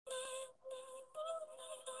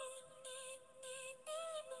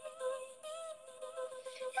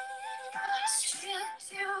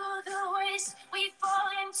ways we fall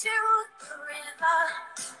into the river.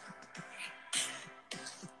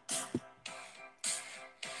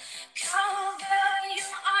 Cover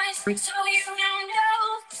your eyes so you don't know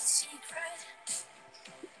the secret.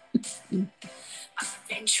 I've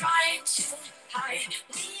been trying to hide.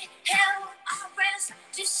 We held our breath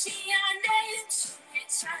to see our names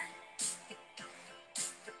return.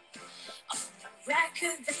 On the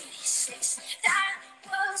record 86, that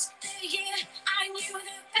was the year I knew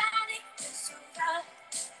the panic was over.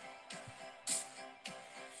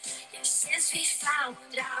 Yeah, since we found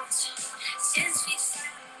out,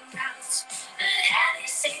 that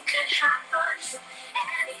anything could happen,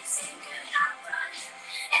 anything could happen,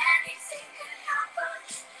 anything could happen,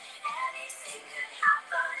 anything could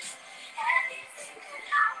happen, anything could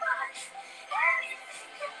happen,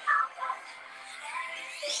 anything could happen,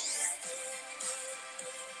 anything could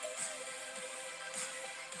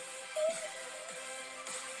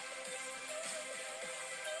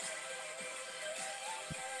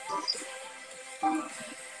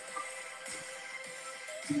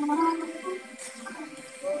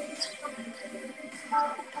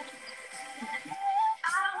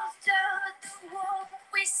After the war,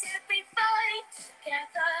 we said we'd fight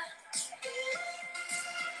together.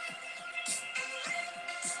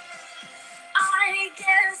 I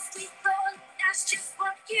guess we thought that's just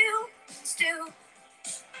what humans do.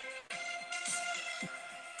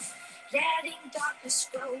 Letting darkness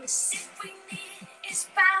grow. If we need is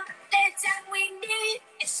balance and we need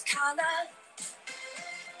is color.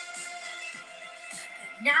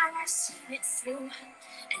 But now I've seen it through,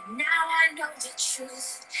 and now I know the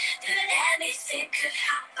truth. That anything could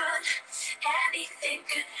happen, anything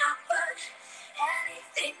could happen,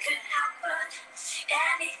 anything could happen,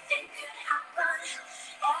 anything could happen,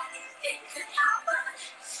 anything could happen,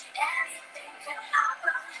 anything could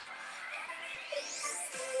happen, anything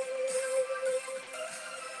could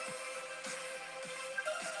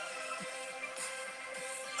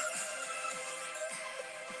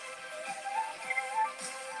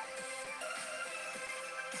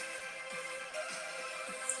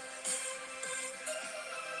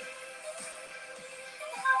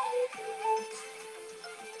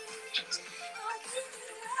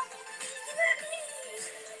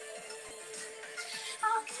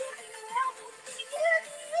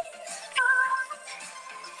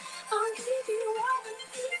I'll give you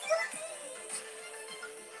everything you need.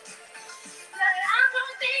 But I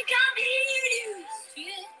don't think I need you.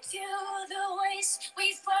 Into the waste we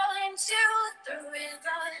fall into the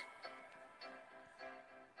river.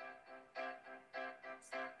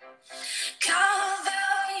 Cover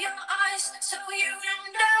your eyes so you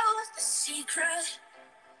don't know the secret.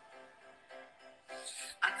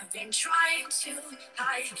 I've been trying to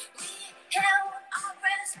hide. We held our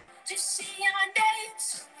breath to see our names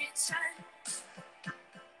return.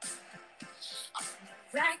 On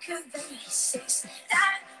the record 86,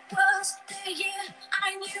 that was the year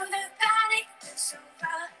I knew the panic was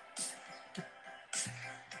over.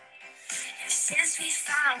 And since we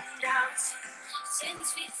found out,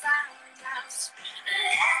 that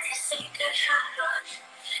anything could happen,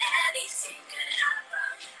 anything could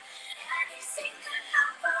happen, anything could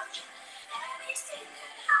happen, anything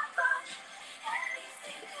could happen,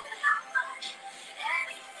 anything could happen,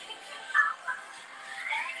 anything could happen, anything.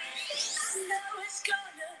 I know it's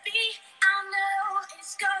gonna be, I know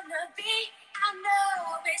it's gonna be, I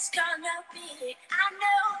know it's gonna be, I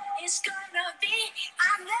know it's gonna be,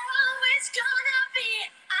 I know it's gonna be,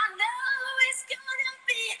 I know it's gonna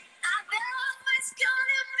be, I know it's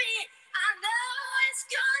gonna be, I know it's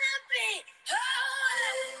gonna be.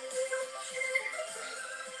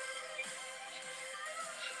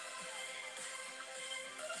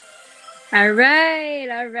 All right,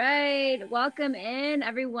 all right. Welcome in,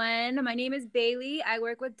 everyone. My name is Bailey. I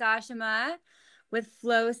work with Dashama with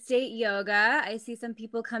Flow State Yoga. I see some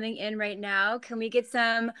people coming in right now. Can we get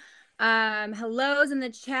some hellos in the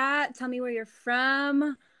chat? Tell me where you're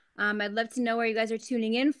from. I'd love to know where you guys are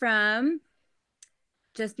tuning in from.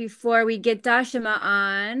 Just before we get Dashama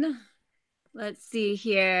on, let's see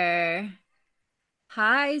here.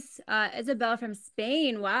 Hi, Isabel from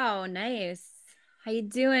Spain. Wow, nice. How you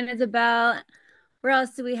doing, Isabel? Where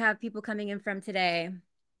else do we have people coming in from today?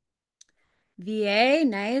 VA,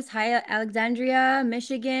 nice. Hi, Alexandria,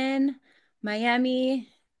 Michigan, Miami,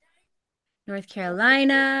 North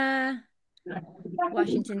Carolina,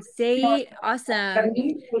 Washington State. Awesome.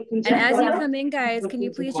 And as you come in, guys, can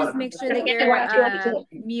you please just make sure that you're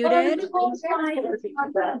muted?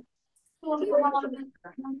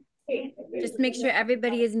 Just make sure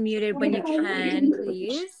everybody is muted when you can,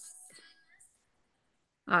 please.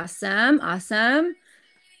 Awesome, awesome.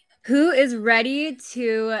 Who is ready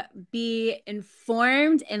to be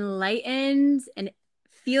informed, enlightened, and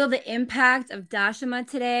feel the impact of Dashama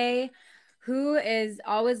today? Who is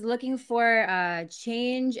always looking for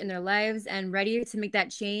change in their lives and ready to make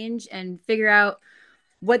that change and figure out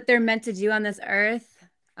what they're meant to do on this earth?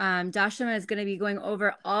 Dashama is going to be going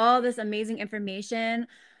over all this amazing information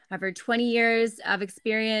of her 20 years of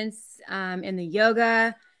experience in the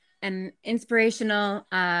yoga and inspirational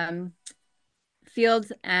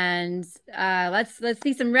field. And let's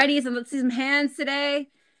see some readies and let's see some hands today.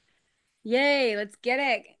 Yay, let's get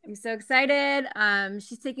it. I'm so excited.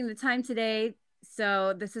 She's taking the time today.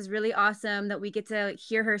 So this is really awesome that we get to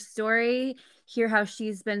hear her story, hear how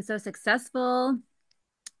she's been so successful.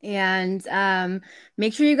 And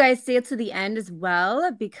make sure you guys stay to the end as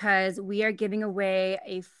well, because we are giving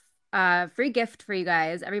away a free gift for you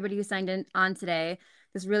guys, everybody who signed in on today,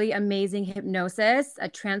 this really amazing hypnosis, a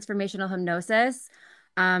transformational hypnosis.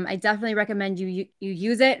 I definitely recommend you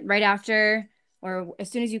use it right after or as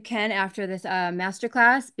soon as you can after this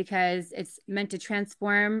masterclass, because it's meant to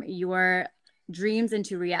transform your dreams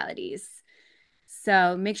into realities.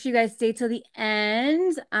 So make sure you guys stay till the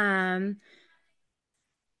end. And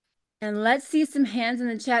let's see some hands in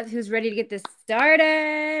the chat who's ready to get this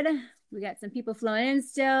started. We got some people flowing in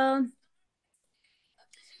still.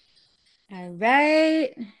 All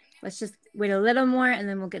right. Let's just wait a little more and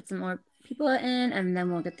then we'll get some more people in and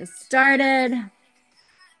then we'll get this started.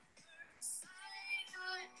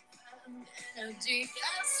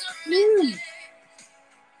 Woo.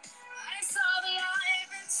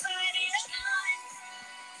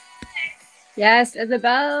 Yes,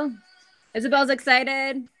 Isabel. Isabel's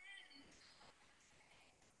excited.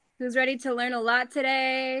 Who's ready to learn a lot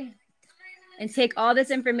today and take all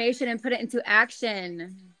this information and put it into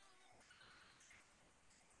action?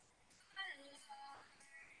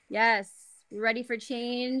 Yes, we're ready for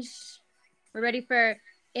change. We're ready for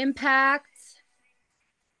impact.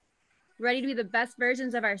 We're ready to be the best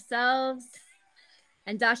versions of ourselves.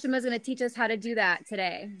 And Dashama is going to teach us how to do that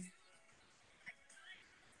today.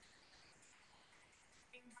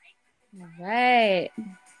 All right.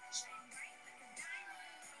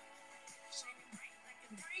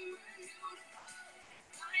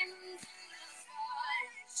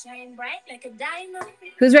 Shine bright like a diamond.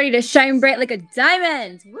 Who's ready to shine bright like a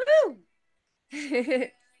diamond? Woo!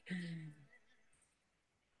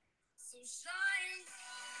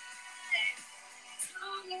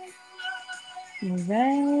 All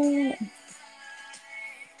right.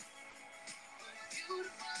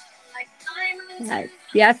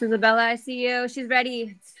 Yes, Isabella, I see you. She's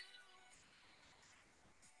ready.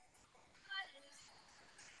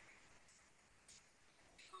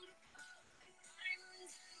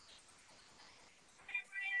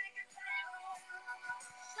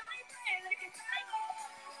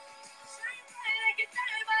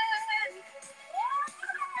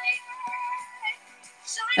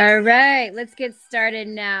 All right, let's get started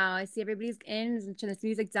now. I see everybody's in. I'm turn this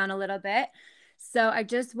music down a little bit. So I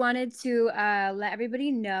just wanted to let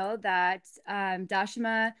everybody know that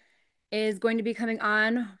Dashama is going to be coming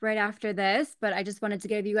on right after this, but I just wanted to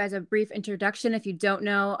give you guys a brief introduction if you don't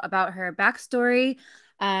know about her backstory.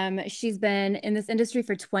 She's been in this industry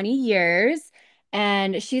for 20 years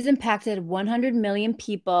and she's impacted 100 million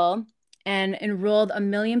people and enrolled 1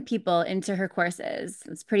 million people into her courses.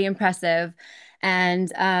 It's pretty impressive.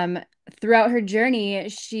 And throughout her journey,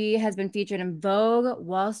 she has been featured in Vogue,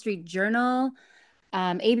 Wall Street Journal,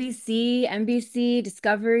 ABC, NBC,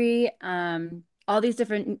 Discovery, all these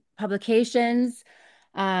different publications.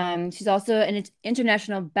 She's also an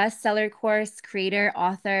international bestseller course creator,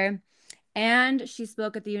 author, and she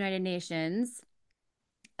spoke at the United Nations.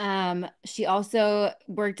 She also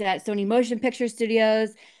worked at Sony Motion Picture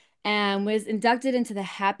Studios and was inducted into the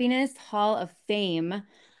Happiness Hall of Fame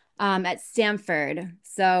at Stanford.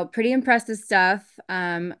 So pretty impressive stuff.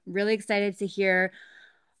 Really excited to hear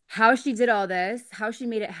how she did all this, how she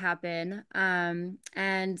made it happen,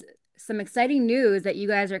 and some exciting news that you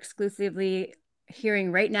guys are exclusively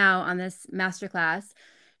hearing right now on this masterclass.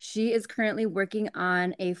 She is currently working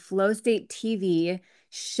on a Flow State TV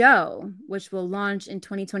show, which will launch in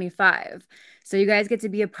 2025. So you guys get to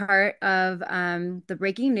be a part of the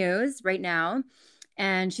breaking news right now.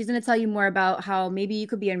 And she's going to tell you more about how maybe you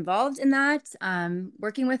could be involved in that,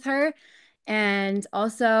 working with her. And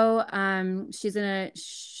also, she's going to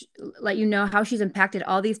let you know how she's impacted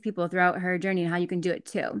all these people throughout her journey and how you can do it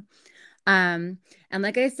too. And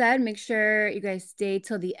like I said, make sure you guys stay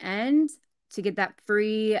till the end to get that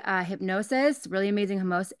free hypnosis, really amazing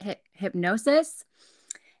hypnosis.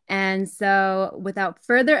 And so without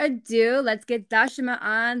further ado, let's get Dashama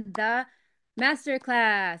on the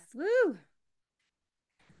Masterclass. Woo!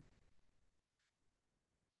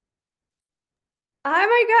 Oh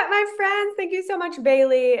my God, my friends. Thank you so much,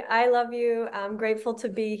 Bailey. I love you. I'm grateful to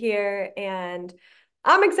be here and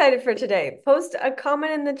I'm excited for today. Post a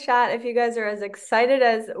comment in the chat if you guys are as excited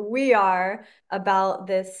as we are about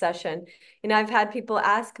this session. I've had people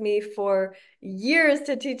ask me for years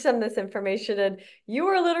to teach them this information, and you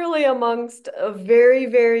are literally amongst a very,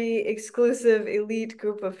 very exclusive elite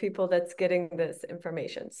group of people that's getting this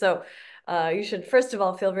information. So, you should first of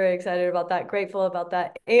all feel very excited about that, grateful about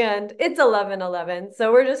that. And it's 11:11.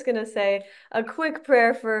 So we're just going to say a quick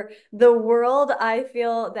prayer for the world. I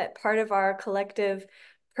feel that part of our collective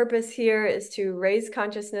purpose here is to raise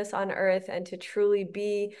consciousness on earth and to truly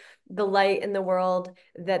be the light in the world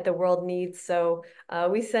that the world needs. So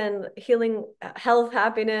we send healing, health,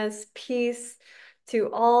 happiness, peace to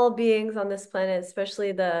all beings on this planet,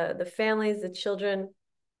 especially the families, the children,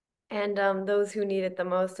 and those who need it the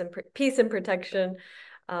most, and peace and protection,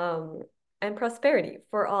 um, and prosperity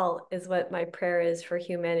for all is what my prayer is for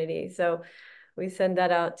humanity. So we send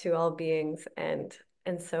that out to all beings, and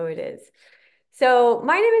so it is. So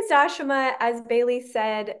my name is Dashama. As Bailey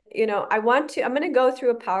said, I'm going to go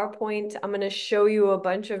through a PowerPoint. I'm going to show you a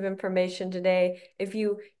bunch of information today. If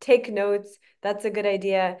you take notes, that's a good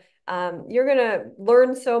idea. You're going to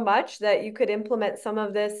learn so much that you could implement some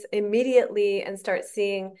of this immediately and start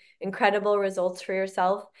seeing incredible results for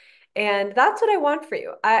yourself. And that's what I want for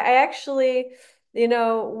you. I actually,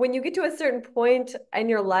 when you get to a certain point in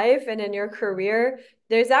your life and in your career,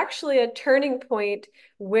 there's actually a turning point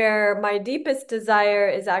where my deepest desire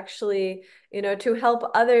is actually, to help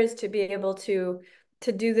others to be able to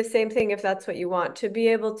do the same thing if that's what you want, to be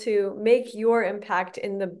able to make your impact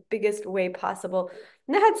in the biggest way possible.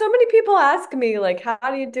 And I had so many people ask me, like, how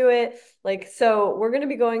do you do it? Like, so we're going to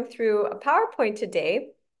be going through a PowerPoint today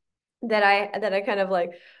that I kind of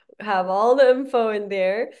like have all the info in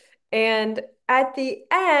there. And at the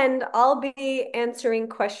end, I'll be answering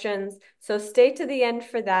questions. So stay to the end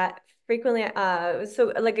for that. Frequently,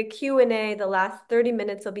 so like a Q&A, the last 30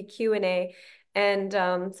 minutes will be Q&A. And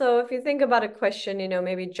so if you think about a question,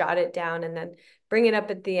 maybe jot it down and then bring it up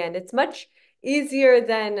at the end. It's much easier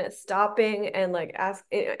than stopping and like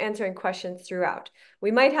answering questions throughout.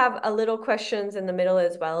 We might have a little questions in the middle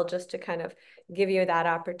as well, just to kind of give you that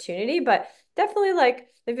opportunity. But definitely, like,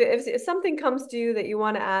 if something comes to you that you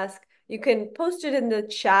want to ask, you can post it in the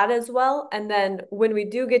chat as well. And then when we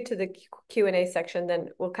do get to the Q&A section, then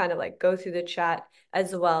we'll kind of like go through the chat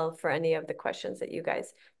as well for any of the questions that you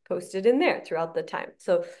guys posted in there throughout the time.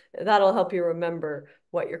 So that'll help you remember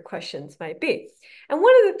what your questions might be. And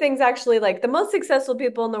one of the things, actually, like, the most successful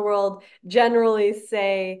people in the world generally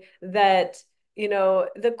say that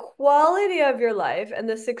the quality of your life and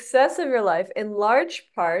the success of your life in large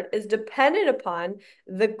part is dependent upon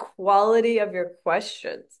the quality of your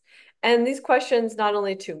questions. And these questions, not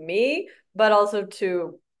only to me, but also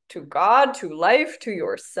to God, to life, to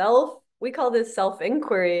yourself. We call this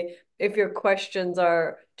self-inquiry if your questions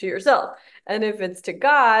are to yourself. And if it's to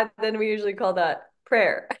God, then we usually call that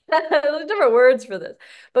prayer. There's different words for this.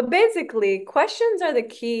 But basically, questions are the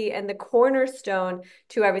key and the cornerstone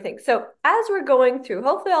to everything. So as we're going through,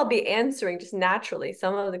 hopefully I'll be answering just naturally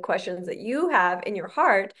some of the questions that you have in your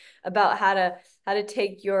heart about how to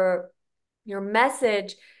take your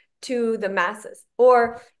message to the masses.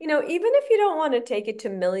 Or, even if you don't want to take it to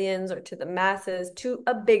millions or to the masses, to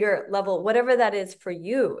a bigger level, whatever that is for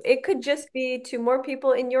you. It could just be to more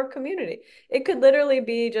people in your community. It could literally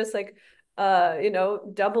be just like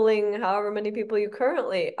doubling however many people you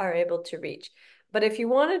currently are able to reach. But if you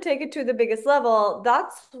want to take it to the biggest level,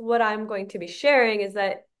 that's what I'm going to be sharing, is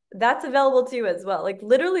that that's available to you as well. Like,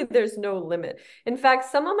 literally, there's no limit. In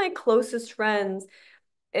fact, some of my closest friends,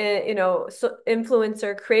 so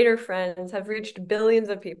influencer creator friends have reached billions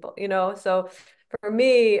of people, so for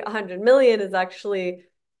me 100 million is actually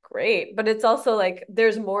great, but it's also like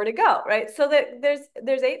there's more to go, right? So that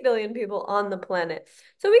there's 8 billion people on the planet.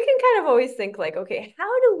 So we can kind of always think like, okay,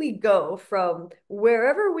 how do we go from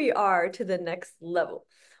wherever we are to the next level?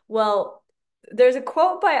 Well, there's a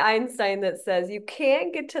quote by Einstein that says you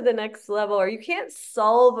can't get to the next level, or you can't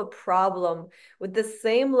solve a problem with the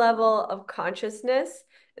same level of consciousness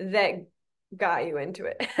that got you into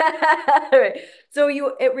it. Right. So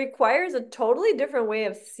it requires a totally different way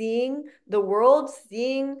of seeing the world,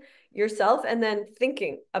 seeing yourself, and then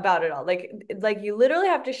thinking about it all. Like you literally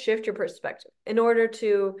have to shift your perspective in order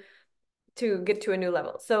to get to a new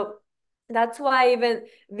level. So that's why even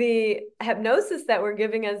the hypnosis that we're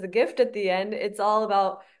giving as a gift at the end, it's all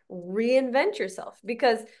about reinvent yourself,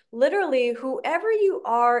 because literally whoever you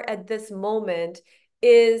are at this moment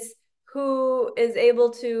is who is able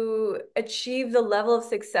to achieve the level of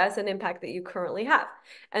success and impact that you currently have.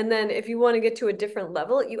 And then if you want to get to a different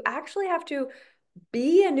level, you actually have to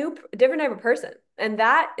be different type of person. And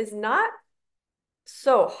that is not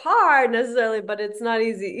so hard necessarily, but it's not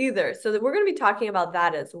easy either. So that we're going to be talking about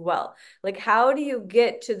that as well. Like, how do you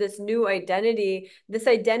get to this new identity, this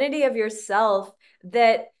identity of yourself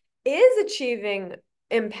that is achieving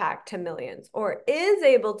impact to millions or is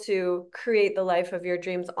able to create the life of your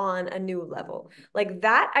dreams on a new level? Like,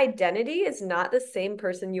 that identity is not the same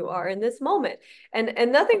person you are in this moment. And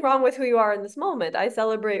nothing wrong with who you are in this moment. I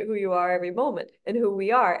celebrate who you are every moment and who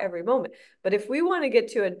we are every moment. But if we want to get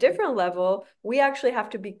to a different level, we actually have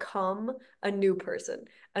to become a new person,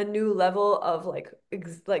 a new level of like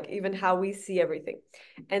even how we see everything.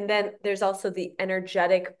 And then there's also the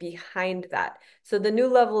energetic behind that. So the new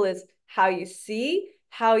level is how you see,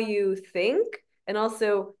 how you think, and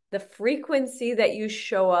also the frequency that you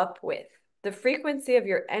show up with. The frequency of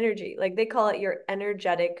your energy. Like they call it your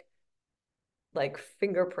energetic like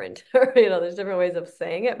fingerprint or there's different ways of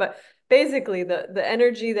saying it, but basically the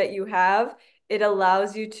energy that you have, it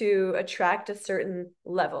allows you to attract a certain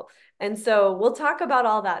level. And so we'll talk about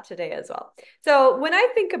all that today as well. So when I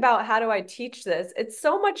think about how do I teach this, it's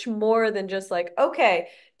so much more than just like, okay,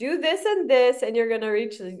 do this and this and you're going to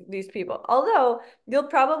reach these people. Although you'll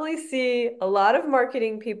probably see a lot of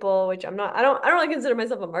marketing people, which I don't really consider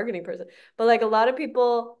myself a marketing person, but like a lot of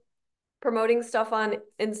people promoting stuff on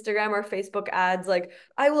Instagram or Facebook ads like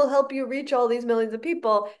I will help you reach all these millions of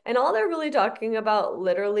people, and all they're really talking about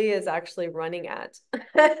literally is actually running ads.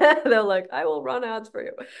 They're like I will run ads for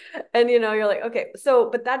you. And you're like okay,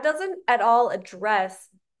 so but that doesn't at all address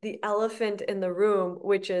the elephant in the room,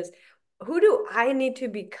 which is who do I need to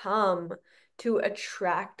become to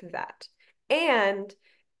attract that? And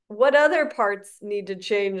what other parts need to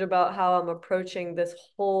change about how I'm approaching this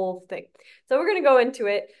whole thing? So we're going to go into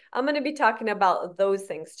it. I'm going to be talking about those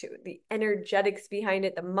things too, the energetics behind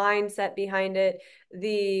it, the mindset behind it,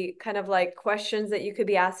 the kind of like questions that you could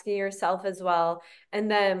be asking yourself as well.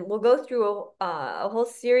 And then we'll go through a whole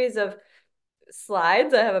series of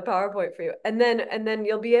slides. I have a PowerPoint for you. And then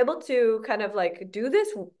you'll be able to kind of like do this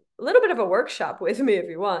a little bit of a workshop with me if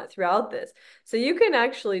you want throughout this. So you can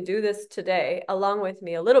actually do this today along with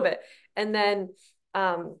me a little bit. And then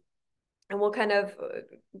and we'll kind of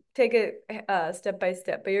take it step by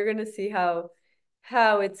step, but you're going to see how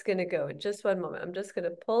it's going to go in just one moment. I'm just going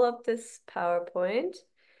to pull up this PowerPoint.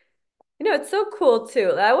 It's so cool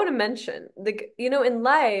too. I want to mention in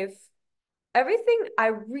life, everything I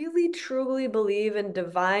really truly believe in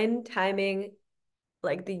divine timing,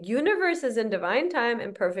 like the universe is in divine time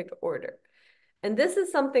and perfect order. And this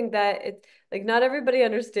is something that it's like not everybody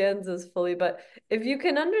understands this fully, but if you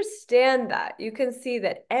can understand that, you can see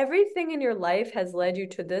that everything in your life has led you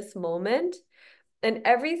to this moment, and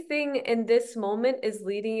everything in this moment is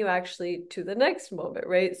leading you actually to the next moment,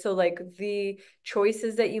 right? So like the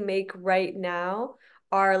choices that you make right now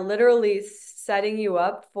are literally setting you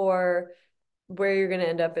up for where you're going to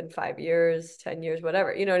end up in 5 years, 10 years,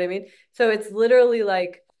 whatever. You know what I mean? So it's literally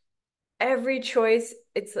like every choice,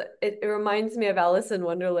 it reminds me of Alice in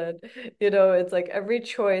Wonderland. It's like every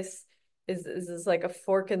choice is like a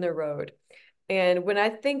fork in the road. And when I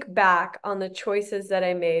think back on the choices that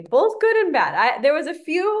I made, both good and bad, there was a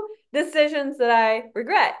few decisions that I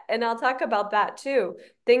regret, and I'll talk about that too.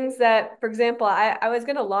 Things that, for example, I was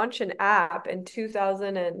going to launch an app in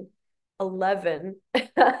 2011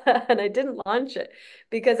 and I didn't launch it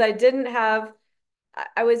because I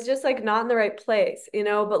was just like not in the right place,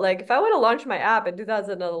 but like if I would have launched my app in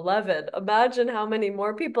 2011, imagine how many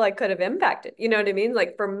more people I could have impacted. You know what I mean?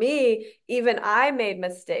 Like for me, even I made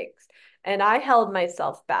mistakes and I held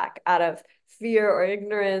myself back out of fear or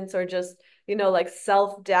ignorance or just, like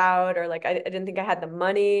self-doubt or like I didn't think I had the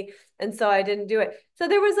money. And so I didn't do it. So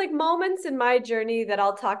there was like moments in my journey that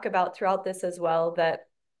I'll talk about throughout this as well that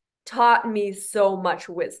taught me so much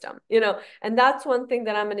wisdom, and that's one thing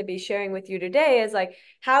that I'm going to be sharing with you today is like,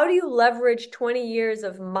 how do you leverage 20 years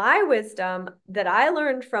of my wisdom that I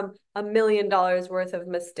learned from $1 million worth of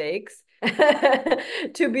mistakes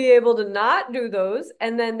to be able to not do those,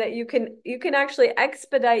 and then that you can actually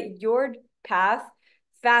expedite your path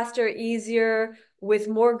faster, easier, with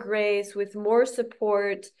more grace, with more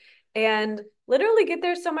support, and literally get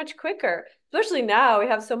there so much quicker. Especially now, we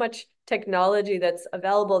have so much technology that's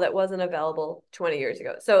available that wasn't available 20 years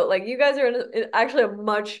ago. So like you guys are in actually a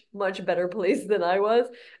much, much better place than I was.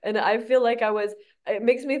 And I feel like it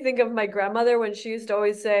makes me think of my grandmother when she used to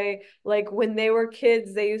always say, like when they were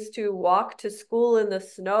kids, they used to walk to school in the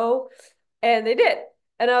snow, and they did.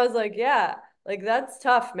 And I was like, yeah, Like that's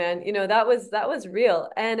tough, man. That was real.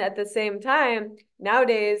 And at the same time,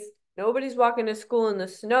 nowadays, nobody's walking to school in the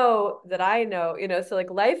snow that I know, so like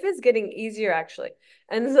life is getting easier actually.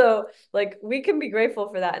 And so like we can be grateful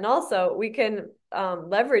for that. And also we can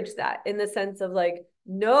leverage that in the sense of like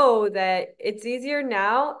know that it's easier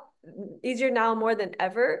now more than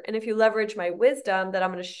ever. And if you leverage my wisdom that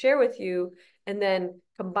I'm going to share with you and then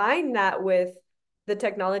combine that with the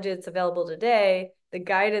technology that's available today, the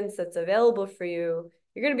guidance that's available for you,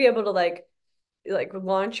 you're going to be able to like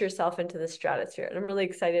launch yourself into the stratosphere. And I'm really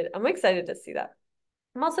excited. I'm excited to see that.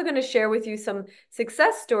 I'm also going to share with you some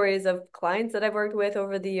success stories of clients that I've worked with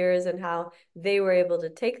over the years and how they were able to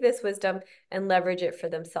take this wisdom and leverage it for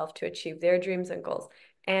themselves to achieve their dreams and goals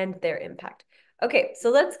and their impact. Okay, so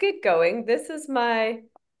let's get going. This is my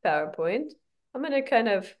PowerPoint. I'm going to kind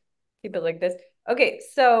of keep it like this. Okay,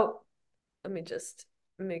 so let me just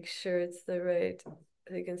make sure it's the right,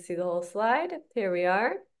 so you can see the whole slide. Here we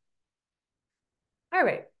are. All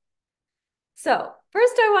right. So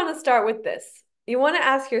first I want to start with this. You want to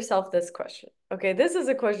ask yourself this question. Okay, this is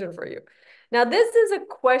a question for you. Now, this is a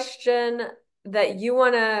question that you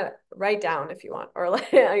want to write down if you want, or like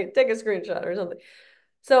take a screenshot or something.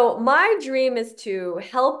 So my dream is to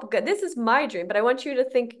help, this is my dream, but I want you to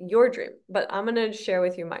think your dream, but I'm going to share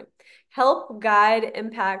with you mine. Help guide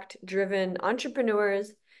impact-driven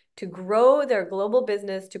entrepreneurs to grow their global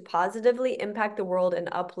business to positively impact the world and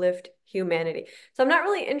uplift humanity. So I'm not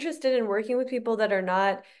really interested in working with people that are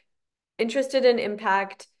not interested in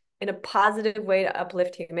impact in a positive way to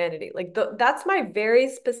uplift humanity. Like that's my very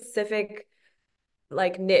specific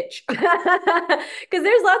like niche because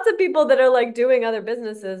there's lots of people that are like doing other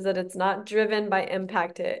businesses that it's not driven by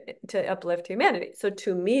impact to uplift humanity. So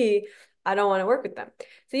to me, I don't want to work with them.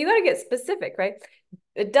 So you got to get specific, right?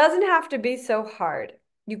 It doesn't have to be so hard.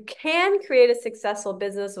 You can create a successful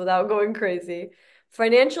business without going crazy.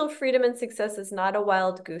 Financial freedom and success is not a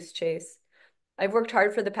wild goose chase. I've worked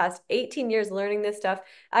hard for the past 18 years learning this stuff.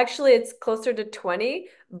 Actually, it's closer to 20,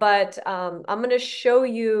 but I'm going to show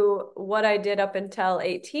you what I did up until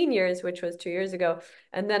 18 years, which was 2 years ago.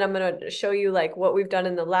 And then I'm going to show you like what we've done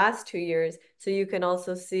in the last 2 years so you can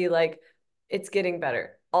also see like it's getting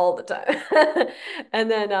better all the time. And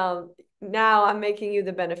then now I'm making you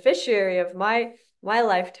the beneficiary of my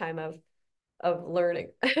lifetime of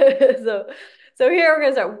learning. So so here we're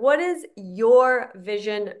going to start. What is your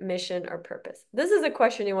vision, mission, or purpose? This is a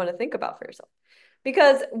question you want to think about for yourself.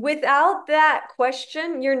 Because without that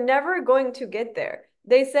question, you're never going to get there.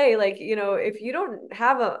 They say like, if you don't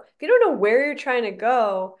know where you're trying to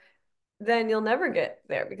go, then you'll never get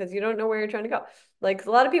there because you don't know where you're trying to go. Like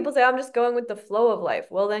a lot of people say, I'm just going with the flow of life.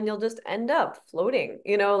 Well, then you'll just end up floating,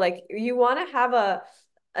 like you want to have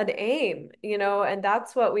an aim, and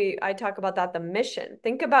that's what I talk about that, the mission.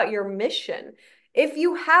 Think about your mission. If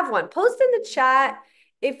you have one, post in the chat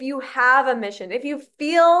if you have a mission. If you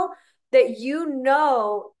feel that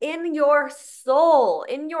in your soul,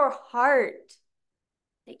 in your heart,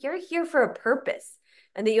 that you're here for a purpose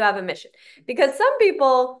and that you have a mission. Because some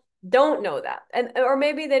people don't know that. And or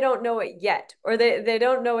maybe they don't know it yet, or they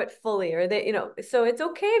don't know it fully, or so it's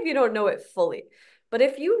okay if you don't know it fully. But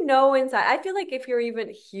if you know inside, I feel like if you're even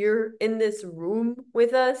here in this room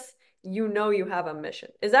with us, you have a mission.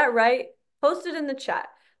 Is that right? Post it in the chat.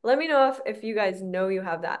 Let me know if you guys know you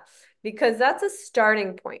have that. Because that's a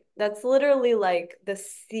starting point. That's literally like the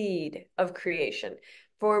seed of creation.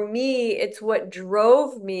 For me, it's what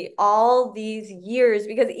drove me all these years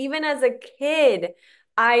because even as a kid,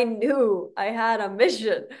 I knew I had a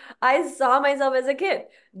mission. I saw myself as a kid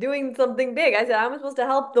doing something big. I said, I'm supposed to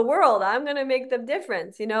help the world. I'm going to make the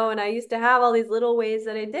difference, and I used to have all these little ways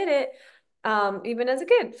that I did it, even as a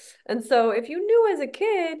kid. And so if you knew as a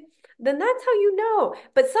kid, then that's how you know.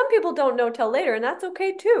 But some people don't know till later, and that's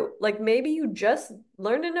okay too. Like maybe you just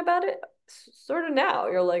learning about it sort of now.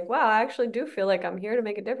 You're like, wow, I actually do feel like I'm here to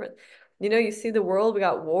make a difference. You see the world, we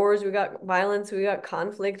got wars, we got violence, we got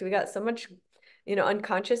conflict, we got so much,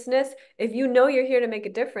 unconsciousness. If you know you're here to make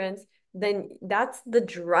a difference, then that's the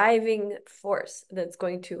driving force that's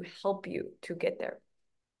going to help you to get there.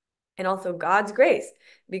 And also God's grace,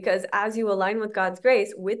 because as you align with God's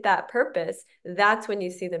grace with that purpose, that's when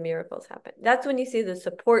you see the miracles happen. That's when you see the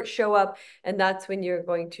support show up, and that's when you're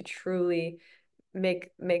going to truly make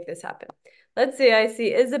this happen. Let's see. I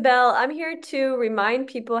see Isabel. I'm here to remind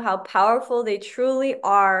people how powerful they truly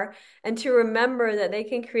are and to remember that they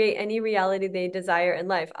can create any reality they desire in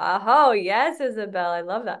life. Oh, yes, Isabel. I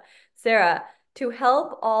love that. Sarah, to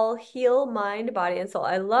help all heal mind, body, and soul.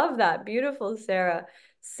 I love that. Beautiful, Sarah.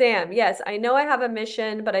 Sam, yes, I know I have a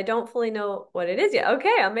mission, but I don't fully know what it is yet.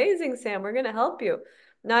 Okay, amazing, Sam. We're going to help you.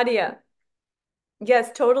 Nadia,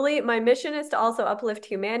 Yes, totally. My mission is to also uplift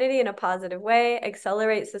humanity in a positive way,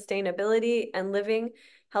 accelerate sustainability and living,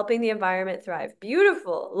 helping the environment thrive.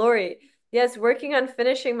 Beautiful, Lori. Yes, working on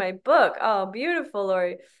finishing my book. Oh, beautiful,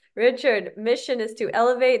 Lori. Richard, mission is to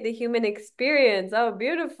elevate the human experience. Oh,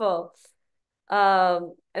 beautiful.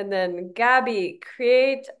 And then Gabby,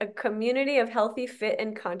 create a community of healthy, fit,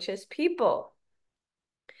 and conscious people.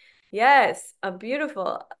 Yes, a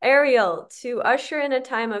beautiful Ariel to usher in a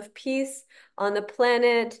time of peace on the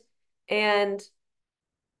planet and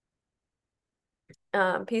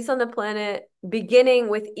peace on the planet, beginning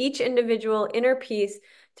with each individual inner peace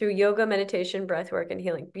through yoga, meditation, breath work, and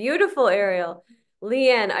healing. Beautiful, Ariel.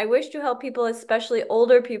 Leanne, I wish to help people, especially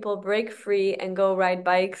older people, break free and go ride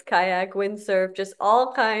bikes, kayak, windsurf, just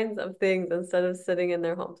all kinds of things instead of sitting in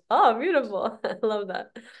their homes. Oh, beautiful. I love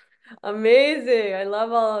that. Amazing. I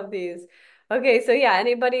love all of these. Okay, so yeah,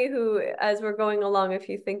 anybody who, as we're going along, if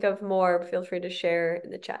you think of more, feel free to share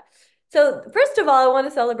in the chat. So first of all, I want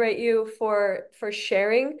to celebrate you for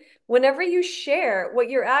sharing. Whenever you share, what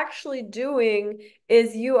you're actually doing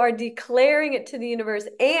is you are declaring it to the universe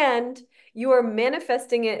and you are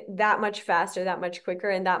manifesting it that much faster, that much quicker,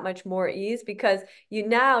 and that much more ease because you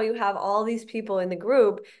have all these people in the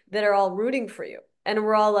group that are all rooting for you. And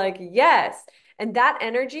we're all like, yes. And that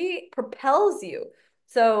energy propels you.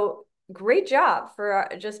 So great job for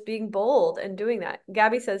just being bold and doing that.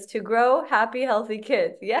 Gabby says to grow happy, healthy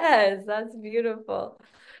kids. Yes, that's beautiful.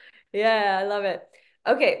 Yeah, I love it.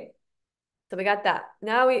 Okay, so we got that.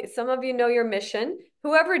 Now some of you know your mission.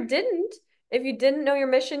 Whoever didn't, if you didn't know your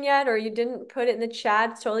mission yet or you didn't put it in the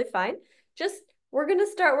chat, it's totally fine. Just we're gonna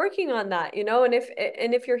start working on that, you know. And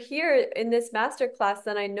if you're here in this master class,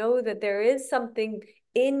 then I know that there is something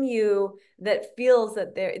in you that feels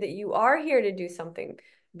that you are here to do something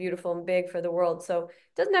beautiful and big for the world. So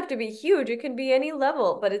it doesn't have to be huge. It can be any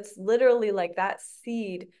level, but it's literally like that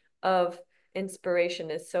seed of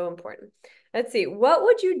inspiration is so important. Let's see. What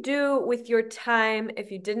would you do with your time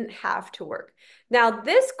if you didn't have to work? Now,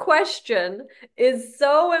 this question is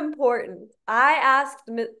so important. I asked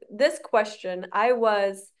this question.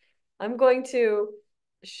 I'm going to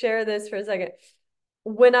share this for a second.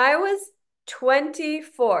 When I was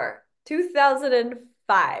 24,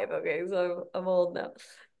 2005, okay, so I'm old now.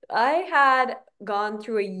 I had gone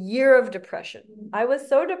through a year of depression. I was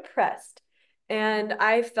so depressed and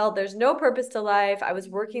I felt there's no purpose to life. I was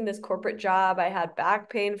working this corporate job. I had back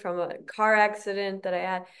pain from a car accident that I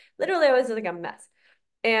had. Literally, I was like a mess.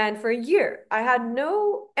 And for a year, I had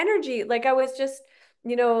no energy. Like I was just,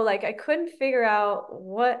 like I couldn't figure out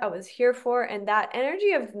what I was here for. And that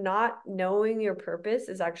energy of not knowing your purpose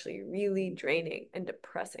is actually really draining and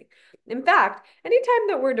depressing. In fact, anytime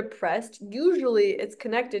that we're depressed, usually it's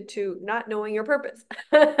connected to not knowing your purpose.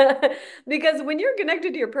 Because when you're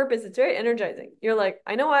connected to your purpose, it's very energizing. You're like,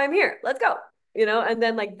 I know why I'm here. Let's go. And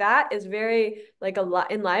then like that is very like a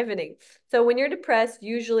lot enlivening. So when you're depressed,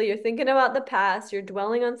 usually you're thinking about the past, you're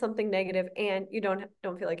dwelling on something negative, and you don't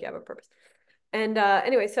feel like you have a purpose. And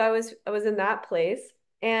anyway, so I was in that place,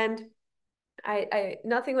 and I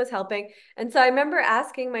nothing was helping. And so I remember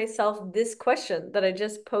asking myself this question that I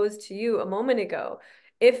just posed to you a moment ago.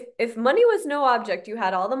 If money was no object, you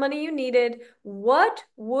had all the money you needed, what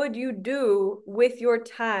would you do with your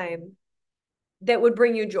time that would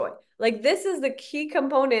bring you joy? Like this is the key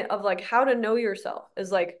component of like how to know yourself is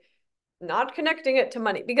like not connecting it to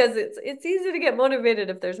money because it's easy to get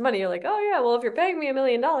motivated if there's money. You're like, oh yeah, well if you're paying me $1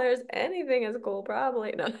 million, anything is cool,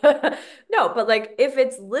 probably. No, no, but like if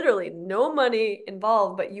it's literally no money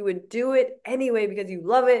involved, but you would do it anyway because you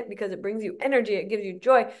love it, because it brings you energy, it gives you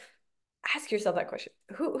joy. Ask yourself that question.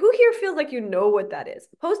 Who here feels like you know what that is?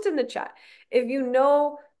 Post in the chat if you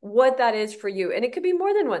know what that is for you. And it could be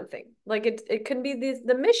more than one thing. Like it could be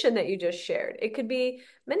the mission that you just shared. It could be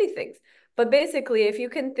many things. But basically, if you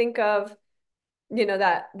can think of,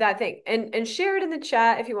 that thing and share it in the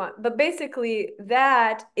chat if you want. But basically,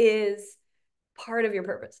 that is part of your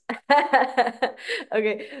purpose.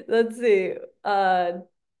 Okay, let's see.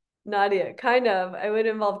 Nadia, kind of. I would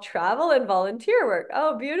involve travel and volunteer work.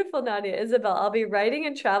 Oh, beautiful, Nadia. Isabel, I'll be writing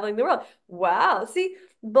and traveling the world. Wow. See,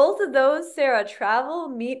 both of those, Sarah, travel,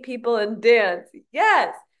 meet people, and dance.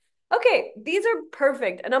 Yes. Okay, these are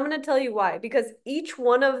perfect. And I'm going to tell you why. Because each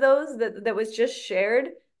one of those that was just shared,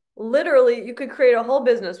 literally, you could create a whole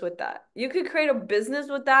business with that. You could create a business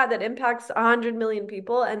with that impacts 100 million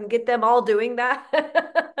people and get them all doing that,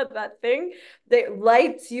 that thing that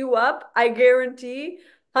lights you up, I guarantee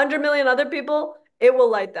 100 million other people, it will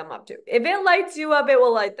light them up too. If it lights you up, it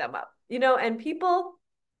will light them up. And people,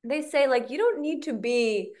 they say, like, you don't need to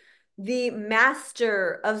be the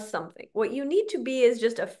master of something. What you need to be is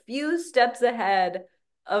just a few steps ahead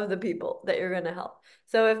of the people that you're going to help.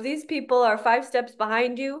 So if these people are 5 steps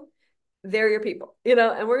behind you, they're your people,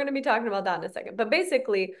 and we're going to be talking about that in a second. But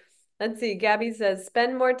basically, let's see, Gabby says,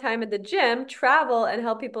 spend more time at the gym, travel, and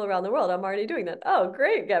help people around the world. I'm already doing that. Oh,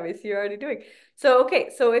 great, Gabby. So you're already doing. So,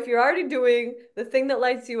 okay. So if you're already doing the thing that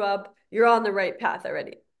lights you up, you're on the right path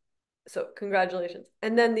already. So congratulations.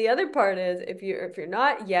 And then the other part is if you're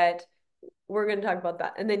not yet, we're going to talk about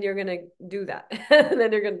that. And then you're going to do that. And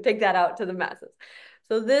then you're going to take that out to the masses.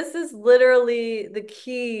 So this is literally the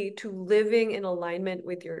key to living in alignment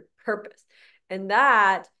with your purpose. And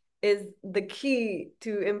that is the key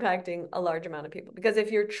to impacting a large amount of people. Because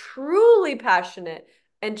if you're truly passionate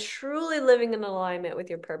and truly living in alignment with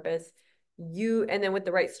your purpose, and then with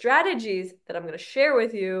the right strategies that I'm going to share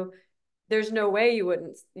with you, there's no way you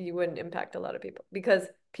wouldn't impact a lot of people, because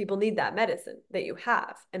people need that medicine that you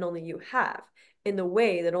have and only you have, in the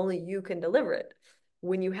way that only you can deliver it,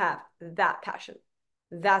 when you have that passion.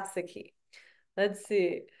 That's the key. Let's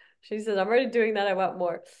see. She says, I'm already doing that. I want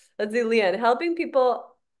more. Let's see, Leanne, helping people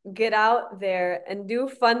get out there and do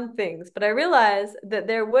fun things. But I realize that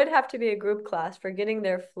there would have to be a group class for getting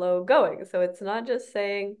their flow going. So it's not just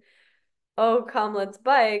saying, oh, come, let's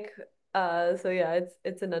bike. So yeah,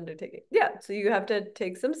 it's an undertaking. Yeah, so you have to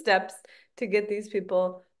take some steps to get these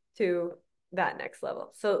people to that next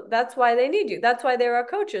level. So that's why they need you. That's why there are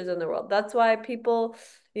coaches in the world. That's why people,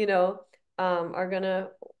 are gonna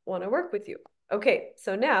want to work with you. Okay,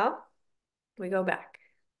 so now we go back.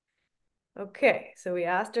 Okay, so we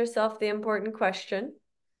asked ourselves the important question.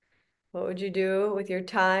 What would you do with your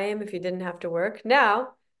time if you didn't have to work?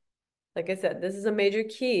 Now, like I said, this is a major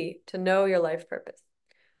key to know your life purpose.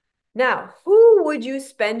 Now, who would you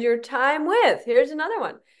spend your time with? Here's another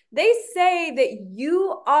one. They say that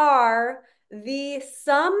you are the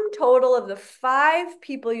sum total of the 5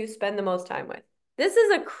 people you spend the most time with. This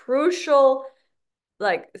is a crucial,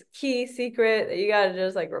 like, key secret that you got to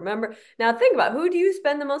just like remember. Now think about, who do you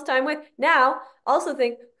spend the most time with? Now also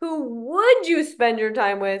think, who would you spend your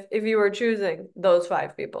time with if you were choosing those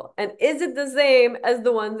 5 people? And is it the same as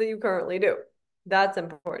the ones that you currently do? That's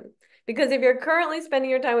important. Because if you're currently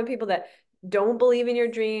spending your time with people that don't believe in your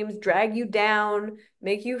dreams, drag you down,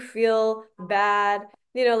 make you feel bad,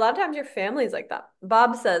 a lot of times your family's like that.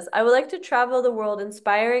 Bob says, I would like to travel the world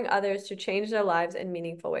inspiring others to change their lives in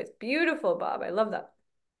meaningful ways. Beautiful, Bob. I love that.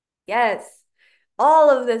 Yes. All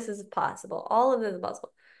of this is possible. All of this is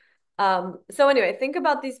possible. So anyway, think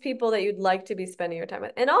about these people that you'd like to be spending your time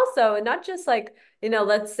with. And also, not just like,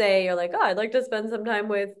 let's say you're like, oh, I'd like to spend some time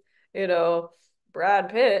with, you know, Brad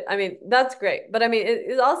Pitt. I mean, that's great. But I mean, it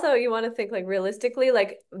is also, you want to think like realistically,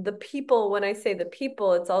 like the people, when I say the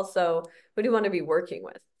people, it's also who do you want to be working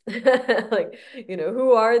with? Like,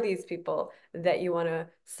 who are these people that you want to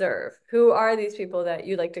serve? Who are these people that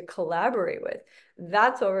you like to collaborate with?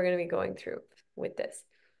 That's what we're going to be going through with this.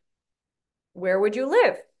 Where would you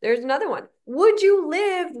live? There's another one. Would you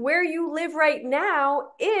live where you live right now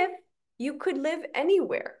if you could live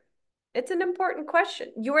anywhere? It's an important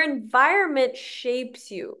question. Your environment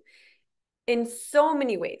shapes you in so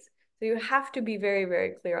many ways. So you have to be very,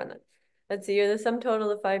 very clear on that. Let's see, you're the sum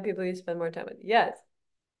total of 5 people you spend more time with. Yes,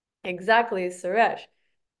 exactly, Suresh.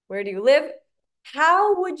 Where do you live?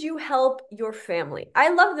 How would you help your family? I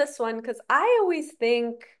love this one because I always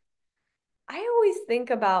think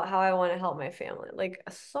about how I want to help my family. Like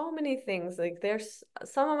so many things. Like there's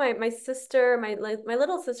some of my sister, my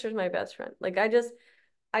little sister's my best friend. Like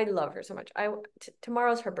I love her so much.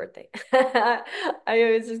 Tomorrow's her birthday. I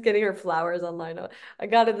was just getting her flowers online. I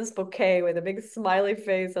got her this bouquet with a big smiley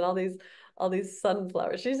face and all these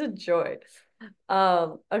sunflowers. She's a joy.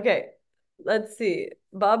 Okay. Let's see.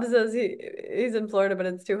 Bob says he's in Florida, but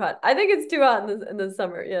it's too hot. I think it's too hot in the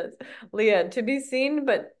summer. Yes. Leah, to be seen,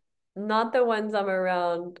 but not the ones I'm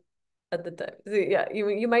around at the time. So yeah,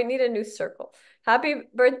 you might need a new circle. Happy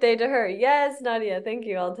birthday to her. Yes, Nadia. Thank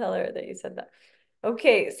you. I'll tell her that you said that.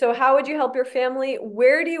 Okay, so how would you help your family?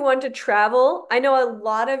 Where do you want to travel? I know a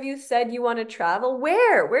lot of you said you want to travel.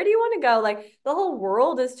 Where? Where do you want to go? Like the whole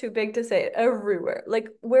world is too big to say everywhere. Like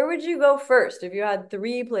where would you go first if you had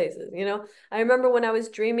 3 places, I remember when I was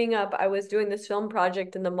dreaming up, I was doing this film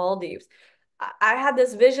project in the Maldives. I had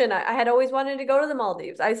this vision. I had always wanted to go to the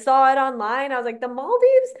Maldives. I saw it online. I was like, the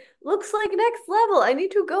Maldives looks like next level. I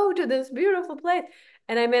need to go to this beautiful place.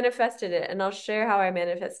 And I manifested it. And I'll share how I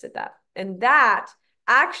manifested that. And that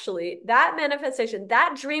manifestation,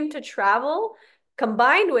 that dream to travel,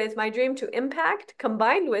 combined with my dream to impact,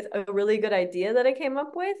 combined with a really good idea that I came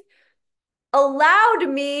up with, allowed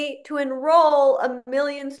me to enroll 1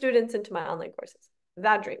 million students into my online courses.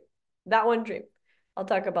 That dream. That one dream. I'll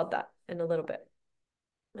talk about that in a little bit.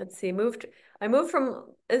 Let's see. I moved from,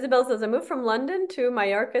 Isabel says, I moved from London to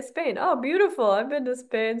Mallorca, Spain. Oh, beautiful. I've been to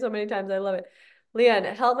Spain so many times. I love it.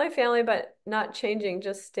 Leanne, help my family, but not changing,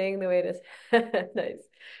 just staying the way it is. Nice.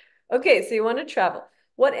 Okay, so you want to travel.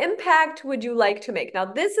 What impact would you like to make? Now,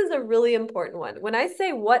 this is a really important one. When I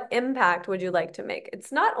say what impact would you like to make,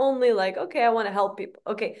 it's not only like, okay, I want to help people.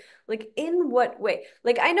 Okay, like in what way?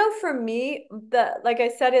 Like I know for me, like I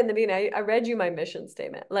said in the beginning, I read you my mission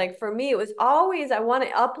statement. Like for me, it was always I want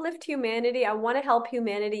to uplift humanity. I want to help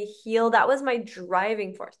humanity heal. That was my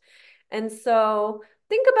driving force. And so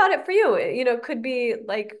think about it for you. You know, it could be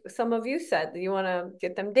like some of you said that you want to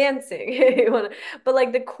get them dancing. You want to, but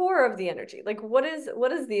like the core of the energy, like what is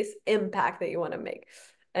this impact that you want to make?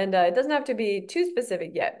 And it doesn't have to be too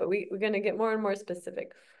specific yet, but we're going to get more and more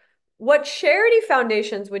specific. What charity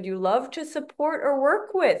foundations would you love to support or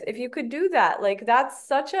work with if you could do that? Like that's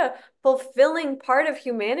such a fulfilling part of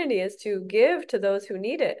humanity is to give to those who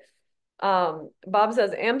need it. Bob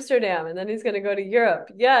says Amsterdam, and then he's going to go to Europe.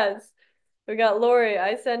 Yes. We got Lori.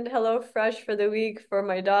 I send Hello Fresh for the week for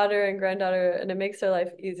my daughter and granddaughter, and it makes her life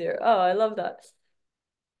easier. Oh, I love that.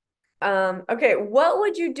 Okay, what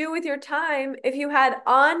would you do with your time if you had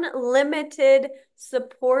unlimited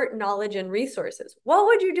support, knowledge, and resources? What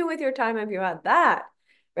would you do with your time if you had that?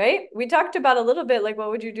 Right? We talked about a little bit like what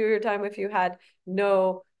would you do with your time if you had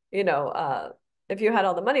no, you know, if you had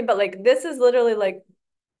all the money, but like this is literally like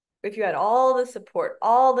if you had all the support,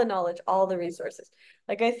 all the knowledge, all the resources.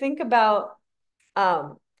 Like I think about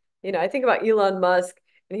um, I think about Elon Musk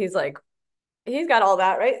and he's got all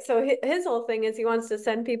that, right? So his whole thing is he wants to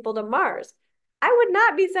send people to Mars. I would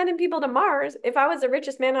not be sending people to Mars if I was the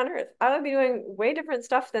richest man on earth. I would be doing way different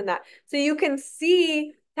stuff than that. So you can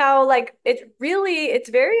see how like it's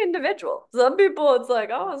very individual. Some people it's like,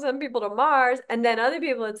 oh, I'll send people to Mars. And then other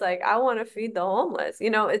people it's like, I want to feed the homeless. You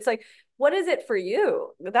know, it's like, what is it for you?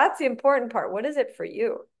 That's the important part. What is it for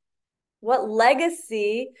you? What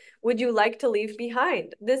legacy would you like to leave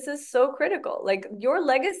behind? This is so critical. Like your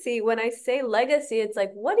legacy, when I say legacy, it's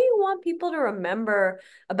like, what do you want people to remember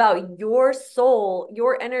about your soul,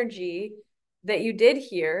 your energy that you did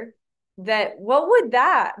here? That what would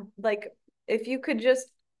that like if you could just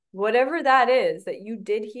whatever that is that you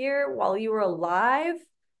did here while you were alive,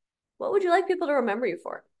 what would you like people to remember you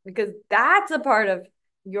for? Because that's a part of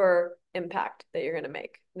your impact that you're going to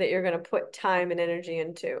make, that you're going to put time and energy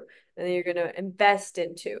into, and that you're going to invest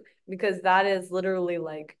into, because that is literally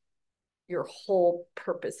like your whole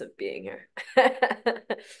purpose of being here.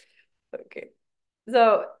 Okay.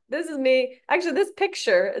 So this is me. Actually, this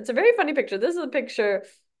picture, it's a very funny picture. This is a picture.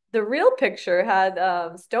 The real picture had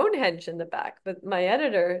Stonehenge in the back, but my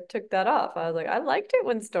editor took that off. I was like, I liked it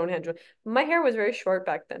when Stonehenge was. My hair was very short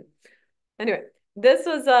back then. Anyway, this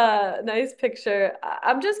was a nice picture.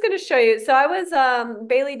 I'm just going to show you. So I was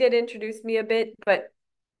Bailey did introduce me a bit, but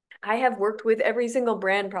I have worked with every single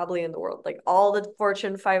brand probably in the world, like all the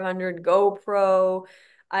Fortune 500, GoPro.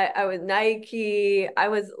 I was Nike. I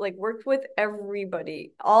was like worked with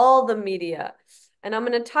everybody, all the media. And I'm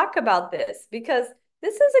going to talk about this because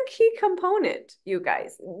this is a key component, you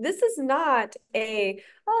guys. This is not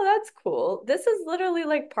oh, that's cool. This is literally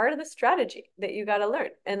like part of the strategy that you got to learn.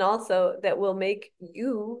 And also that will make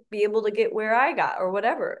you be able to get where I got or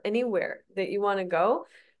whatever, anywhere that you want to go.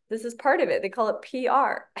 This is part of it. They call it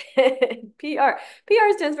PR. PR.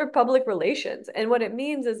 PR stands for public relations. And what it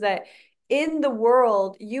means is that in the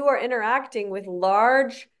world, you are interacting with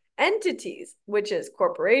large entities, which is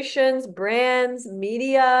corporations, brands,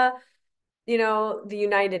 media, the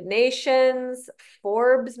United Nations,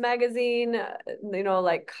 Forbes magazine,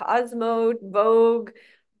 like Cosmo, Vogue.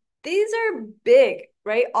 These are big,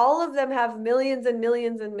 right? All of them have millions and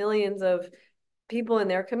millions and millions of people in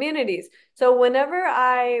their communities. So whenever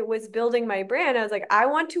I was building my brand, I was like, I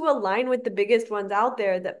want to align with the biggest ones out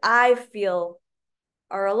there that I feel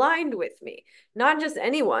are aligned with me. Not just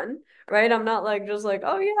anyone, right? I'm not like just like,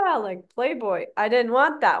 oh yeah, like Playboy. I didn't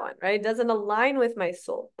want that one, right? It doesn't align with my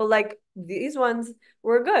soul. But like these ones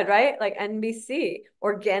were good, right? Like NBC,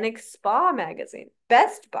 Organic Spa Magazine,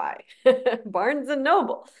 Best Buy, Barnes and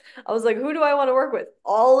Noble. I was like, who do I want to work with?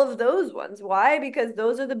 All of those ones. Why? Because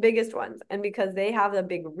those are the biggest ones and because they have a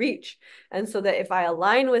big reach. And so that if I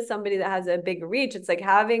align with somebody that has a big reach, it's like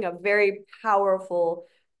having a very powerful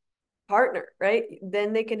partner, right?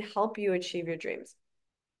 Then they can help you achieve your dreams.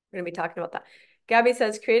 We're going to be talking about that. Gabby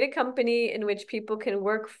says, create a company in which people can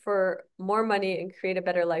work for more money and create a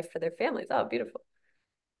better life for their families. Oh, beautiful.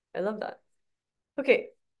 I love that. Okay.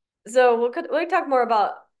 So we'll talk more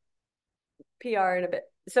about PR in a bit.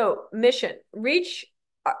 So mission, reach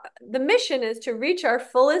the mission is to reach our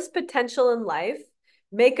fullest potential in life,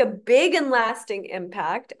 make a big and lasting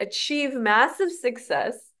impact, achieve massive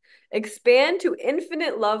success, expand to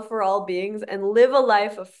infinite love for all beings, and live a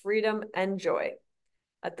life of freedom and joy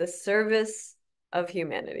at the service of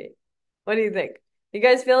humanity. What do you think? You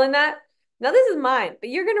guys feeling that? Now, this is mine, but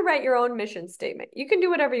you're going to write your own mission statement. You can do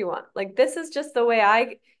whatever you want. Like, this is just the way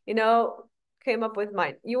I, you know, came up with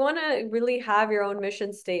mine. You want to really have your own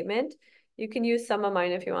mission statement. You can use some of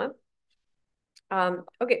mine if you want.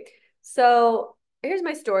 Okay, so here's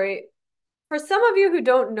my story. For some of you who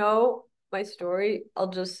don't know my story, I'll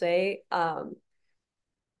just say, I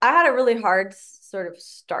had a really hard sort of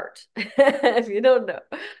start. If you don't know,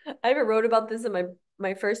 I even wrote about this in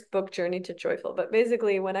my first book, Journey to Joyful. But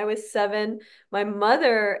basically, when I was 7, my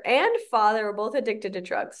mother and father were both addicted to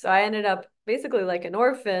drugs. So I ended up basically like an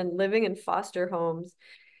orphan, living in foster homes.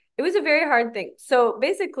 It was a very hard thing. So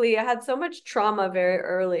basically, I had so much trauma very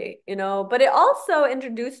early, but it also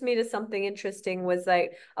introduced me to something interesting was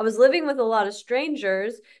like I was living with a lot of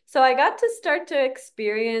strangers. So I got to start to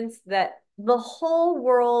experience that the whole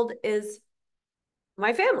world is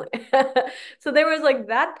my family. So there was like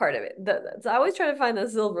that part of it. So I always try to find the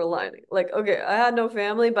silver lining. Like, okay, I had no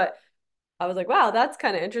family, but I was like, wow, that's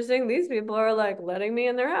kind of interesting. These people are like letting me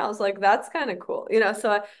in their house. Like, that's kind of cool.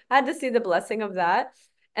 So I had to see the blessing of that.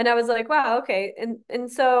 And I was like, wow, okay. And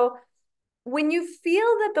so when you feel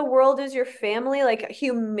that the world is your family, like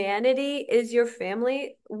humanity is your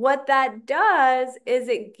family, what that does is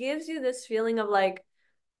it gives you this feeling of like,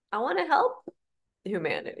 I want to help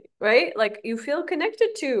humanity, right? Like you feel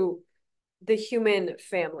connected to the human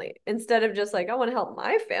family instead of just like I want to help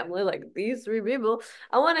my family, like these 3 people.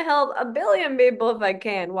 I want to help a billion people if I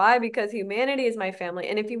can. Why? Because humanity is my family.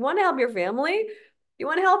 And if you want to help your family, you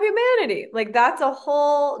want to help humanity. Like that's a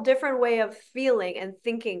whole different way of feeling and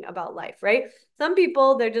thinking about life, right? Some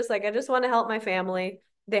people, they're just like, I just want to help my family.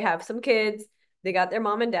 They have some kids, they got their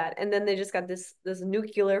mom and dad, and then they just got this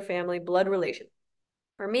nuclear family blood relation.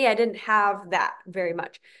 For me, I didn't have that very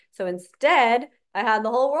much. So instead, I had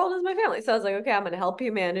the whole world as my family. So I was like, okay, I'm going to help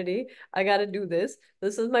humanity. I got to do this.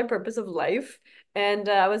 This is my purpose of life. And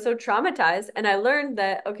I was so traumatized. And I learned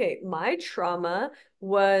that, okay, my trauma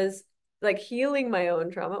was like healing my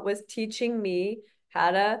own trauma was teaching me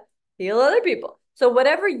how to heal other people. So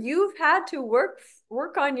whatever you've had to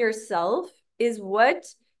work on yourself is what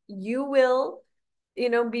you will,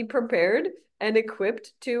 be prepared and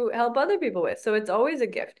equipped to help other people with. So it's always a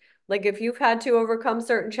gift. Like if you've had to overcome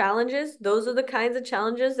certain challenges, those are the kinds of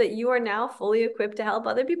challenges that you are now fully equipped to help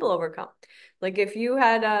other people overcome. Like if you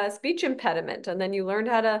had a speech impediment and then you learned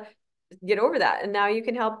how to get over that and now you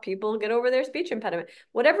can help people get over their speech impediment,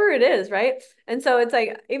 whatever it is, right? And so it's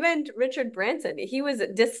like even Richard Branson, he was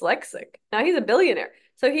dyslexic. Now he's a billionaire.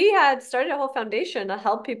 So he had started a whole foundation to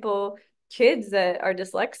help people, kids that are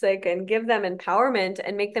dyslexic, and give them empowerment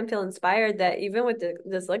and make them feel inspired that even with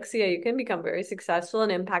dyslexia, you can become very successful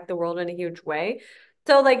and impact the world in a huge way.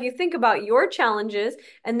 So like you think about your challenges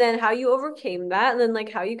and then how you overcame that and then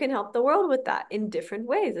like how you can help the world with that in different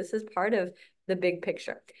ways. This is part of the big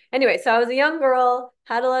picture. Anyway, so I was a young girl,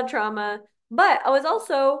 had a lot of trauma, but I was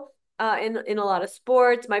also in a lot of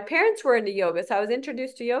sports. My parents were into yoga, so I was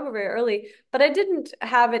introduced to yoga very early, but I didn't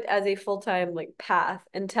have it as a full-time like path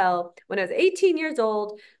until when I was 18 years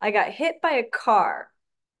old. I got hit by a car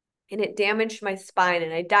and it damaged my spine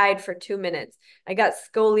and I died for 2 minutes. I got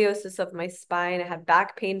scoliosis of my spine. I had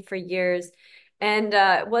back pain for years. And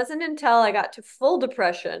it wasn't until I got to full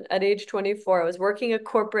depression at age 24. I was working a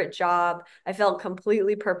corporate job. I felt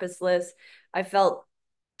completely purposeless. I felt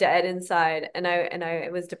dead inside and I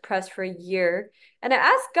was depressed for a year. And I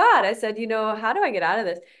asked God, I said, how do I get out of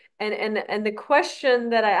this? And the question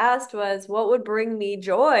that I asked was, what would bring me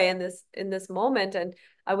joy in this moment? And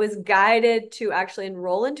I was guided to actually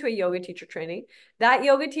enroll into a yoga teacher training. That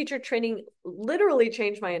yoga teacher training literally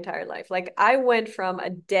changed my entire life. Like I went from a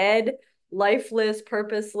dead, lifeless,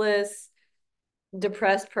 purposeless,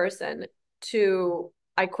 depressed person to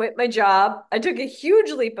I quit my job. I took a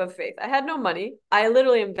huge leap of faith. I had no money. I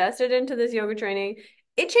literally invested into this yoga training.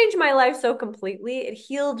 It changed my life so completely. It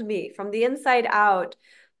healed me from the inside out.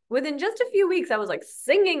 Within just a few weeks, I was like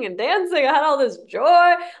singing and dancing. I had all this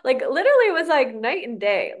joy. Like literally it was like night and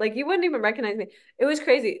day. Like you wouldn't even recognize me. It was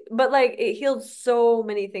crazy. But like it healed so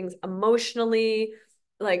many things emotionally,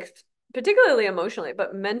 like particularly emotionally,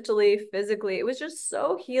 but mentally, physically. It was just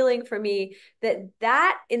so healing for me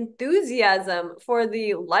that enthusiasm for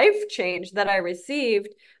the life change that I received,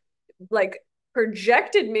 like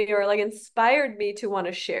projected me or like inspired me to want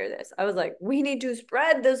to share this. I was like, we need to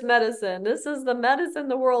spread this medicine. This is the medicine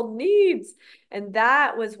the world needs. And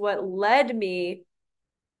that was what led me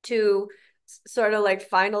to sort of like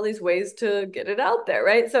find all these ways to get it out there,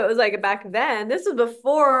 right? So it was like back then, this was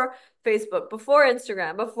before Facebook, before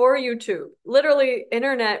Instagram, before YouTube. Literally,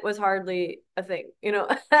 internet was hardly a thing, you know?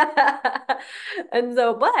 And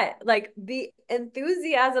so, but like the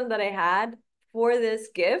enthusiasm that I had for this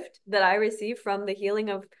gift that I received from the healing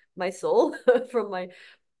of my soul, from my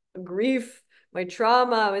grief, my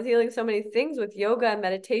trauma. I was healing so many things with yoga and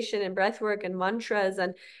meditation and breath work and mantras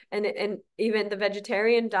and even the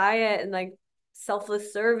vegetarian diet and like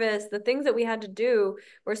selfless service. The things that we had to do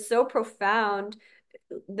were so profound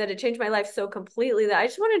that it changed my life so completely that I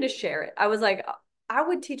just wanted to share it. I was like, I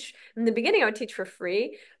would teach in the beginning, I would teach for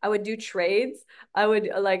free. I would do trades. I would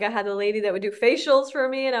like, I had a lady that would do facials for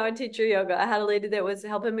me and I would teach her yoga. I had a lady that was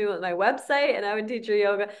helping me with my website and I would teach her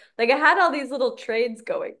yoga. Like, I had all these little trades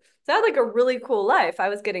going. So I had like a really cool life. I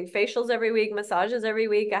was getting facials every week, massages every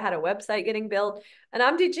week. I had a website getting built and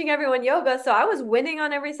I'm teaching everyone yoga. So I was winning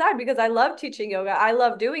on every side because I love teaching yoga. I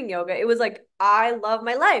love doing yoga. It was like, I love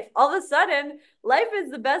my life. All of a sudden, life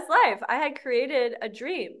is the best life. I had created a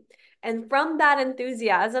dream. And from that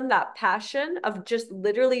enthusiasm, that passion of just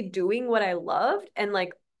literally doing what I loved and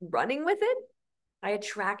like running with it, I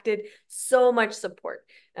attracted so much support.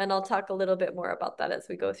 And I'll talk a little bit more about that as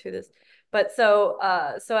we go through this. But so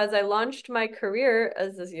as I launched my career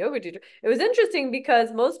as this yoga teacher, it was interesting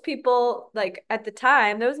because most people like at the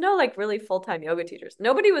time, there was no like really full-time yoga teachers.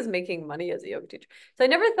 Nobody was making money as a yoga teacher. So I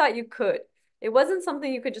never thought you could. It wasn't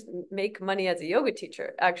something you could just make money as a yoga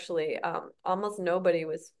teacher. Actually, almost nobody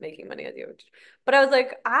was making money as a yoga teacher. But I was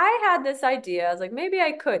like, I had this idea. I was like, maybe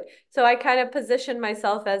I could. So I kind of positioned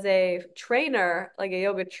myself as a trainer, like a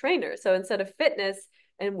yoga trainer. So instead of fitness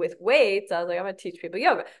and with weights, I was like, I'm gonna teach people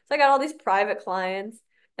yoga. So I got all these private clients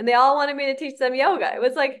and they all wanted me to teach them yoga. It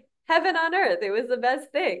was like heaven on earth. It was the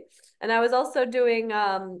best thing. And I was also doing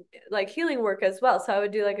like healing work as well. So I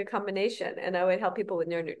would do like a combination and I would help people with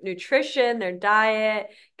their nutrition, their diet,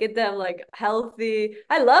 get them like healthy.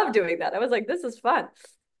 I love doing that. I was like, this is fun.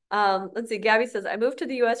 Let's see. Gabby says, I moved to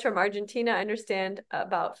the US from Argentina. I understand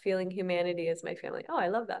about feeling humanity as my family. Oh, I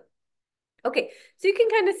love that. Okay, so you can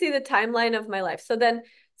kind of see the timeline of my life.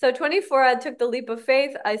 So 24, I took the leap of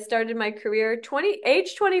faith. I started my career.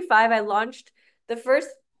 Age 25, I launched the first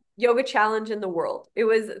yoga challenge in the world. It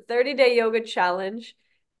was a 30-day yoga challenge.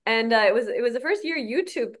 And it was the first year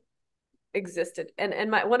YouTube existed. And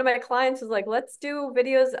my one of my clients was like, let's do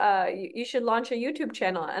videos. You should launch a YouTube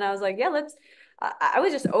channel. And I was like, yeah, let's. I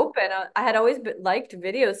was just open. I had always liked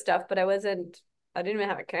video stuff, but I didn't even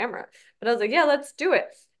have a camera. But I was like, yeah, let's do it.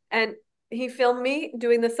 And he filmed me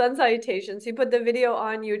doing the sun salutations. He put the video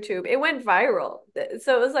on YouTube. It went viral.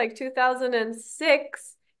 So it was like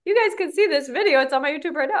 2006. You guys can see this video. It's on my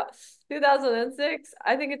YouTube right now. 2006.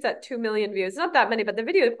 I think it's at 2 million views. Not that many, but the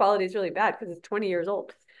video quality is really bad because it's 20 years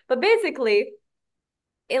old. But basically,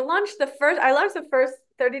 I launched the first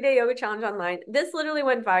 30-day yoga challenge online. This literally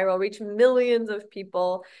went viral, reached millions of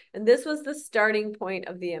people. And this was the starting point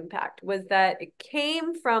of the impact, was that it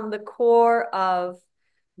came from the core of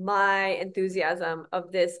my enthusiasm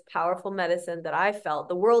of this powerful medicine that I felt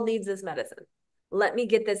the world needs this medicine. Let me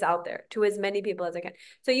get this out there to as many people as I can.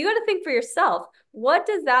 So you got to think for yourself, what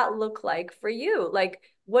does that look like for you? Like,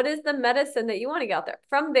 what is the medicine that you want to get out there?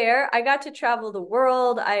 From there, I got to travel the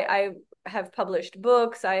world. I have published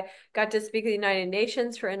books. I got to speak at the United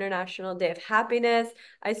Nations for International Day of Happiness.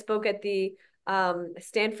 I spoke at the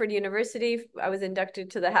Stanford University. I was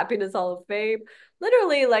inducted to the Happiness Hall of Fame.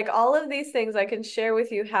 Literally, like all of these things, I can share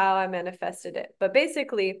with you how I manifested it. But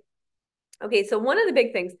basically, okay, so one of the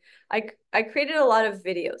big things, I created a lot of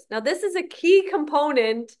videos. Now, this is a key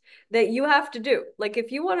component that you have to do. Like,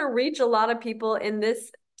 if you want to reach a lot of people in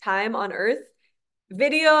this time on Earth,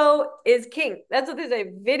 video is king. That's what they say.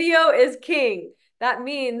 Video is king. That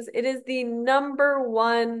means it is the number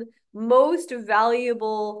one most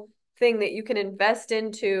valuable thing that you can invest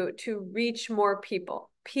into to reach more people.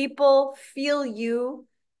 People feel you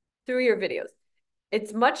through your videos.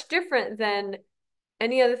 It's much different than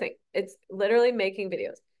any other thing. It's literally making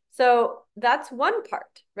videos. So that's one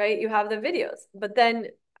part, right? You have the videos, but then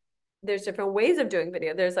there's different ways of doing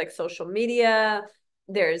video. There's like social media,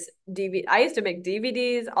 there's DVD. I used to make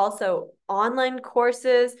DVDs, also online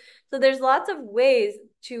courses. So there's lots of ways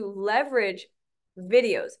to leverage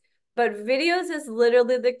videos, but videos is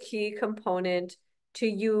literally the key component to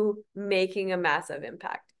you making a massive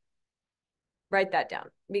impact. Write that down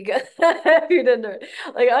because you didn't know it.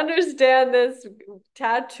 Like understand this,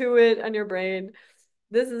 tattoo it on your brain.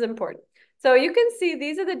 This is important. So you can see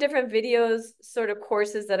these are the different videos, sort of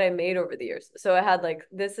courses that I made over the years. So I had like,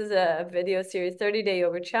 this is a video series, 30-day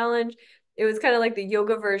yoga challenge. It was kind of like the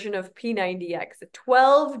yoga version of P90X,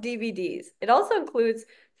 12 DVDs. It also includes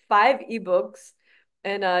 5 ebooks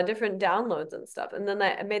and different downloads and stuff. And then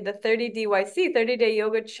I made the 30 DYC, 30-day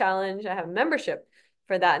yoga challenge. I have a membership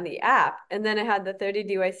for that in the app. And then I had the 30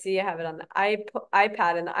 DYC. I have it on the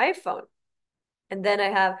iPad and the iPhone. And then I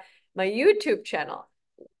have my YouTube channel,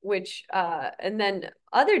 which and then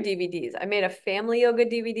other DVDs. I made a family yoga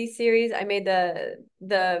DVD series. I made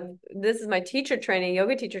the this is my teacher training,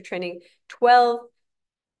 yoga teacher training, 12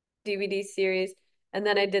 DVD series. And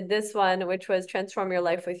then I did this one, which was Transform Your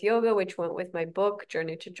Life with Yoga, which went with my book,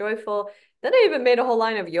 Journey to Joyful. Then I even made a whole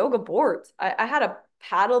line of yoga boards. I had a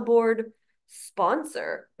paddleboard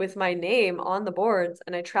sponsor with my name on the boards,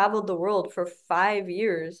 and I traveled the world for 5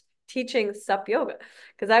 years teaching sup yoga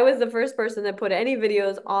because I was the first person that put any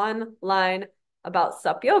videos online about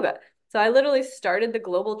sup yoga. So I literally started the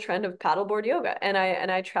global trend of paddleboard yoga, and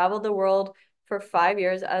I traveled the world for 5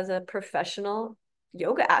 years as a professional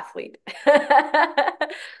yoga athlete.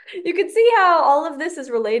 You can see how all of this is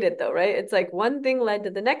related though, right? It's like one thing led to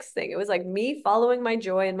the next thing. It was like me following my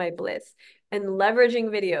joy and my bliss and leveraging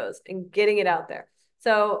videos and getting it out there.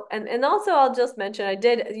 So, and also I'll just mention I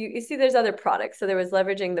did you see there's other products. So there was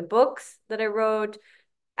leveraging the books that I wrote,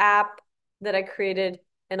 app that I created,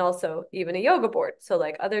 and also even a yoga board. So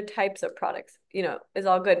like other types of products, is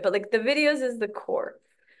all good. But like the videos is the core.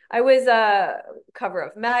 I was a cover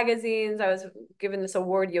of magazines. I was given this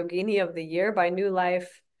award Yogini of the Year by New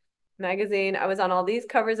Life magazine. I was on all these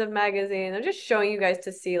covers of magazine. I'm just showing you guys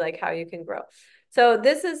to see like how you can grow. So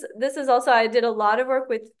this is also I did a lot of work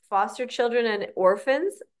with foster children and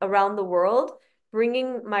orphans around the world,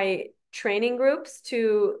 bringing my training groups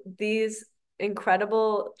to these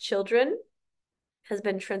incredible children has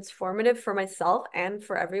been transformative for myself and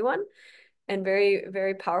for everyone and very,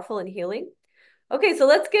 very powerful and healing. Okay, so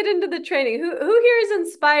let's get into the training. Who here is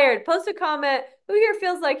inspired? Post a comment. Who here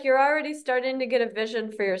feels like you're already starting to get a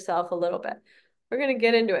vision for yourself a little bit? We're going to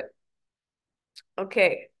get into it.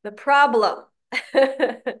 Okay, the problem.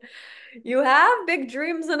 You have big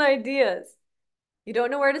dreams and ideas. You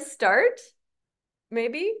don't know where to start.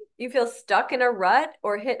 Maybe you feel stuck in a rut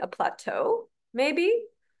or hit a plateau. Maybe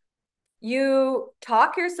you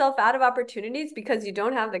talk yourself out of opportunities because you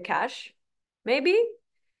don't have the cash. Maybe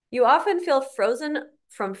you often feel frozen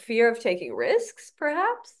from fear of taking risks,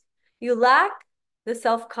 perhaps. You lack the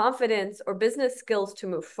self-confidence or business skills to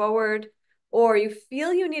move forward, or you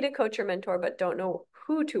feel you need a coach or mentor but don't know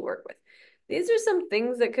who to work with. These are some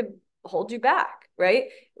things that could hold you back, right?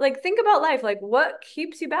 Like think about life, like what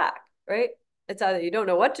keeps you back, right? It's either you don't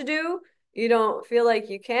know what to do, you don't feel like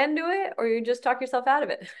you can do it, or you just talk yourself out of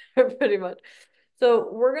it, pretty much.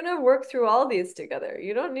 So we're going to work through all these together.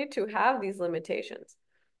 You don't need to have these limitations.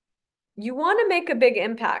 You want to make a big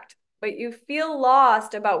impact, but you feel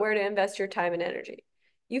lost about where to invest your time and energy.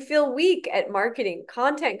 You feel weak at marketing,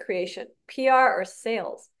 content creation, PR, or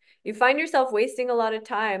sales. You find yourself wasting a lot of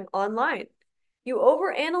time online. You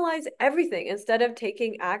overanalyze everything instead of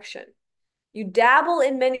taking action. You dabble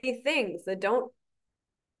in many things that don't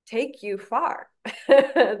take you far.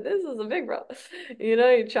 This is a big role.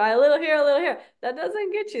 You try a little here, a little here. That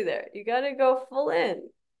doesn't get you there. You got to go full in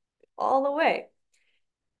all the way.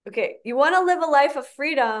 Okay, you want to live a life of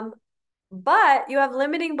freedom, but you have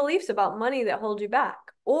limiting beliefs about money that hold you back.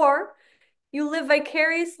 Or you live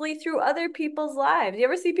vicariously through other people's lives. You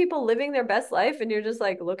ever see people living their best life and you're just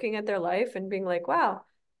like looking at their life and being like, wow,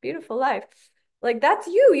 beautiful life. Like that's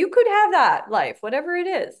you. You could have that life, whatever it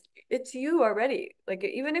is. It's you already. Like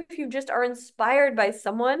even if you just are inspired by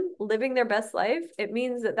someone living their best life, it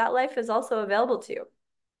means that that life is also available to you.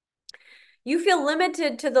 You feel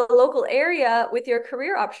limited to the local area with your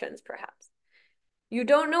career options, perhaps. You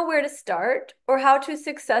don't know where to start or how to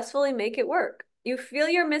successfully make it work. You feel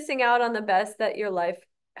you're missing out on the best that your life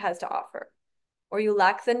has to offer, or you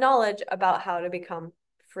lack the knowledge about how to become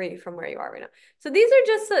free from where you are right now. So these are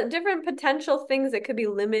just different potential things that could be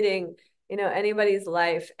limiting, anybody's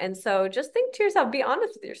life. And so just think to yourself, be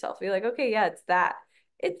honest with yourself. Be like, okay, yeah, it's that.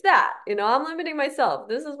 It's that. I'm limiting myself.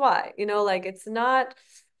 This is why. Like it's not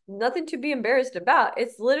nothing to be embarrassed about.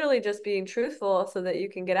 It's literally just being truthful so that you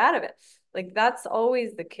can get out of it. Like that's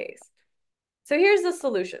always the case. So here's the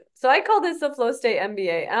solution. So I call this the Flow State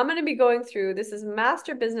MBA. And I'm going to be going through, this is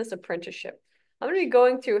Master Business Apprenticeship. I'm going to be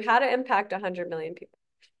going through how to impact 100 million people.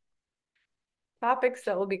 Topics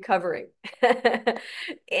that we'll be covering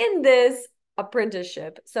in this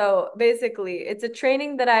apprenticeship. So basically, it's a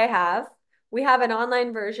training that I have. We have an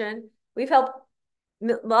online version. We've helped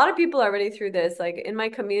a lot of people already through this. Like in my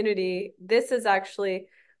community, this is actually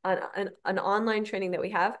an online training that we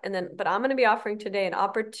have. And then, but I'm going to be offering today an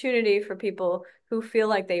opportunity for people who feel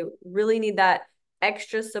like they really need that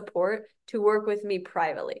extra support to work with me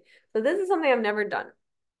privately. So this is something I've never done.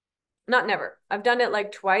 Not never. I've done it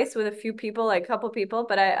like twice with a few people, like a couple people,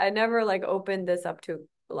 but I never like opened this up to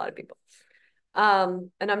a lot of people. And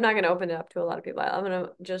I'm not going to open it up to a lot of people. I'm going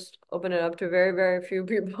to just open it up to very, very few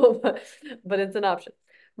people, but it's an option.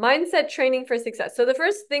 Mindset training for success. So the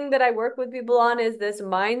first thing that I work with people on is this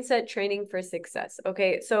mindset training for success.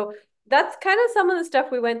 Okay. So that's kind of some of the stuff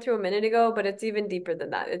we went through a minute ago, but it's even deeper than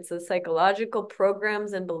that. It's the psychological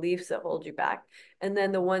programs and beliefs that hold you back. And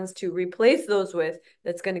then the ones to replace those with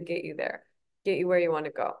that's going to get you there, get you where you want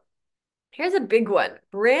to go. Here's a big one,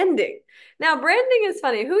 branding. Now, branding is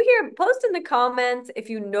funny. Who here, post in the comments if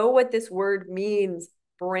you know what this word means,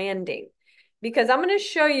 branding. Because I'm going to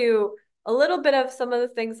show you a little bit of some of the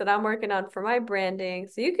things that I'm working on for my branding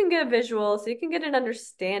so you can get a visual, so you can get an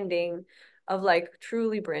understanding of like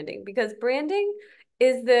truly branding. Because branding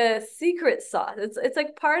is the secret sauce. It's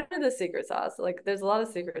like part of the secret sauce. Like there's a lot of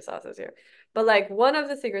secret sauces here. But like one of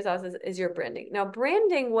the secret sauces is your branding. Now,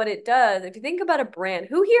 branding, what it does, if you think about a brand,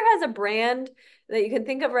 who here has a brand that you can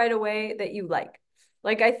think of right away that you like?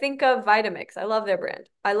 Like I think of Vitamix. I love their brand.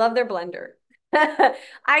 I love their blender.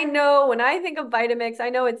 I know when I think of Vitamix, I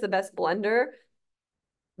know it's the best blender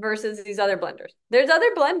versus these other blenders. There's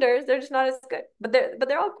other blenders, they're just not as good, but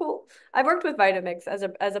they're all cool. I've worked with Vitamix as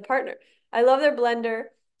a partner. I love their blender.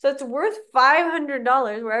 So it's worth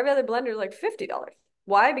 $500 where every other blender is like $50.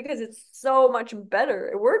 Why? Because it's so much better.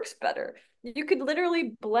 It works better. You could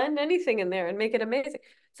literally blend anything in there and make it amazing.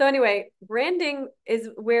 So anyway, branding is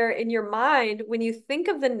where in your mind, when you think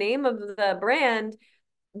of the name of the brand,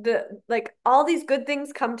 the like all these good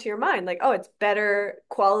things come to your mind, like, oh, it's better,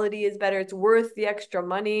 quality is better, it's worth the extra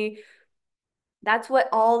money. That's what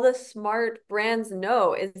all the smart brands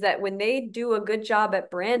know, is that when they do a good job at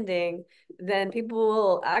branding, then people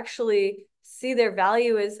will actually see their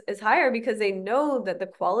value is higher because they know that the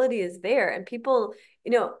quality is there. And people,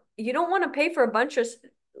 you don't want to pay for a bunch of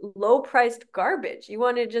low priced garbage. You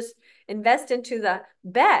want to just invest into the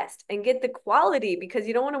best and get the quality because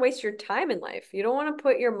you don't want to waste your time in life. You don't want to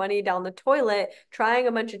put your money down the toilet trying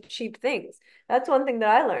a bunch of cheap things. That's one thing that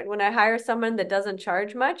I learned. When I hire someone that doesn't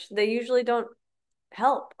charge much, they usually don't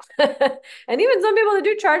help. And even some people that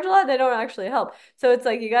do charge a lot, they don't actually help. So it's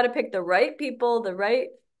like you got to pick the right people, the right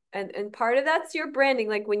and part of that's your branding.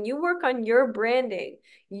 Like when you work on your branding,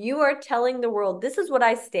 you are telling the world, this is what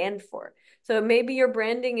I stand for. So maybe your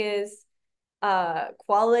branding is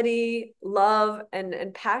quality, love,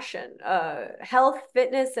 and passion, health,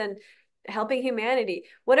 fitness, and helping humanity.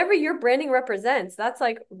 Whatever your branding represents, that's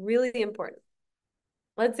like really important.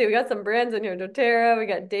 Let's see, we got some brands in here. doTERRA, we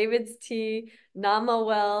got David's Tea,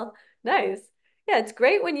 Namawell. Nice. Yeah, it's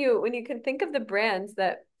great when you can think of the brands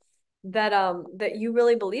that you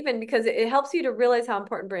really believe in, because it helps you to realize how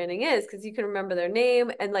important branding is, because you can remember their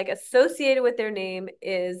name, and like associated with their name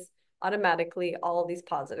is automatically all these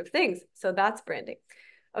positive things. So that's branding.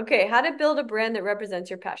 Okay, how to build a brand that represents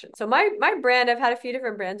your passion. So my brand, I've had a few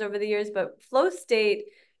different brands over the years, but Flow State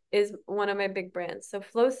is one of my big brands. So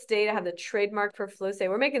Flow State, I have the trademark for Flow State.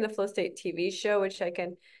 We're making the Flow State TV show, which I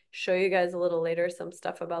can show you guys a little later, some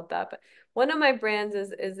stuff about that. But one of my brands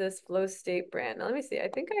is this Flow State brand. Now, let me see.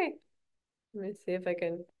 Let me see if I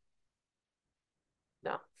can.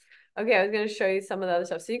 No. Okay, I was going to show you some of the other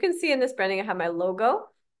stuff. So you can see in this branding, I have my logo.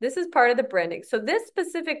 This is part of the branding. So this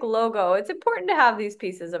specific logo, it's important to have these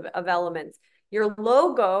pieces of elements. Your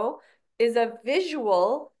logo is a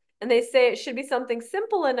visual, and they say it should be something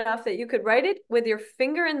simple enough that you could write it with your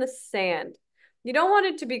finger in the sand. You don't want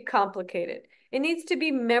it to be complicated. It needs to be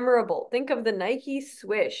memorable. Think of the Nike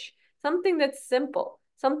swish, something that's simple,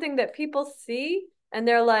 something that people see and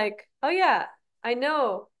they're like, oh yeah, I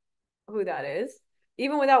know who that is,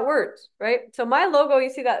 even without words, right? So my logo, you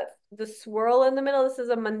see that the swirl in the middle, this is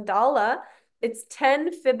a mandala. It's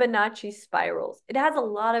 10 Fibonacci spirals. It has a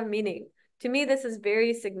lot of meaning. To me, this is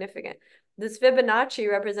very significant. This Fibonacci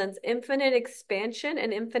represents infinite expansion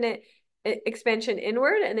and infinite expansion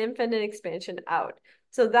inward and infinite expansion out.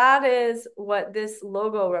 So that is what this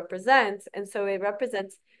logo represents. And so it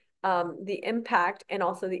represents the impact and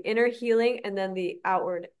also the inner healing and then the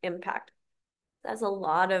outward impact. That's a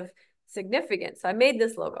lot of significance. So I made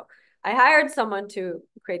this logo. I hired someone to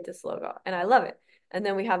create this logo and I love it. And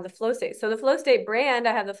then we have the Flow State. So the Flow State brand,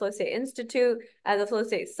 I have the Flow State Institute, I have the Flow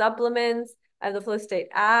State supplements, I have the Flow State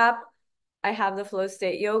app, I have the Flow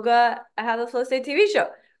State yoga, I have the Flow State TV show.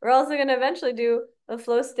 We're also going to eventually do a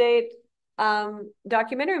Flow State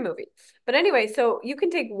documentary movie. But anyway, so you can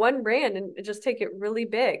take one brand and just take it really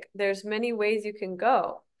big. There's many ways you can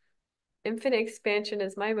go. Infinite expansion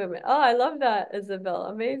is my movement. Oh, I love that, Isabel.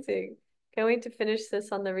 Amazing. Can't wait to finish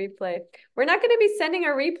this on the replay. We're not going to be sending a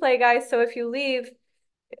replay, guys. So if you leave,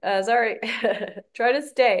 sorry, try to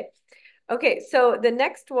stay. Okay, so the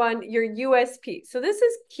next one, your USP. So this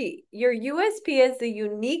is key. Your USP is the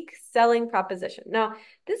unique selling proposition. Now,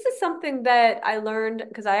 this is something that I learned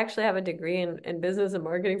because I actually have a degree in business and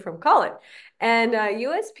marketing from college. And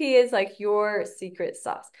USP is like your secret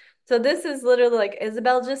sauce. So this is literally like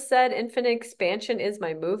Isabel just said, infinite expansion is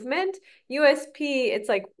my movement. USP, it's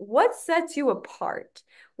like what sets you apart?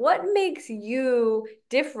 What makes you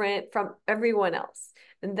different from everyone else?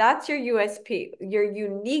 And that's your USP, your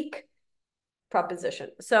unique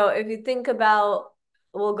proposition. So if you think about,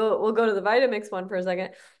 we'll go to the Vitamix one for a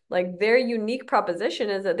second. Like their unique proposition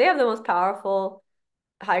is that they have the most powerful,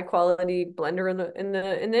 high quality blender in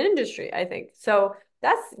the industry, I think. So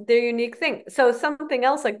that's their unique thing. So something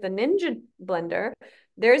else like the Ninja blender,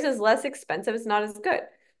 theirs is less expensive, it's not as good.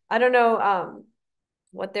 I don't know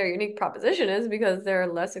what their unique proposition is because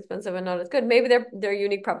they're less expensive and not as good. Maybe their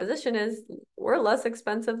unique proposition is we're less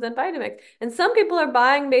expensive than Vitamix. And some people are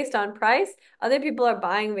buying based on price, other people are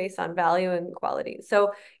buying based on value and quality.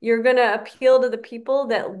 So you're gonna appeal to the people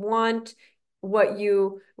that want what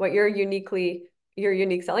your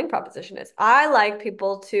unique selling proposition is. I like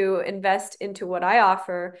people to invest into what I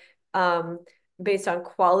offer um, based on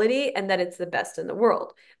quality and that it's the best in the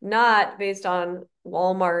world, not based on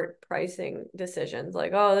Walmart pricing decisions.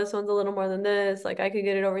 Like, oh, this one's a little more than this. Like, I could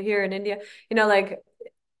get it over here in India. Like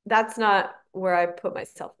that's not where I put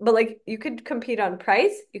myself. But like, you could compete on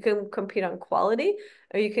price, you can compete on quality,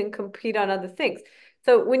 or you can compete on other things.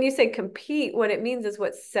 So when you say compete, what it means is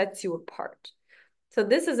what sets you apart. So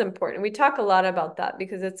this is important. We talk a lot about that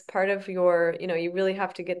because it's part of you really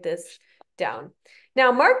have to get this down.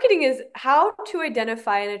 Now, marketing is how to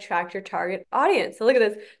identify and attract your target audience. So look at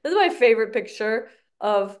this. This is my favorite picture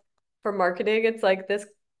of for marketing. It's like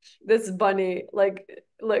this bunny, like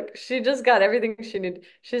look, she just got everything she needed.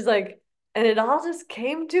 She's like, and it all just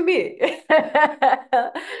came to me.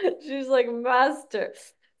 She's like master.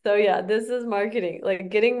 So yeah, this is marketing, like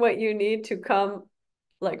getting what you need to come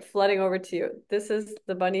like flooding over to you. This is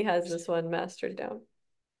the bunny has this one mastered down.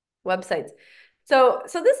 Websites. So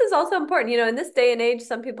this is also important. In this day and age,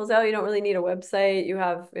 some people say, oh, you don't really need a website. You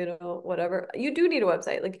have, whatever. You do need a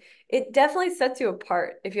website. Like it definitely sets you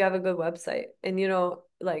apart if you have a good website. And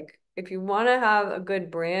like if you want to have a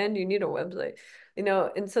good brand, you need a website.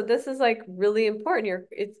 And so this is like really important.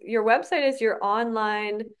 Your website is your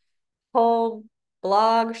online home,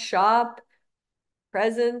 blog, shop,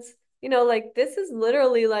 presence. Like this is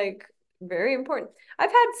literally like very important.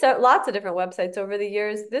 I've had lots of different websites over the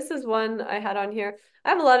years. This is one I had on here. I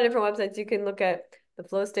have a lot of different websites. You can look at the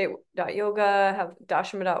flowstate.yoga, I have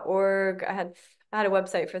dashama.org. I had a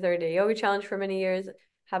website for 30-day yoga challenge for many years.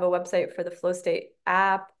 Have a website for the Flow State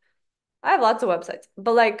app. I have lots of websites,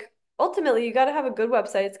 but like ultimately you got to have a good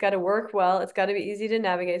website. It's got to work well. It's got to be easy to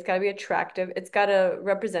navigate. It's got to be attractive. It's got to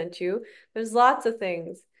represent you. There's lots of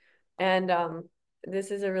things. And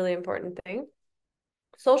this is a really important thing.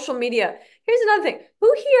 Social media. Here's another thing.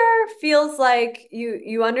 Who here feels like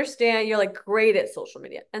you understand you're like great at social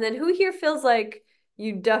media? And then who here feels like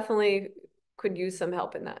you definitely could use some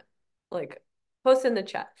help in that? Like post in the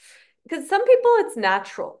chat. Because some people it's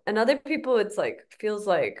natural and other people it's like feels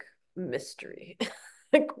like mystery.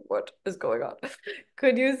 Like what is going on?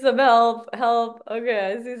 Could use some help. Help. Okay,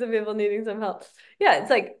 I see some people needing some help. Yeah, it's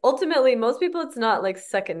like ultimately most people it's not like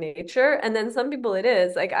second nature, and then some people it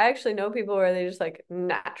is. Like I actually know people where they just like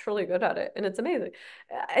naturally good at it, and it's amazing.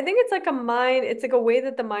 I think it's like it's like a way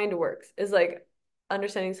that the mind works is like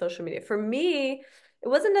understanding social media. For me, it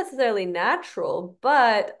wasn't necessarily natural,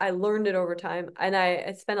 but I learned it over time, and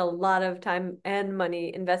I spent a lot of time and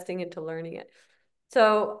money investing into learning it.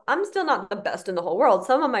 So I'm still not the best in the whole world.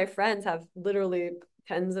 Some of my friends have literally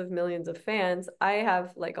tens of millions of fans. I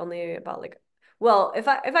have like only about like, well, if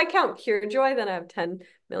I count Joy, then I have 10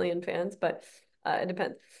 million fans, but it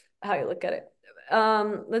depends how you look at it.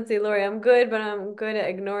 Let's see, Lori, I'm good, but I'm good at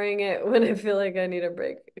ignoring it when I feel like I need a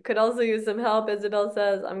break. Could also use some help. Isabel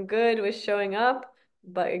says, I'm good with showing up,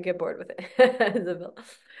 but I get bored with it. Isabel.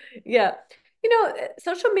 Yeah.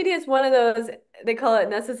 Social media is one of those, they call it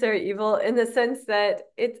necessary evil in the sense that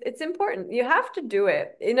it's important. You have to do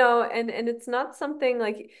it, and it's not something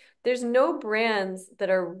like there's no brands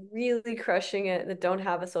that are really crushing it that don't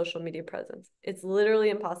have a social media presence. It's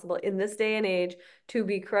literally impossible in this day and age to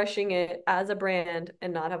be crushing it as a brand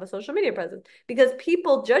and not have a social media presence because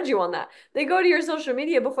people judge you on that. They go to your social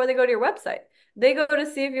media before they go to your website. They go to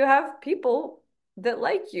see if you have people that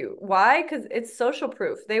like you. Why? Because it's social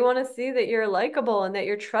proof. They want to see that you're likable and that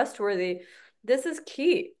you're trustworthy. This is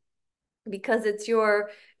key because it's your,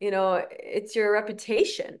 it's your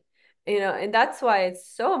reputation, and that's why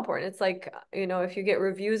it's so important. It's like, if you get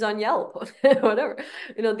reviews on Yelp, whatever,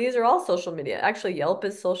 these are all social media. Actually, Yelp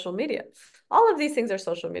is social media. All of these things are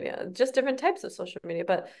social media, just different types of social media.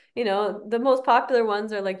 But, the most popular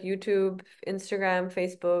ones are like YouTube, Instagram,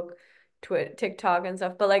 Facebook, TikTok and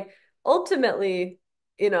stuff. But like ultimately,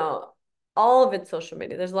 you know, all of it's social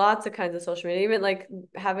media. There's lots of kinds of social media. Even like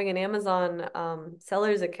having an Amazon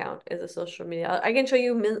seller's account is a social media. I can show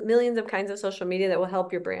you millions of kinds of social media that will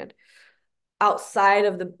help your brand outside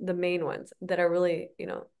of the main ones that are really,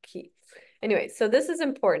 key. Anyway, so this is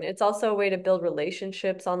important. It's also a way to build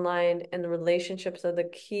relationships online, and the relationships are the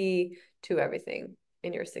key to everything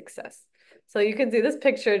in your success. So you can see this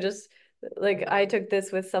picture, just like I took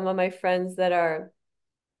this with some of my friends that are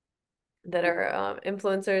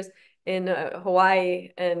influencers in Hawaii,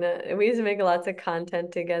 and we used to make lots of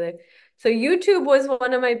content together. So YouTube was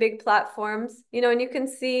one of my big platforms, and you can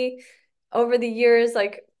see over the years,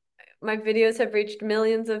 like my videos have reached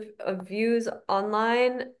millions of views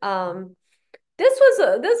online. This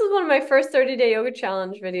was one of my first 30-day yoga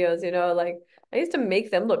challenge videos, like I used to make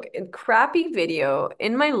them look in crappy video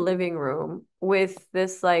in my living room with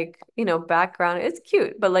this like, background. It's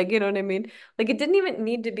cute, but like, you know what I mean? Like it didn't even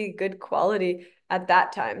need to be good quality at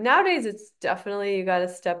that time. Nowadays it's definitely you got to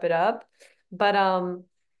step it up.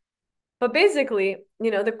 But basically,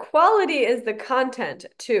 the quality is the content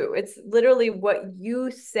too. It's literally what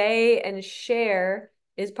you say and share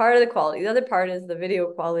is part of the quality. The other part is the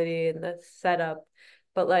video quality and the setup,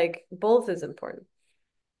 but like both is important.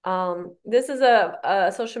 This is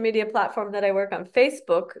a social media platform that I work on,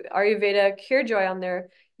 Facebook, Ayurveda Cure Joy on their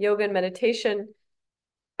yoga and meditation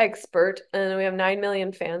expert, and we have 9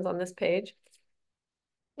 million fans on this page.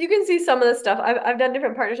 You can see some of the stuff. I've done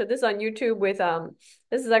different partnerships. This is on YouTube with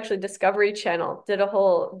this is actually Discovery Channel. Did a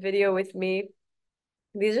whole video with me.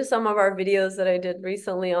 These are some of our videos that I did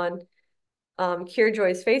recently on Cure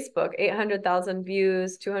Joy's Facebook. 800,000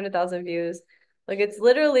 views, 200,000 views. Like it's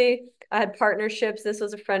literally I had partnerships. This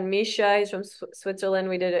was a friend Misha. He's from Switzerland.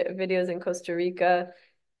 We did videos in Costa Rica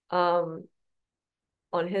um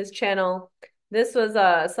on his channel. This was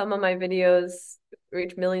some of my videos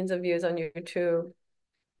reached millions of views on YouTube.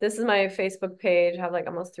 This is my Facebook page. I have like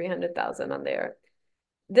almost 300,000 on there.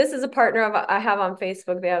 This is a partner I have on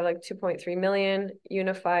Facebook. They have like 2.3 million,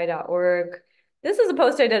 unify.org. This is a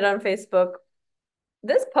post I did on Facebook.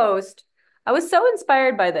 This post, I was so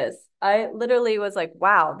inspired by this. I literally was like,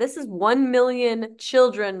 wow, this is 1 million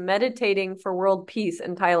children meditating for world peace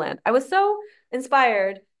in Thailand. I was so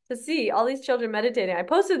inspired to see all these children meditating. I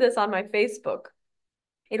posted this on my Facebook.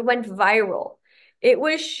 It went viral. It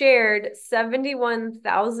was shared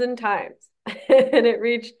 71,000 times and it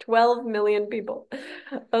reached 12 million people.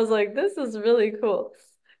 I was like, this is really cool.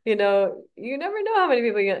 You never know how many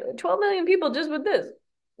people you get. 12 million people just with this.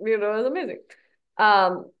 It's amazing.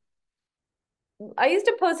 Um, I used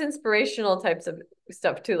to post inspirational types of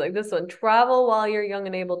stuff too, like this one. Travel while you're young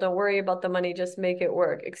and able. Don't worry about the money, just make it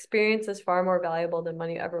work. Experience is far more valuable than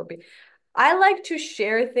money ever will be. I like to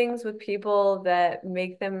share things with people that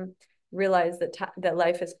make them realize that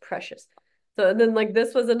life is precious. So and then like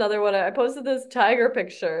this was another one. I posted this tiger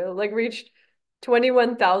picture, like reached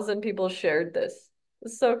 21,000 people shared this.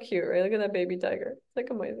 It's so cute, right? Look at that baby tiger. It's like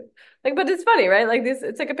amazing. Like, but it's funny, right? Like this,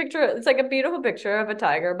 it's like a picture, it's like a beautiful picture of a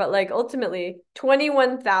tiger, but like ultimately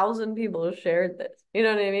 21,000 people shared this. You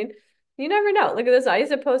know what I mean? You never know. Look at this. I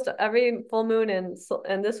used to post every full moon and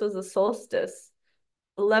this was the solstice.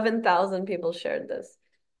 11,000 people shared this.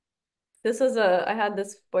 I had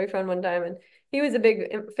this boyfriend one time and he was a big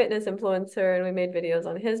fitness influencer and we made videos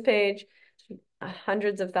on his page,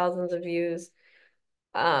 hundreds of thousands of views.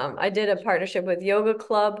 I did a partnership with Yoga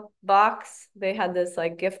Club Box. They had this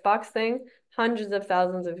like gift box thing, hundreds of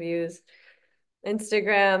thousands of views.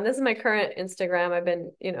 Instagram. This is my current Instagram. I've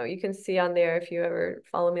been, you can see on there if you ever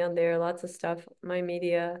follow me on there, lots of stuff, my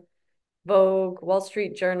media, Vogue, Wall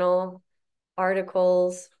Street Journal,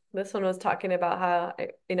 articles. This one was talking about how,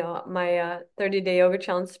 my 30-day yoga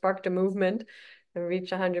challenge sparked a movement and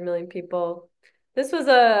reached 100 million people. This was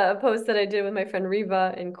a post that I did with my friend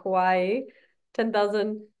Riva in Kauai,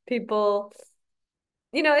 10,000 people.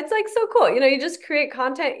 It's like so cool. You just create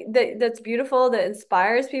content that's beautiful, that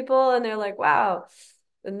inspires people, and they're like, wow.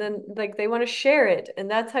 And then like they want to share it,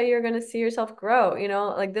 and that's how you're going to see yourself grow.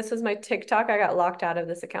 Like this was my TikTok. I got locked out of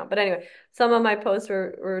this account. But anyway, some of my posts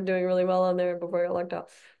were doing really well on there before I got locked out.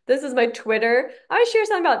 This is my Twitter. I share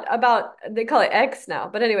something about they call it X now.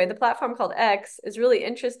 But anyway, the platform called X is really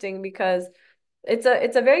interesting because It's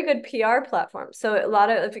a very good PR platform. So a lot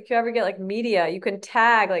of if you ever get like media, you can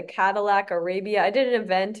tag like Cadillac Arabia. I did an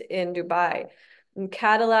event in Dubai, and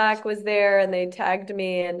Cadillac was there, and they tagged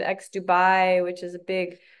me and X Dubai, which is a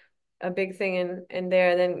big thing in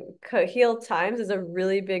there. Then Kahil Times is a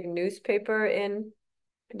really big newspaper in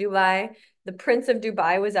Dubai. The Prince of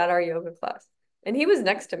Dubai was at our yoga class, and he was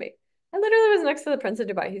next to me. I literally was next to the Prince of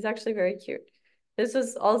Dubai. He's actually very cute. This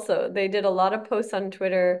was also, they did a lot of posts on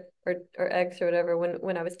Twitter or X or whatever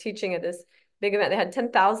when I was teaching at this big event. They had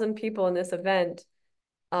 10,000 people in this event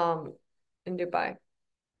um in Dubai.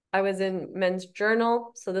 I was in Men's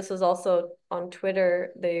Journal, so this was also on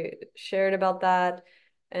Twitter. They shared about that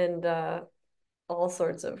and all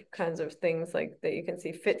sorts of kinds of things like that you can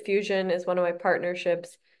see. Fit Fusion is one of my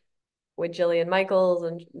partnerships with Jillian Michaels,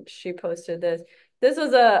 and she posted this. This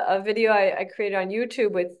was a video I created on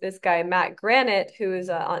YouTube with this guy, Matt Granite, who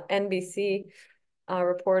is on NBC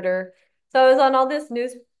reporter. So I was on all this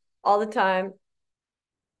news all the time.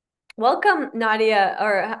 Welcome, Nadia,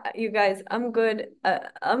 or you guys. I'm good.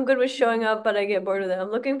 I'm good with showing up, but I get bored with it.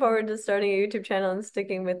 I'm looking forward to starting a YouTube channel and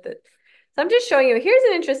sticking with it. So I'm just showing you. Here's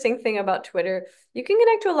an interesting thing about Twitter. You can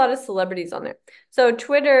connect to a lot of celebrities on there. So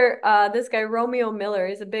Twitter, this guy Romeo Miller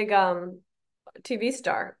is a big TV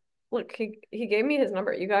star. Look, he gave me his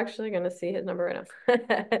number. You're actually gonna see his number right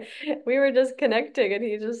now. We were just connecting and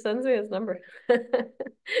he just sends me his number.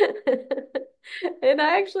 And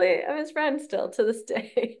I actually am his friend still to this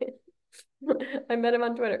day. I met him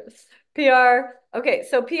on Twitter. PR. Okay,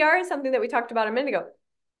 so PR is something that we talked about a minute ago.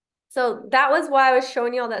 So that was why I was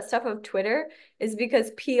showing you all that stuff of Twitter, is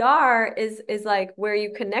because PR is like where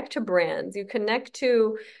you connect to brands, you connect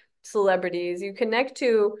to celebrities, you connect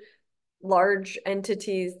to large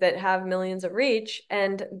entities that have millions of reach,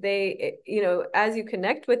 and they, as you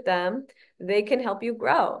connect with them, they can help you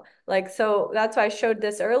grow. Like, so that's why I showed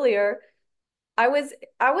this earlier. I was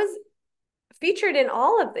featured in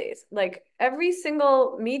all of these, like every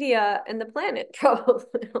single media in the planet,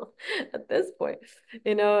 probably at this point,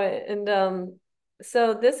 and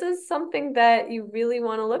so this is something that you really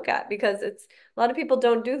want to look at because it's a lot of people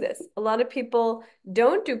don't do this. A lot of people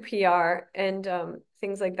don't do PR and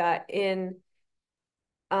things like that in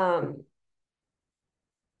um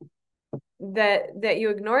that you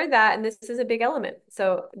ignore that, and this is a big element.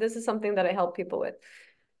 So this is something that I help people with.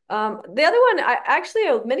 The other one, I actually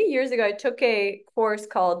many years ago I took a course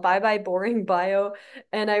called Bye Bye Boring Bio,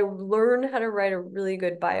 and I learned how to write a really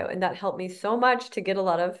good bio, and that helped me so much to get a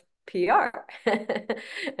lot of PR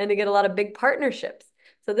and to get a lot of big partnerships.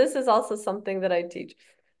 So this is also something that I teach.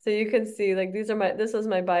 So you can see like this was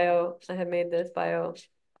my bio. I had made this bio.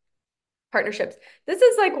 Partnerships. This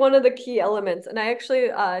is like one of the key elements. And I actually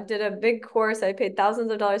did a big course. I paid thousands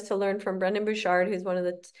of dollars to learn from Brendan Bouchard, who's one of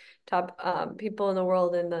the top people in the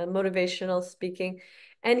world in the motivational speaking.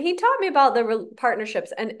 And he taught me about the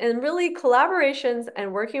partnerships, and really collaborations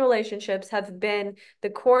and working relationships have been the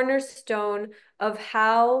cornerstone of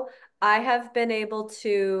how I have been able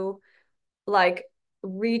to like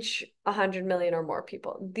reach 100 million or more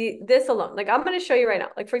people. This alone, like I'm going to show you right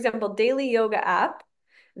now. Like for example, Daily Yoga app,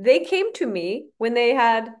 they came to me when they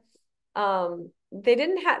had they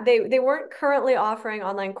didn't have they weren't currently offering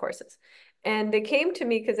online courses. And they came to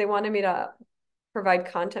me because they wanted me to provide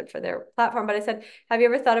content for their platform. But I said, have you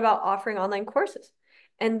ever thought about offering online courses?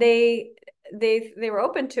 And they were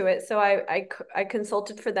open to it. So I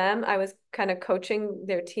consulted for them. I was kind of coaching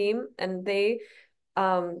their team, and they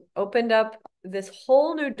opened up this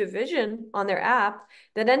whole new division on their app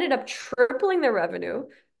that ended up tripling their revenue.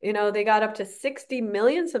 They got up to 60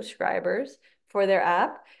 million subscribers for their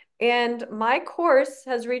app. And my course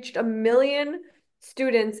has reached 1 million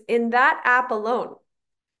students in that app alone,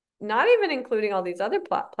 not even including all these other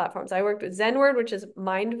platforms. I worked with Zenword, which is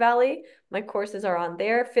Mind Valley. My courses are on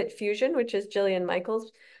there. Fit Fusion, which is Jillian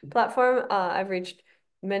Michaels' platform. I've reached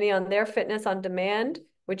many on their Fitness on Demand,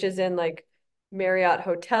 which is in like Marriott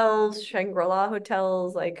hotels, Shangri-La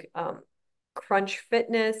hotels, like Crunch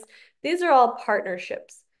Fitness. These are all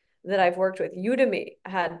partnerships that I've worked with. Udemy,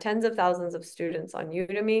 I had tens of thousands of students on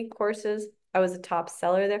Udemy courses. I was a top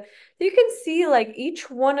seller there. So you can see like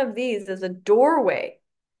each one of these is a doorway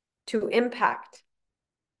to impact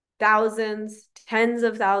thousands, tens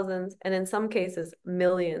of thousands, and in some cases,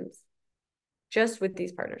 millions just with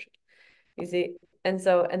these partnerships. You see? And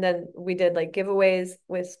then we did like giveaways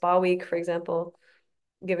with Spa Week, for example,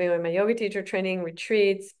 giving away my yoga teacher training,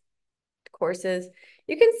 retreats, courses.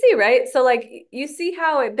 You can see, right? So like you see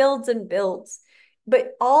how it builds and builds.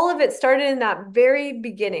 But all of it started in that very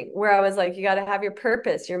beginning where I was like, you got to have your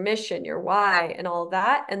purpose, your mission, your why, and all of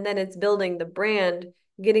that. And then it's building the brand,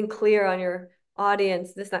 getting clear on your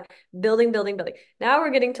audience, this, that, building, building, building. Now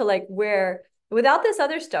we're getting to like where without this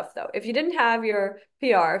other stuff though, if you didn't have your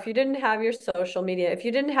PR, if you didn't have your social media, if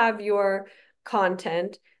you didn't have your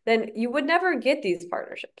content, then you would never get these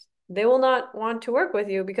partnerships. They will not want to work with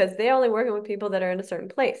you because they only working with people that are in a certain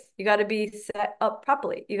place. You got to be set up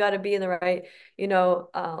properly. You got to be in the right,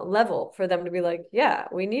 level for them to be like, yeah,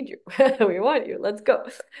 we need you. We want you. Let's go.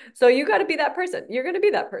 So you got to be that person. You're going to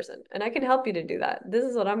be that person. And I can help you to do that. This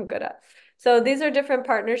is what I'm good at. So these are different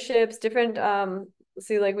partnerships, different,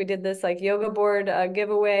 see, like we did this like yoga board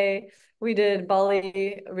giveaway. We did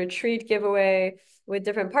Bali retreat giveaway with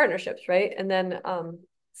different partnerships, right? And then,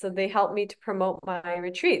 so they helped me to promote my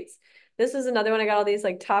retreats. This is another one. I got all these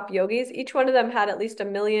like top yogis. Each one of them had at least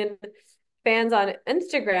 1 million fans on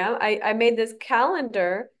Instagram. I made this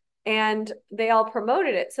calendar and they all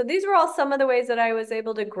promoted it. So these were all some of the ways that I was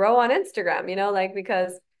able to grow on Instagram, like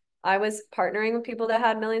because I was partnering with people that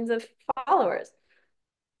had millions of followers.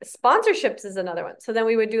 Sponsorships is another one. So then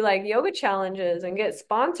we would do like yoga challenges and get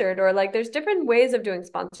sponsored, or like there's different ways of doing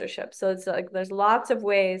sponsorship. So it's like there's lots of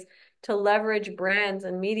ways to leverage brands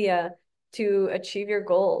and media to achieve your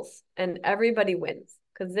goals, and everybody wins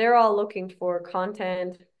because they're all looking for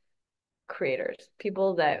content creators,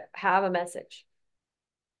 people that have a message.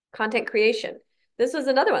 Content creation. This was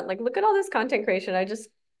another one. Like, look at all this content creation. I just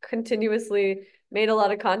continuously made a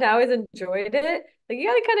lot of content. I always enjoyed it. Like, you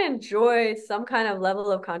got to kind of enjoy some kind of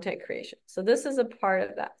level of content creation. So this is a part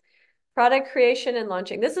of that. Product creation and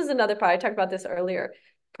launching. This is another part. I talked about this earlier.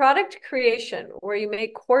 Product creation, where you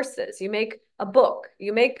make courses, you make a book,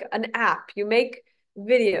 you make an app, you make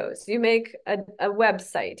videos, you make a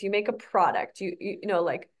website, you make a product.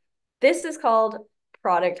 Like this is called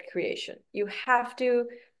product creation. You have to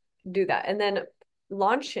do that. And then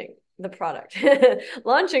launching the product.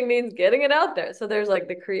 Launching means getting it out there. So there's like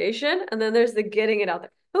the creation and then there's the getting it out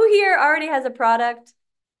there. Who here already has a product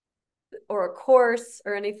or a course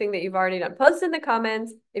or anything that you've already done? Post in the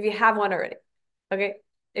comments if you have one already. Okay.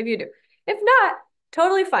 If you do. If not,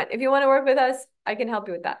 totally fine. If you want to work with us, I can help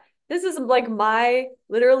you with that. This is like my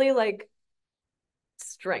literally like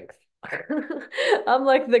strength. I'm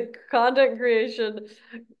like the content creation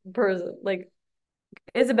person. Like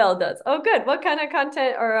Isabel does. Oh, good. What kind of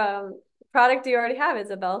content or product do you already have,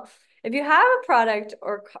 Isabel? If you have a product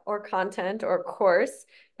or content or course,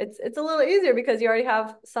 it's a little easier because you already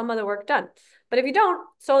have some of the work done. But if you don't,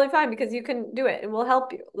 it's totally fine because you can do it and we'll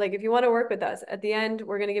help you. Like if you want to work with us, at the end,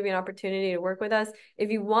 we're going to give you an opportunity to work with us. If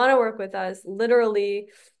you want to work with us, literally,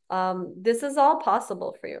 this is all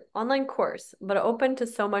possible for you. Online course, but open to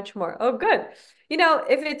so much more. Oh, good.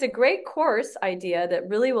 If it's a great course idea that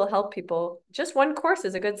really will help people, just one course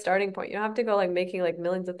is a good starting point. You don't have to go like making like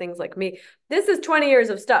millions of things like me. This is 20 years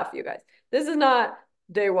of stuff, you guys. This is not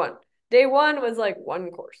day one. Day one was like one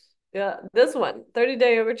course. Yeah, this one,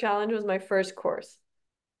 30-day yoga challenge was my first course.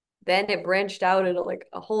 Then it branched out into like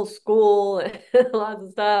a whole school and lots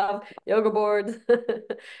of stuff, yoga boards,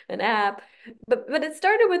 an app. But it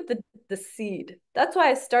started with the seed. That's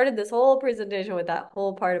why I started this whole presentation with that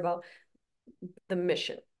whole part about the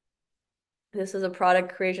mission. This was a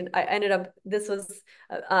product creation. I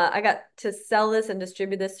got to sell this and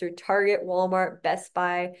distribute this through Target, Walmart, Best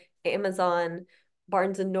Buy, Amazon,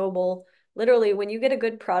 Barnes and Noble. Literally, when you get a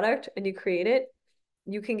good product and you create it,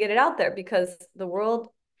 you can get it out there because the world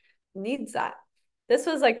needs that. This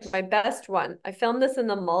was like my best one. I filmed this in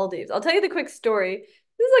the Maldives. I'll tell you the quick story.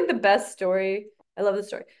 This is like the best story. I love this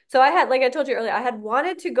story. So I had, like I told you earlier, I had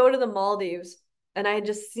wanted to go to the Maldives and I had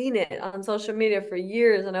just seen it on social media for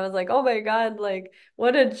years. And I was like, oh my God, like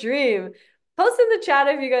what a dream. Post in the chat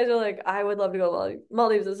if you guys are like, I would love to go to Maldives.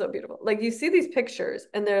 Maldives is so beautiful. Like you see these pictures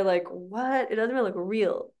and they're like, what? It doesn't even look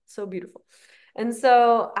real. So beautiful. And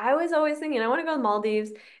so I was always thinking, I want to go to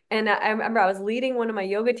Maldives. And I remember I was leading one of my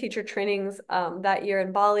yoga teacher trainings that year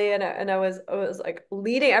in Bali, and I was like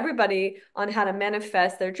leading everybody on how to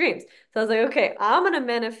manifest their dreams. So I was like, okay, I'm gonna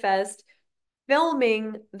manifest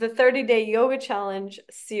filming the 30-day yoga challenge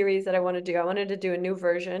series that I want to do. I wanted to do a new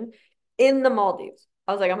version in the Maldives.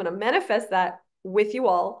 I was like, I'm gonna manifest that with you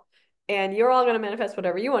all, and you're all gonna manifest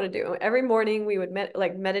whatever you want to do. Every morning we would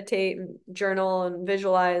meditate and journal and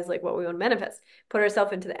visualize like what we want to manifest, put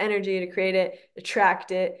ourselves into the energy to create it,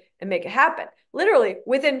 attract it, and make it happen. Literally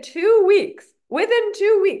within 2 weeks,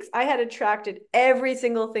 I had attracted every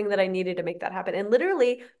single thing that I needed to make that happen. And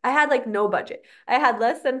literally, I had like no budget. I had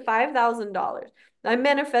less than $5,000. I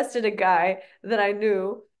manifested a guy that I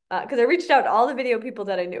knew because I reached out to all the video people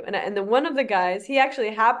that I knew. And then one of the guys, he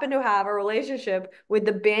actually happened to have a relationship with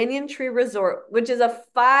the Banyan Tree Resort, which is a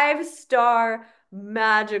 5-star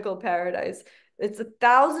magical paradise. It's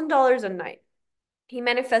 $1,000 a night. He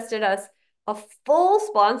manifested us a full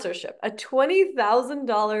sponsorship, a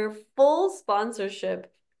 $20,000 full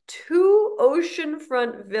sponsorship, two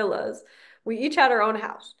oceanfront villas. We each had our own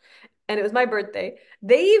house, and it was my birthday.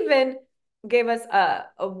 They even gave us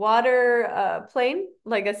a water plane,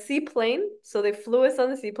 like a seaplane. So they flew us on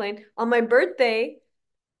the seaplane. On my birthday,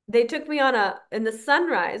 they took me on a in the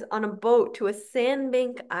sunrise on a boat to a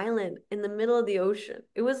sandbank island in the middle of the ocean.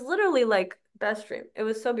 It was literally like best dream. It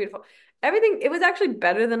was so beautiful. Everything, it was actually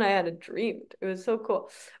better than I had dreamed. It was so cool.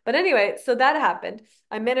 But anyway, so that happened.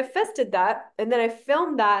 I manifested that and then I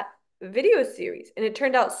filmed that video series and it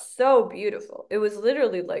turned out so beautiful. It was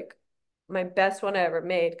literally like my best one I ever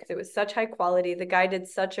made because it was such high quality. The guy did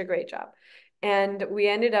such a great job. And we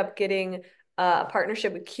ended up getting a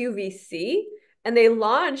partnership with QVC and they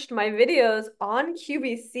launched my videos on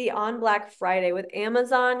QVC on Black Friday with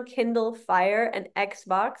Amazon, Kindle Fire, and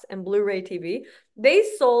Xbox and Blu-ray TV. They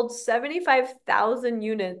sold 75,000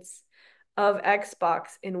 units of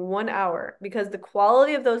Xbox in 1 hour because the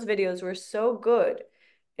quality of those videos were so good.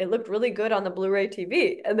 It looked really good on the Blu-ray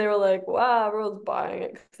TV. And they were like, wow, everyone's buying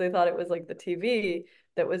it because they thought it was like the TV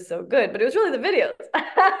that was so good. But it was really the videos.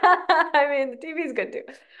 I mean, the TV is good too.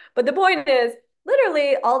 But the point is,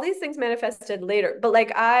 literally all these things manifested later. But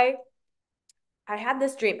like I had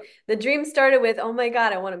this dream. The dream started with, oh my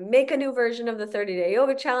God, I want to make a new version of the 30-day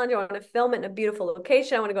yoga challenge. I want to film it in a beautiful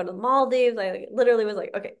location. I want to go to the Maldives. I literally was like,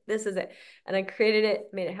 okay, this is it. And I created it,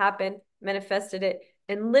 made it happen, manifested it.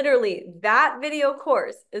 And literally that video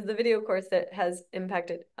course is the video course that has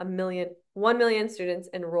impacted 1 million students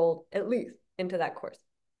enrolled at least into that course.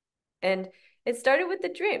 And it started with the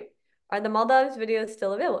dream. Are the Maldives videos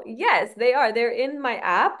still available? Yes, they are. They're in my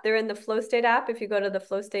app. They're in the Flow State app. If you go to the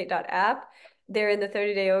flowstate.app, they're in the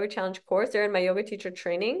 30-day yoga challenge course. They're in my yoga teacher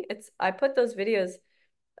training. I put those videos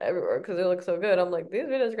everywhere because they look so good. I'm like, these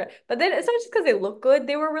videos are great. But then it's not just because they look good,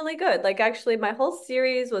 they were really good. Like actually my whole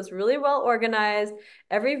series was really well organized.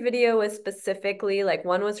 Every video was specifically like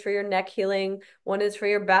one was for your neck healing, one is for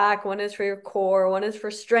your back, one is for your core, one is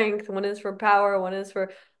for strength, one is for power, one is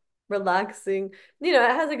for relaxing. You know,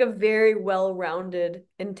 it has like a very well-rounded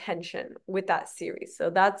intention with that series. So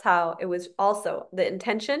that's how it was also the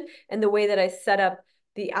intention and the way that I set up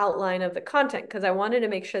the outline of the content because I wanted to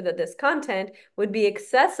make sure that this content would be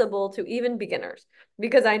accessible to even beginners.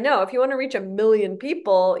 Because I know if you want to reach 1 million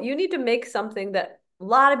people, you need to make something that a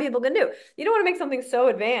lot of people can do. You don't want to make something so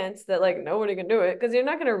advanced that like nobody can do it because you're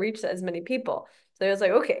not going to reach as many people. So I was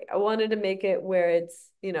like, okay, I wanted to make it where it's,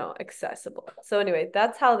 accessible. So anyway,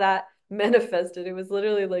 that's how that manifested. It was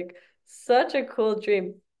literally like such a cool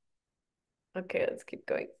dream. Okay, let's keep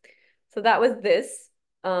going. So that was this.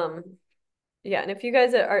 Um, yeah, and if you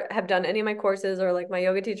guys have done any of my courses or like my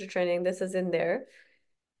yoga teacher training, this is in there.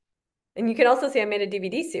 And you can also see I made a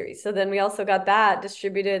DVD series. So then we also got that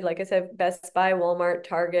distributed, like I said, Best Buy, Walmart,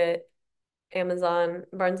 Target, Amazon,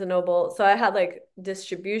 Barnes and Noble. So I had like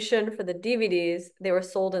distribution for the DVDs. They were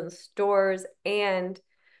sold in stores and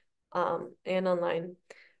online.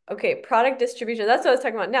 Okay, product distribution. That's what I was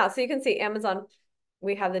talking about now. So you can see Amazon,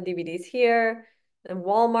 we have the DVDs here. And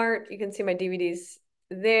Walmart, you can see my DVDs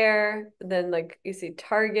there. Then like you see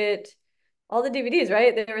Target, all the DVDs,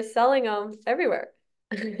 right? They were selling them everywhere.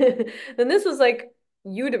 Then this was like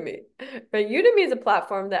Udemy, right? Udemy is a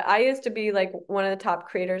platform that I used to be like one of the top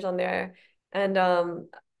creators on there and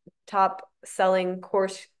top selling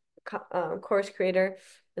course creator.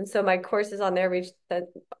 And so my courses on there reached that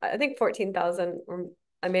I think 14,000.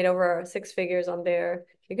 I made over six figures on there.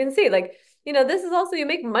 You can see like, this is also you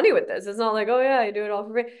make money with this. It's not like, oh yeah, you do it all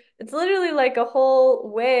for free. It's literally like a whole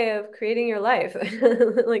way of creating your life.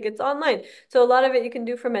 Like it's online. So a lot of it you can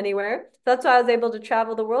do from anywhere. That's why I was able to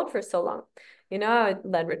travel the world for so long. I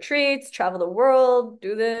led retreats, travel the world,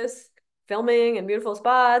 do this, filming in beautiful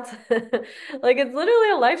spots. Like it's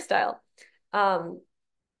literally a lifestyle. Um,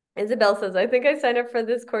 Isabel says, I think I signed up for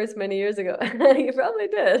this course many years ago. You probably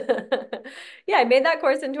did. Yeah, I made that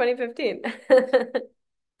course in 2015.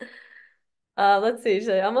 Let's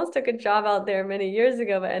see. I almost took a job out there many years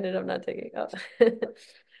ago, but ended up not taking it up.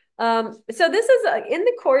 So this is in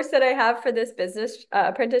the course that I have for this business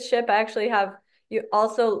apprenticeship. I actually have you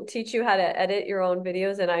also teach you how to edit your own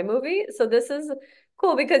videos in iMovie. So this is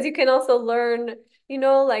cool because you can also learn,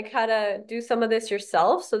 like how to do some of this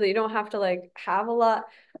yourself so that you don't have to like have a lot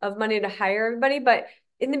of money to hire everybody. But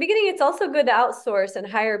in the beginning, it's also good to outsource and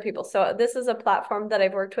hire people. So this is a platform that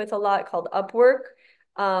I've worked with a lot called Upwork.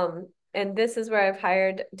 And this is where I've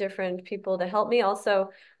hired different people to help me. Also,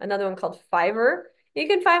 another one called Fiverr. You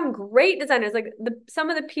can find great designers, like some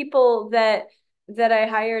of the people that I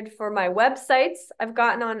hired for my websites, I've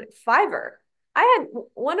gotten on Fiverr. I had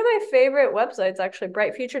one of my favorite websites, actually,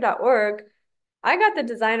 brightfuture.org. I got the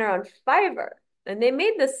designer on Fiverr, and they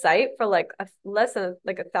made this site for like less than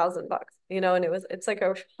like $1,000, and it's like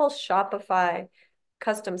a whole Shopify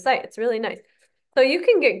custom site. It's really nice. So you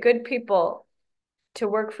can get good people to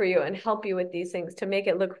work for you and help you with these things to make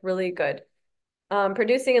it look really good.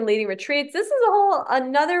 Producing and leading retreats. This is a whole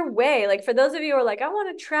another way. Like for those of you who are like, I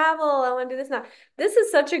want to travel, I want to do this now. This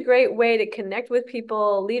is such a great way to connect with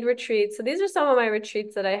people, lead retreats. So these are some of my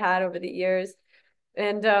retreats that I had over the years.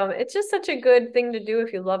 And it's just such a good thing to do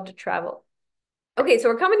if you love to travel. Okay, so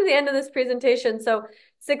we're coming to the end of this presentation. So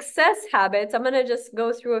success habits, I'm going to just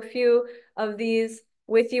go through a few of these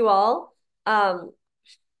with you all.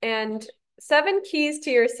 And 7 keys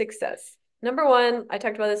to your success. Number one, I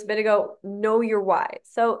talked about this a bit ago, know your why.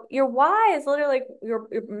 So your why is literally like your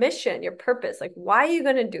mission, your purpose. Like, why are you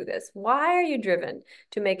going to do this? Why are you driven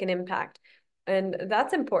to make an impact? And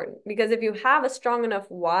that's important because if you have a strong enough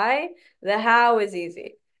why, the how is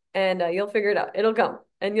easy, and you'll figure it out. It'll come,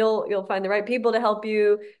 and you'll find the right people to help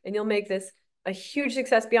you, and you'll make this a huge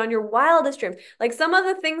success beyond your wildest dreams. Like some of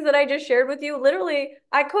the things that I just shared with you, literally,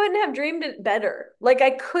 I couldn't have dreamed it better. Like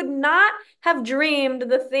I could not have dreamed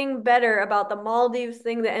the thing better about the Maldives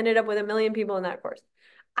thing that ended up with 1 million people in that course.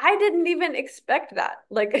 I didn't even expect that.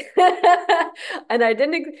 Like, and I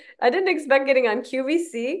didn't expect getting on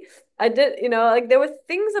QVC. I did, like there were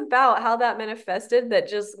things about how that manifested that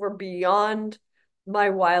just were beyond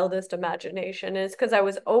my wildest imagination. And it's because I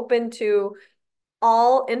was open to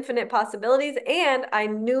all infinite possibilities and I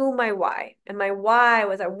knew my why. And my why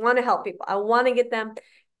was I want to help people. I want to get them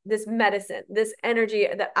this medicine, this energy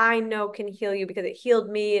that I know can heal you because it healed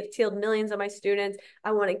me. It's healed millions of my students.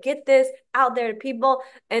 I want to get this out there to people.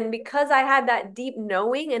 And because I had that deep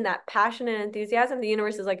knowing and that passion and enthusiasm, the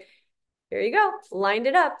universe is like, here you go, lined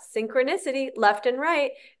it up, synchronicity, left and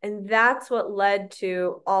right. And that's what led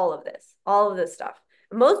to all of this stuff.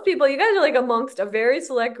 Most people, you guys are like amongst a very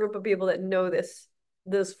select group of people that know this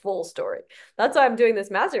full story. That's why I'm doing this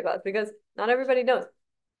masterclass because not everybody knows.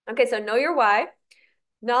 Okay, so know your why.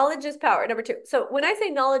 Knowledge is power. Number 2. So when I say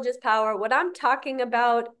knowledge is power, what I'm talking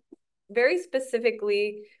about very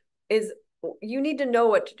specifically is you need to know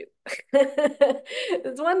what to do.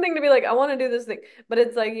 It's one thing to be like, I want to do this thing, but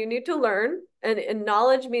it's like you need to learn, and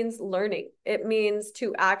knowledge means learning. It means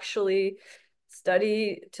to actually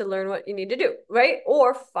study to learn what you need to do, right?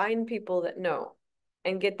 Or find people that know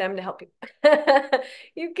and get them to help you.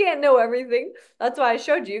 You can't know everything. That's why I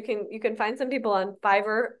showed you. You can find some people on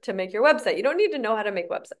Fiverr to make your website. You don't need to know how to make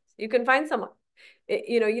websites. You can find someone.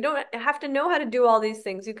 You don't have to know how to do all these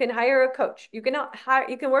things. You can hire a coach. You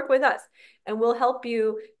can work with us and we'll help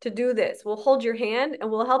you to do this. We'll hold your hand and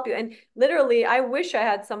we'll help you. And literally, I wish I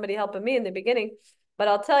had somebody helping me in the beginning, but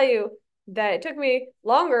I'll tell you that it took me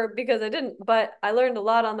longer because I didn't, but I learned a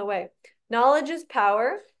lot on the way. Knowledge is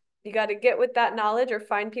power. You got to get with that knowledge or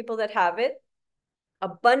find people that have it.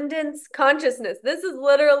 Abundance consciousness. This is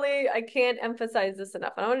literally, I can't emphasize this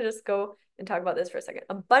enough. I want to just go and talk about this for a second.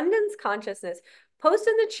 Abundance consciousness. Post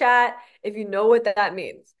in the chat if you know what that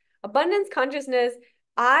means. Abundance consciousness.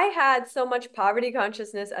 I had so much poverty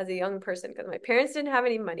consciousness as a young person because my parents didn't have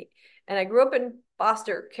any money. And I grew up in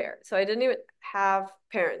foster care. So I didn't even have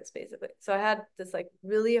parents, basically. So I had this like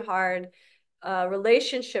really hard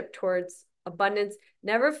relationship towards abundance,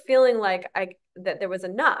 never feeling like that there was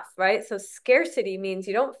enough, right? So scarcity means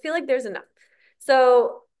you don't feel like there's enough.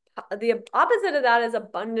 So the opposite of that is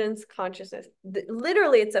abundance consciousness.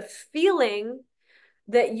 Literally, it's a feeling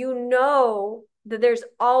that you know that there's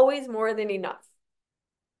always more than enough.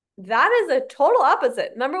 That is a total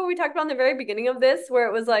opposite. Remember what we talked about in the very beginning of this, where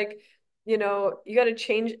it was like, you got to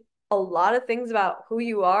change a lot of things about who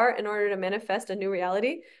you are in order to manifest a new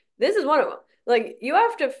reality. This is one of them. Like you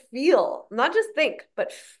have to feel, not just think,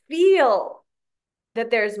 but feel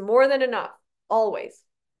that there's more than enough always.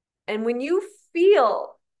 And when you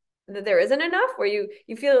feel that there isn't enough, where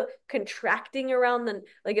you feel contracting around the,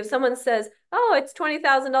 like if someone says, oh, it's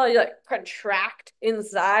 $20,000, you like contract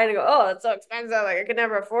inside and go, oh, that's so expensive, like I could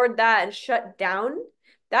never afford that, and shut down.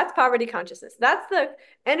 That's poverty consciousness. That's the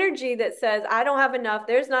energy that says, I don't have enough,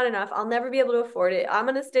 there's not enough, I'll never be able to afford it, I'm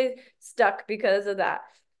gonna stay stuck because of that.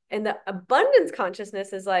 And the abundance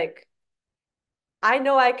consciousness is like, I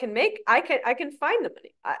know I can find the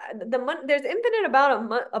money. The money, there's infinite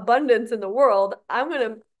amount of abundance in the world. I'm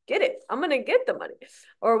gonna get it. I'm gonna get the money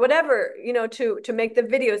or whatever, to make the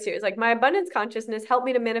video series. Like my abundance consciousness helped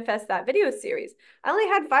me to manifest that video series. I only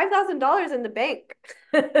had $5,000 in the bank.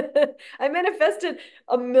 I manifested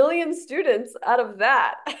 1 million students out of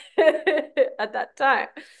that at that time.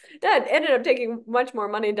 That ended up taking much more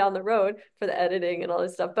money down the road for the editing and all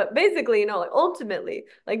this stuff. But basically, like ultimately,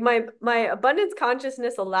 like my abundance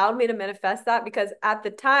consciousness allowed me to manifest that because at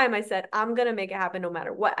the time I said, I'm gonna make it happen no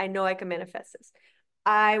matter what. I know I can manifest this.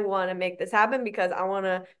 I want to make this happen because I want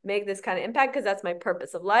to make this kind of impact because that's my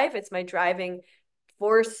purpose of life. It's my driving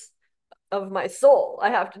force of my soul. I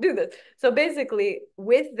have to do this. So basically,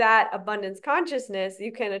 with that abundance consciousness,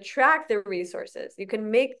 you can attract the resources. You can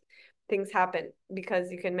make things happen because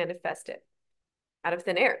you can manifest it out of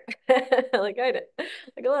thin air, like I did,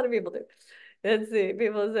 like a lot of people do. Let's see.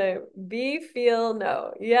 People say, be, feel,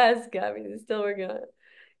 no. Yes, Gabby, you're still working on it.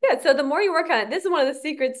 Yeah, so the more you work on it, this is one of the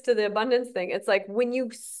secrets to the abundance thing. It's like when you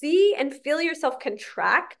see and feel yourself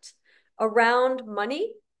contract around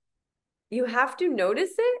money, you have to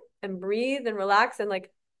notice it and breathe and relax and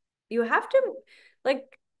like you have to like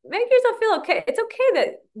make yourself feel okay. It's okay that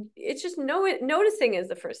it's just noticing is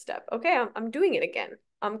the first step. Okay, I'm doing it again.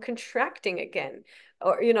 I'm contracting again.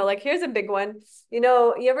 Or like here's a big one.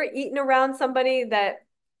 You ever eaten around somebody that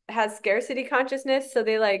has scarcity consciousness? So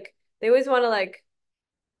they always want to like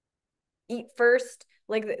eat first.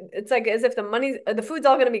 Like it's like as if the food's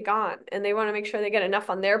all gonna be gone, and they want to make sure they get enough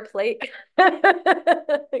on their plate.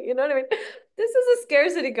 You know what I mean? This is a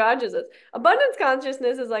scarcity consciousness. Abundance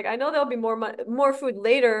consciousness is like I know there'll be more food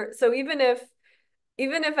later, so even if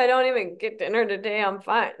I don't even get dinner today, I'm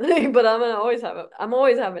fine. But I'm always have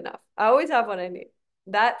enough. I always have what I need.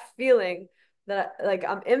 That feeling that like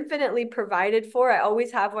I'm infinitely provided for. I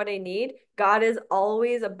always have what I need. God is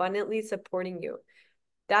always abundantly supporting you.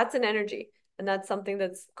 That's an energy. And that's something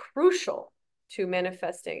that's crucial to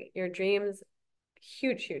manifesting your dreams.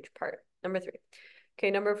 Huge, huge part. Number 3.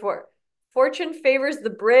 Okay, number 4. Fortune favors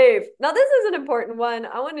the brave. Now, this is an important one.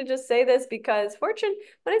 I want to just say this because when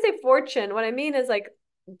I say fortune, what I mean is like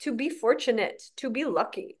to be fortunate, to be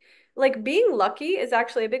lucky. Like being lucky is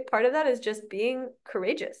actually a big part of that is just being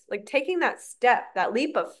courageous, like taking that step, that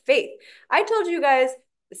leap of faith. I told you guys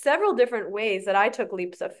several different ways that I took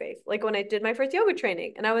leaps of faith. Like when I did my first yoga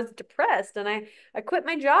training and I was depressed and I quit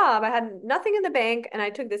my job. I had nothing in the bank and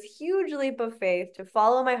I took this huge leap of faith to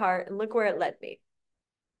follow my heart and look where it led me.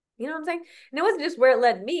 You know what I'm saying? And it wasn't just where it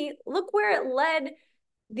led me. Look where it led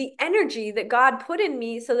the energy that God put in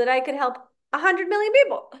me so that I could help 100 million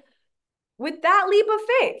people with that leap of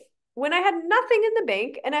faith. When I had nothing in the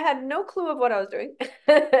bank and I had no clue of what I was doing,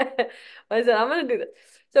 I said, I'm going to do this.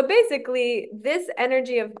 So basically, this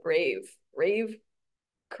energy of brave,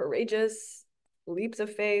 courageous, leaps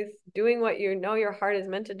of faith, doing what you know your heart is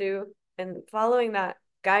meant to do, and following that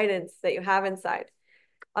guidance that you have inside.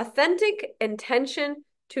 Authentic intention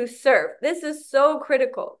to serve. This is so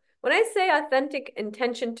critical. When I say authentic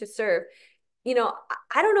intention to serve, I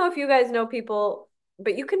don't know if you guys know people,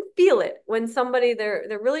 but you can feel it when somebody they're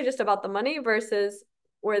really just about the money versus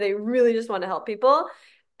where they really just want to help people.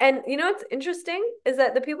 And what's interesting is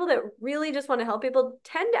that the people that really just want to help people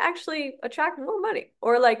tend to actually attract more money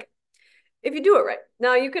or like if you do it right.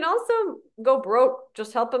 Now you can also go broke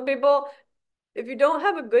just helping people if you don't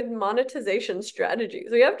have a good monetization strategy.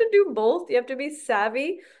 So you have to do both. You have to be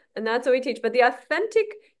savvy, and that's what we teach. But the authentic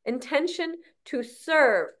intention to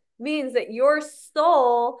serve means that your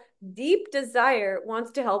soul, deep desire,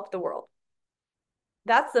 wants to help the world.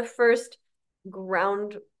 That's the first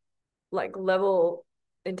ground, like level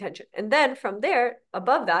intention. And then from there,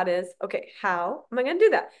 above that is, okay, how am I going to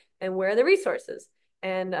do that? And where are the resources?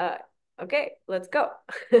 And okay, let's go.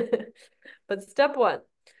 But step 1,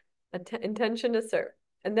 intention to serve.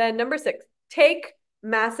 And then number 6, take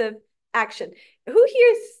massive action. Who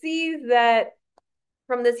here sees that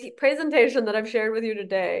from this presentation that I've shared with you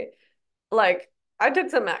today? Like, I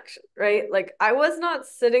took some action, right? Like, I was not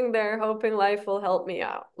sitting there hoping life will help me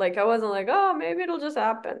out. Like, I wasn't like, oh, maybe it'll just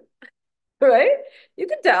happen, right? You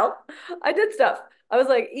can tell. I did stuff. I was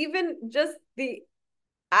like, even just the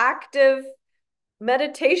active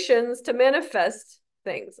meditations to manifest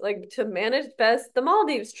things, like to manifest the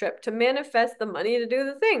Maldives trip, to manifest the money to do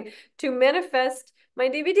the thing, to manifest my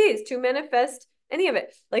DVDs, to manifest any of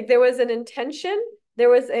it. Like there was an intention, there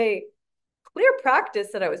was a clear practice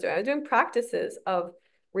that I was doing. I was doing practices of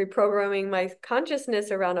reprogramming my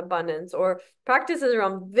consciousness around abundance or practices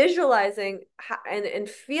around visualizing and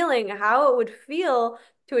feeling how it would feel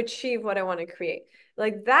to achieve what I want to create.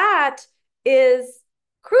 Like that is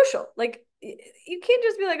crucial. Like you can't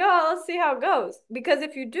just be like, oh, let's see how it goes. Because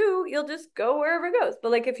if you do, you'll just go wherever it goes.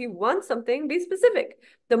 But like if you want something, be specific.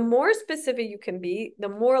 The more specific you can be, the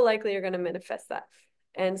more likely you're going to manifest that.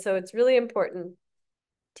 And so it's really important.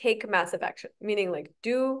 Take massive action, meaning like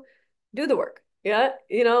do the work. Yeah.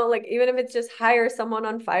 Like even if it's just hire someone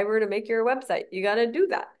on Fiverr to make your website, you got to do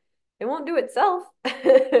that. It won't do itself.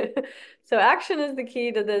 So action is the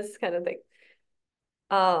key to this kind of thing.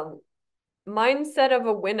 Um, mindset of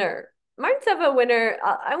a winner. Mindset of a winner.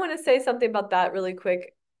 I want to say something about that really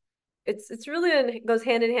quick. It's really goes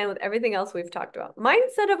hand in hand with everything else we've talked about.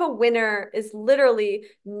 Mindset of a winner is literally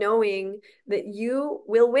knowing that you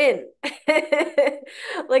will win.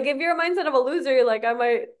 Like if you're a mindset of a loser, you're like, I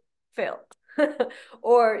might fail.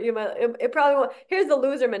 Or it probably won't. Here's the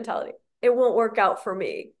loser mentality. It won't work out for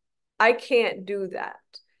me. I can't do that.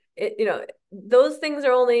 Those things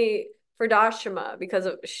are only for Dashama because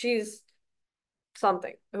she's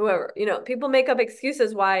something, whoever. People make up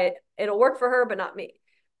excuses why it'll work for her, but not me.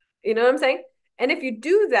 You know what I'm saying? And if you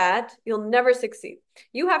do that, you'll never succeed.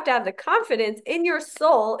 You have to have the confidence in your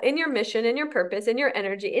soul, in your mission, in your purpose, in your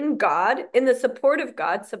energy, in God, in the support of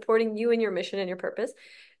God supporting you in your mission and your purpose,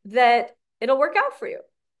 that it'll work out for you.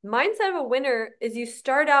 Mindset of a winner is you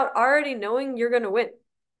start out already knowing you're going to win.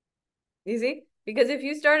 Easy. Because if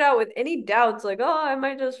you start out with any doubts, like, oh, I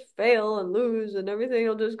might just fail and lose and everything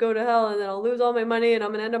will just go to hell and then I'll lose all my money and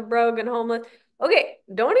I'm gonna end up broke and homeless. Okay,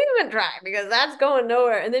 don't even try because that's going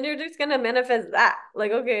nowhere. And then you're just gonna manifest that.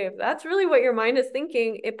 Like, okay, if that's really what your mind is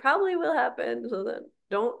thinking, it probably will happen. So then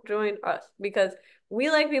don't join us because we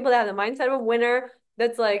like people that have the mindset of a winner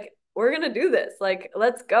that's like, we're gonna do this. Like,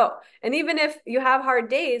 let's go. And even if you have hard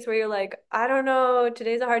days where you're like, I don't know,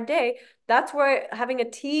 today's a hard day, that's where having a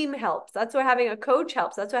team helps. That's where having a coach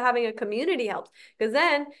helps. That's where having a community helps. Because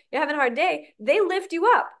then you're having a hard day, they lift you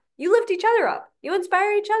up. You lift each other up. You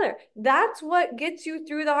inspire each other. That's what gets you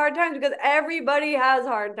through the hard times because everybody has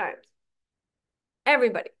hard times.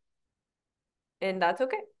 Everybody. And that's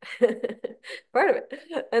okay. Part of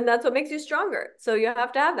it. And that's what makes you stronger. So you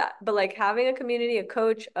have to have that. But like having a community, a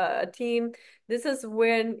coach, a team, this is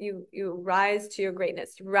when you rise to your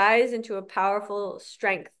greatness, rise into a powerful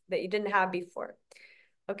strength that you didn't have before.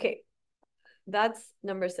 Okay, that's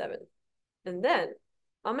number 7. And then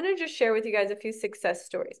I'm going to just share with you guys a few success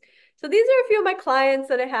stories. So these are a few of my clients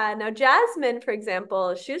that I had. Now, Jasmine, for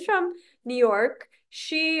example, she's from New York.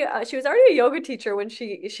 She was already a yoga teacher when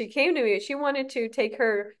she came to me. She wanted to take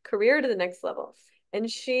her career to the next level. And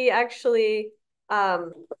she actually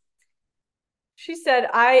she said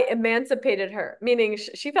I emancipated her, meaning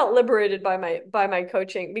she felt liberated by my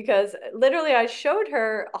coaching because literally I showed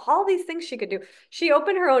her all these things she could do. She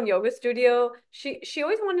opened her own yoga studio. She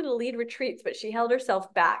always wanted to lead retreats, but she held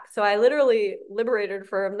herself back. So I literally liberated her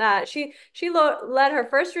from that. Led her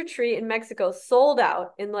first retreat in Mexico, sold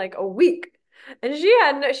out in like a week. And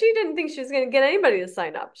she didn't think she was going to get anybody to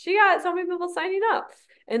sign up. She got so many people signing up.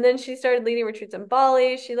 And then she started leading retreats in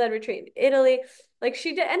Bali. She led retreat in Italy. Like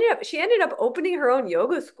she ended up opening her own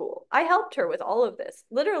yoga school. I helped her with all of this.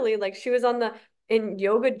 Literally, like she was in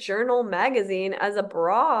Yoga Journal magazine as a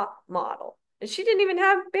bra model. And she didn't even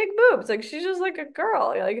have big boobs. Like she's just like a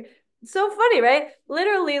girl. Like so funny, right?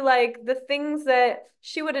 Literally like the things that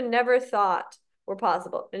she would have never thought were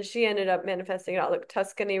possible. And she ended up manifesting it all. Like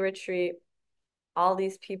Tuscany retreat, all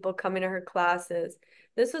these people coming to her classes.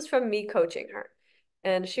 This was from me coaching her.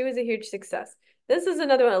 And she was a huge success. This is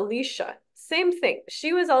another one, Alicia. Same thing.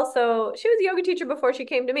 She was a yoga teacher before she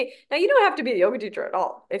came to me. Now, you don't have to be a yoga teacher at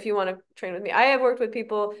all if you want to train with me. I have worked with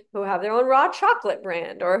people who have their own raw chocolate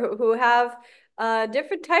brand or who have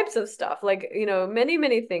different types of stuff, like, many,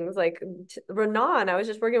 many things. Like Renan, I was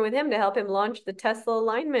just working with him to help him launch the Tesla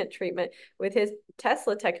alignment treatment with his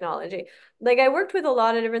Tesla technology. Like I worked with a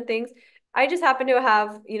lot of different things. I just happen to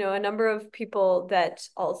have, a number of people that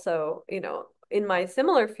also, in my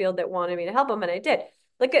similar field that wanted me to help them, and I did.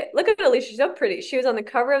 Look at Alicia. She's so pretty. She was on the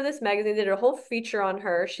cover of this magazine. They did a whole feature on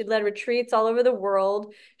her. She led retreats all over the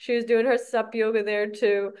world. She was doing her sup yoga there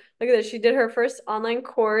too. Look at this. She did her first online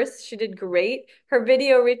course. She did great. Her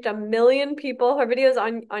video reached 1 million people. Her videos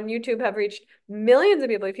on YouTube have reached millions of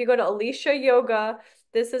people. If you go to Alicia Yoga,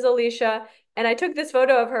 this is Alicia. And I took this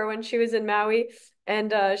photo of her when she was in Maui,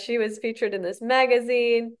 and she was featured in this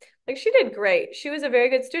magazine. Like she did great. She was a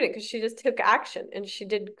very good student because she just took action and she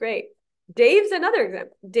did great. Dave's another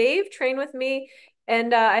example. Dave trained with me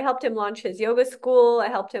and I helped him launch his yoga school. I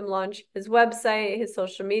helped him launch his website, his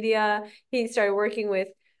social media. He started working with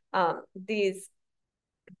these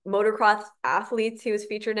motocross athletes. He was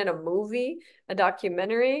featured in a movie, a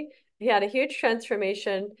documentary. He had a huge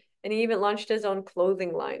transformation and he even launched his own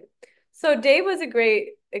clothing line. So Dave was a great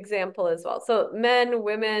example as well. So men,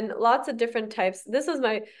 women, lots of different types. This was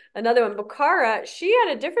my another one. Bukara, she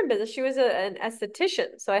had a different business. She was an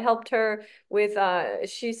esthetician. So I helped her with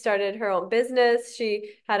she started her own business.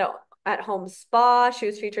 She had a at-home spa. She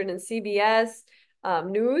was featured in CBS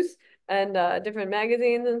news and different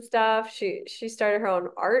magazines and stuff. She started her own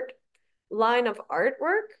art line of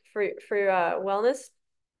artwork for wellness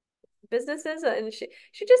businesses, and she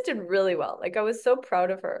just did really well. Like I was so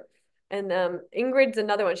proud of her. And Ingrid's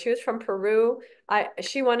another one. She was from Peru. I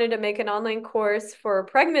She wanted to make an online course for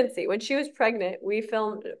pregnancy. When she was pregnant, we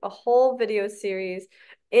filmed a whole video series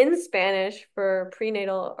in Spanish for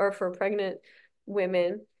prenatal or for pregnant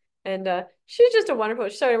women. And she's just a wonderful.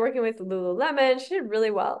 She started working with Lululemon. She did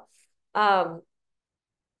really well. Um,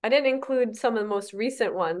 I didn't include some of the most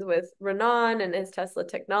recent ones with Renan and his Tesla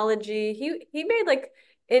technology. He made like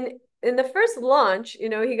in the first launch,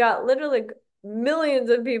 he got literally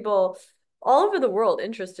millions of people all over the world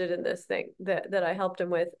interested in this thing that I helped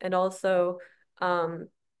him with, and also um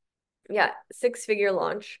yeah, six-figure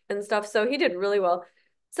launch and stuff. So he did really well.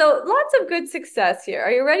 So lots of good success here.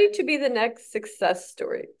 Are you ready to be the next success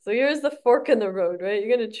story? So here's the fork in the road, right?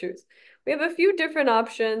 You're gonna choose. We have a few different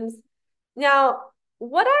options. Now,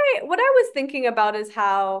 what I was thinking about is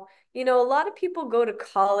how, a lot of people go to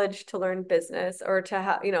college to learn business or to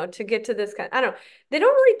have, to get to this kind. I don't know. They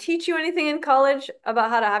don't really teach you anything in college about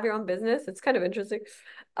how to have your own business. It's kind of interesting.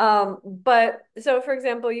 But so for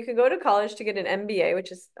example, you can go to college to get an MBA,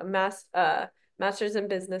 which is a master's in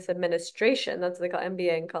business administration. That's what they call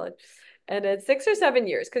MBA in college. And it's 6 or 7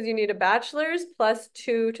 years because you need a bachelor's plus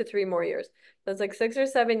 2 to 3 more years. So it's like 6 or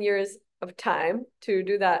 7 years of time to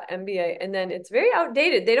do that MBA. And then it's very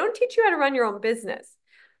outdated. They don't teach you how to run your own business.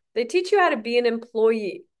 They teach you how to be an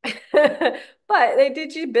employee. But they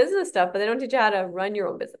teach you business stuff, but they don't teach you how to run your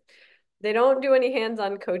own business. They don't do any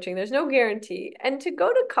hands-on coaching. There's no guarantee. And to go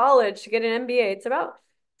to college to get an MBA, it's about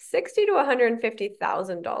 60 to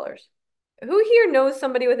 $150,000. Who here knows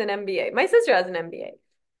somebody with an MBA? My sister has an MBA.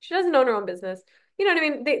 She doesn't own her own business. You know what I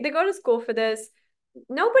mean? They go to school for this.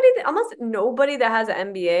 Almost nobody that has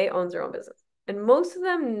an MBA owns their own business. And most of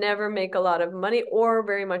them never make a lot of money or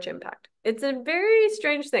very much impact. It's a very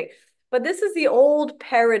strange thing. But this is the old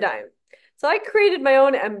paradigm. So I created my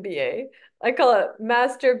own MBA. I call it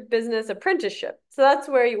Master Business Apprenticeship. So that's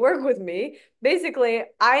where you work with me. Basically,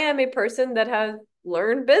 I am a person that has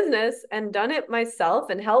learned business and done it myself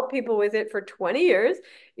and helped people with it for 20 years.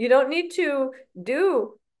 You don't need to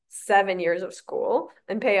do 7 years of school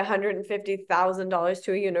and pay $150,000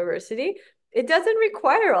 to a university. It doesn't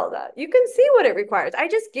require all that. You can see what it requires. I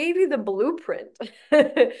just gave you the blueprint.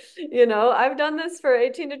 I've done this for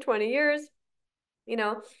 18 to 20 years.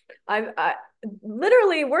 I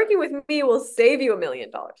literally working with me will save you $1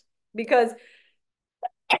 million because,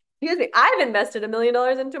 excuse me, I've invested $1 million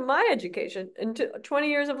into my education, into 20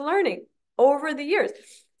 years of learning over the years.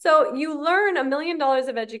 So you learn $1 million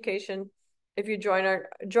of education if you join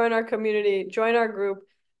our community, join our group,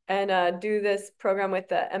 and do this program with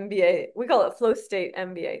the MBA. We call it Flow State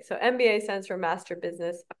MBA. So MBA stands for Master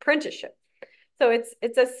Business Apprenticeship. So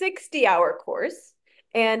it's a 60-hour course,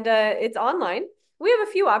 and it's online. We have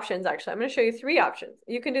a few options, actually. I'm going to show you 3 options.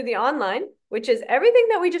 You can do the online, which is everything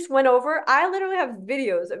that we just went over. I literally have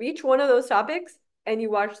videos of each one of those topics, and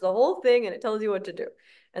you watch the whole thing, and it tells you what to do.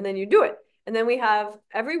 And then you do it. And then we have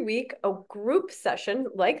every week a group session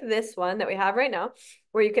like this one that we have right now,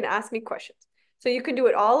 where you can ask me questions. So you can do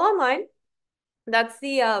it all online. That's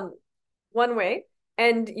the one way.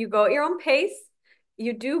 And you go at your own pace.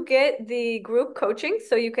 You do get the group coaching,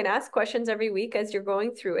 so you can ask questions every week as you're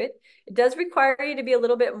going through it. It does require you to be a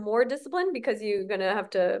little bit more disciplined because you're going to have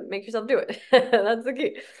to make yourself do it. That's the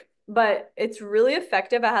key. But it's really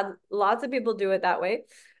effective. I had lots of people do it that way.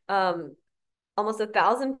 Almost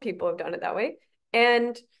 1,000 people have done it that way.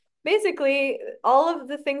 And basically, all of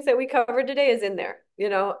the things that we covered today is in there,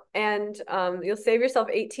 and you'll save yourself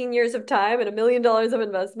 18 years of time and $1 million of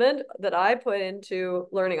investment that I put into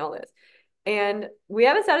learning all this. And we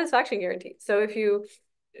have a satisfaction guarantee. So if you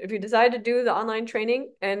decide to do the online training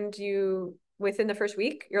and you within the first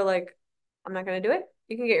week, you're like, I'm not going to do it,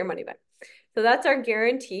 you can get your money back. So that's our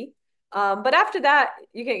guarantee. But after that,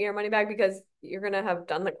 you can't get your money back because you're gonna have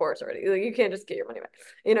done the course already. Like, you can't just get your money back.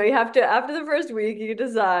 You have to, after the first week, you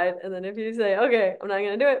decide, and then if you say, okay, I'm not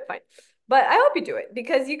gonna do it, fine. But I hope you do it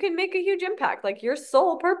because you can make a huge impact. Like your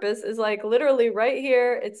sole purpose is like literally right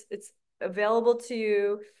here. It's available to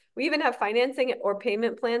you. We even have financing or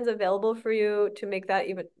payment plans available for you to make that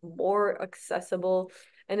even more accessible.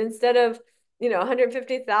 And instead of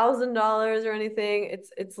 $150,000 or anything,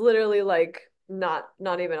 it's literally like not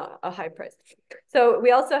even a high price. So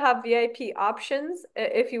we also have VIP options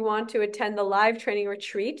if you want to attend the live training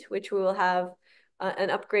retreat, which we will have an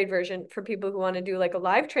upgrade version for people who want to do like a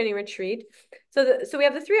live training retreat. So we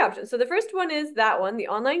have the three options. So the first one is that one, the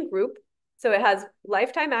online group. So it has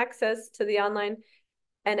lifetime access to the online,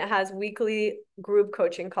 and it has weekly group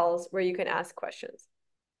coaching calls where you can ask questions.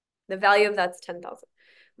 The value of that's 10,000.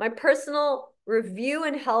 My personal review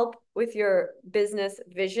and help with your business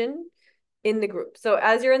vision in the group. So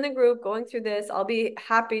as you're in the group going through this, I'll be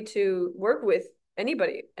happy to work with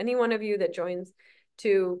anybody, any one of you that joins,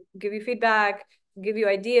 to give you feedback, give you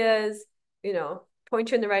ideas, point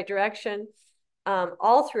you in the right direction,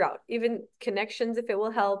 all throughout, even connections if it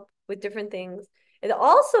will help with different things. It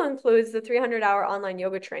also includes the 300-hour online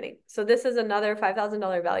yoga training. So this is another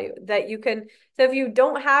 $5,000 value that you can. So if you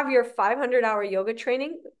don't have your 500-hour yoga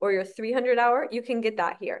training or your 300-hour, you can get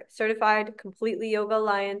that here. Certified, completely Yoga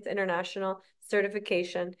Alliance International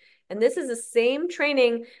certification. And this is the same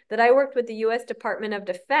training that I worked with the U.S. Department of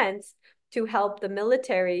Defense to help the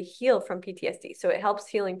military heal from PTSD. So it helps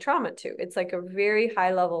healing trauma too. It's like a very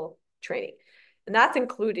high level training. And that's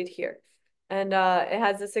included here. And it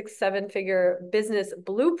has a 6-7 figure business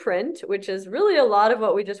blueprint, which is really a lot of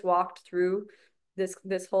what we just walked through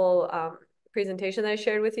this whole presentation that I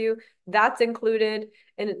shared with you. That's included.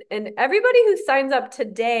 And everybody who signs up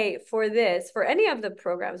today for this, for any of the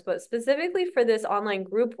programs, but specifically for this online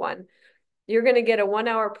group one, you're going to get a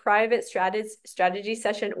 1-hour private strategy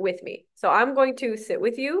session with me. So I'm going to sit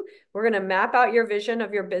with you. We're going to map out your vision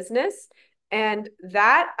of your business. And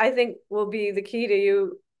that, I think, will be the key to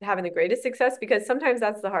you having the greatest success, because sometimes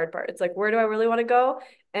that's the hard part. It's like, where do I really want to go?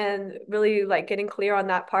 And really like getting clear on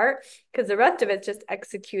that part, because the rest of it's just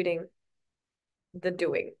executing the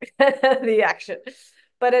doing, the action.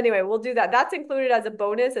 But anyway, we'll do that. That's included as a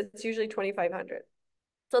bonus. It's usually 2,500.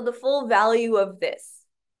 So the full value of this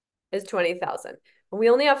is 20,000. We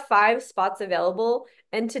only have 5 spots available.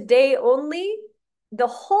 And today only the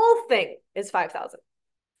whole thing is 5,000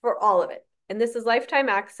 for all of it. And this is lifetime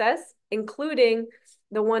access, including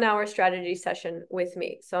the 1-hour strategy session with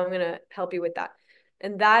me. So I'm going to help you with that.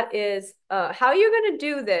 And that is how you're going to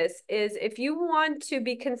do this is if you want to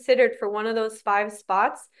be considered for one of those 5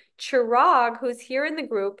 spots, Chirag, who's here in the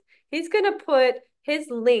group, he's going to put his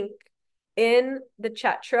link in the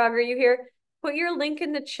chat. Chirag, are you here? Put your link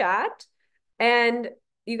in the chat and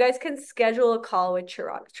you guys can schedule a call with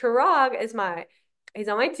Chirag. Chirag is he's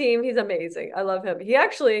on my team. He's amazing. I love him.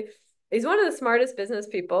 He's one of the smartest business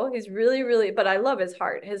people. He's really, really, but I love his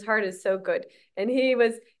heart. His heart is so good. And he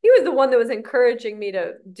was the one that was encouraging me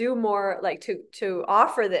to do more, like to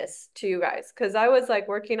offer this to you guys. Cause I was like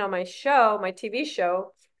working on my show, my TV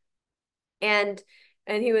show. And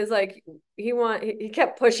he was like, he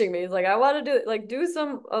kept pushing me. He's like, I want to do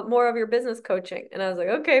some more of your business coaching. And I was like,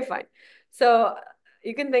 okay, fine. So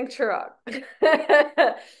you can thank Chirag.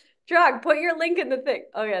 Chirag, put your link in the thing.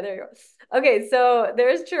 Oh yeah, there you go. Okay, so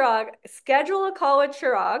there's Chirag. Schedule a call with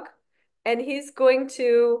Chirag, and he's going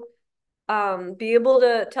to be able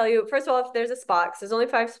to tell you, first of all, if there's a spot, because there's only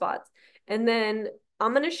 5 spots. And then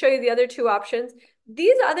I'm going to show you the other 2 options.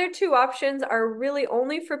 These other 2 options are really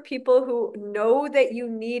only for people who know that you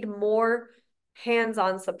need more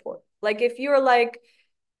hands-on support. Like if you're like,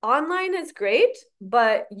 online is great,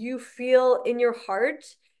 but you feel in your heart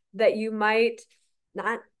that you might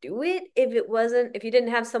not do it if you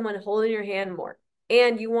didn't have someone holding your hand more,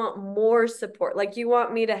 and you want more support. Like you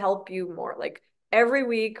want me to help you more, like every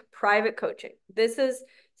week, private coaching. This is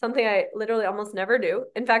something I literally almost never do.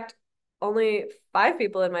 In fact, only 5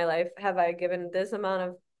 people in my life have I given this amount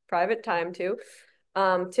of private time to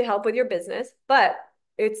help with your business. But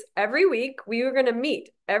it's every week. We are going to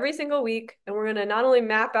meet every single week, and we're going to not only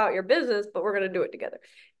map out your business, but we're going to do it together.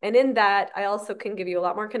 And in that, I also can give you a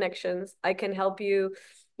lot more connections. I can help you,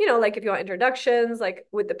 like if you want introductions, like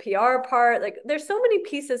with the PR part, like there's so many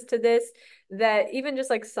pieces to this that even just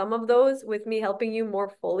like some of those with me helping you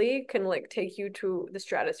more fully can like take you to the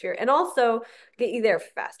stratosphere and also get you there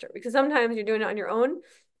faster, because sometimes you're doing it on your own.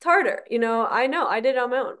 It's harder. I know I did it on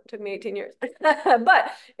my own. It took me 18 years,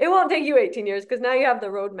 but it won't take you 18 years because now you have the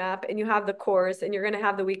roadmap and you have the course and you're going to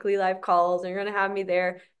have the weekly live calls and you're going to have me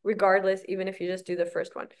there regardless, even if you just do the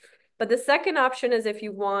first one. But the second option is if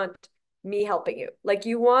you want me helping you, like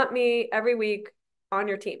you want me every week on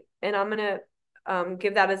your team, and I'm going to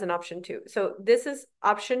give that as an option too. So this is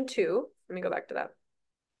option 2. Let me go back to that.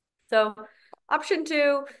 So option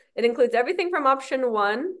 2, it includes everything from option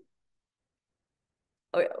 1.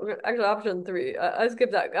 Oh yeah, actually option 3. I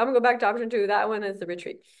skipped that. I'm gonna go back to option 2. That one is the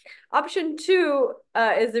retreat. Option 2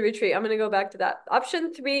 is the retreat. I'm gonna go back to that.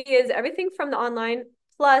 Option 3 is everything from the online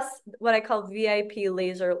plus what I call VIP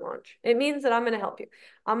laser launch. It means that I'm going to help you.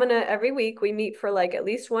 Every week we meet for like at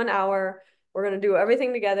least 1 hour. We're going to do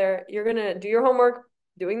everything together. You're going to do your homework,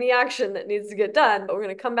 doing the action that needs to get done, but we're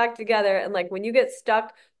going to come back together. And like when you get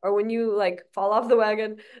stuck or when you like fall off the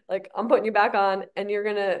wagon, like I'm putting you back on and you're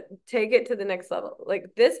going to take it to the next level.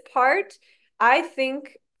 Like this part, I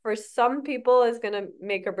think for some people is going to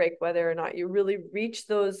make or break whether or not you really reach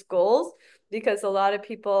those goals because a lot of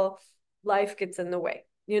people life gets in the way,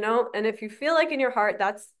 you know? And if you feel like in your heart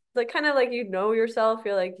that's like kind of like you know yourself,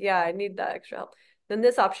 you're like, yeah, I need that extra help, then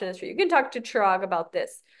this option is for you. You can talk to Chirag about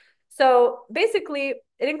this. So basically,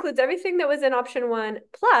 it includes everything that was in option one,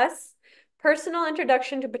 plus personal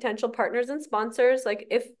introduction to potential partners and sponsors. Like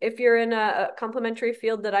if you're in a complementary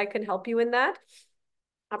field that I can help you in that,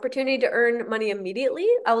 opportunity to earn money immediately.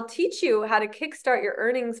 I will teach you how to kickstart your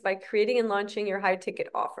earnings by creating and launching your high ticket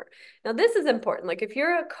offer. Now, this is important. Like if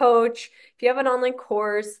you're a coach, if you have an online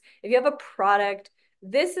course, if you have a product,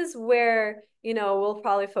 this is where, we'll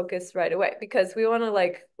probably focus right away because we want to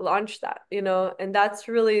like launch that, and that's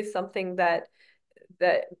really something that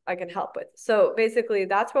I can help with. So basically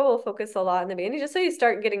that's where we'll focus a lot in the beginning, just so you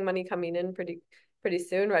start getting money coming in pretty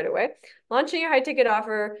soon right away. Launching your high ticket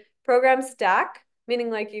offer, program stack,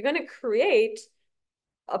 meaning like you're going to create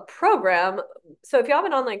a program. So if you have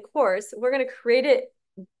an online course, we're going to create it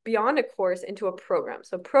beyond a course into a program.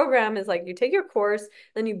 So program is like you take your course,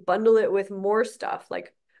 then you bundle it with more stuff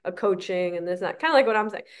like a coaching and this and that. Kind of like what I'm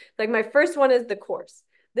saying. Like my first one is the course.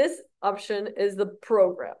 This option is the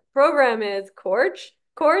program. Program is course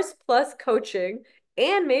plus coaching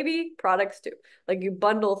and maybe products too. Like you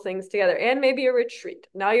bundle things together and maybe a retreat.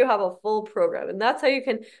 Now you have a full program. And that's how you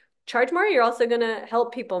can charge more. You're also going to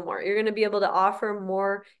help people more. You're going to be able to offer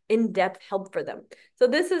more in-depth help for them. So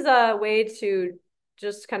this is a way to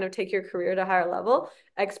just kind of take your career to a higher level,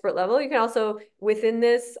 expert level. You can also, within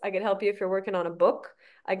this, I can help you if you're working on a book.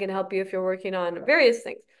 I can help you if you're working on various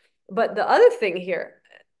things. But the other thing here,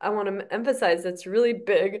 I want to emphasize that's really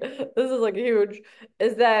big, this is like huge,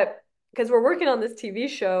 is that because we're working on this TV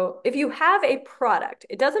show, if you have a product,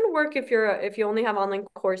 it doesn't work if you only have online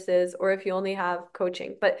courses or if you only have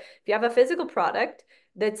coaching. But if you have a physical product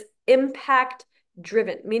that's impact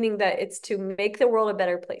driven, meaning that it's to make the world a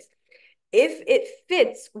better place. If it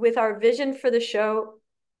fits with our vision for the show,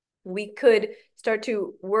 we could start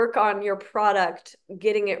to work on your product,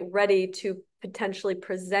 getting it ready to potentially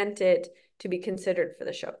present it to be considered for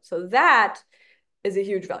the show. So that is a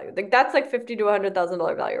huge value. Like that's like $50,000 to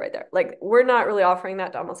 $100,000 value right there. Like we're not really offering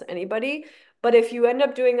that to almost anybody. But if you end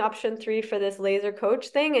up doing option 3 for this laser coach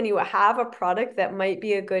thing and you have a product that might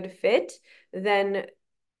be a good fit, then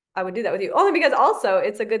I would do that with you. Only because also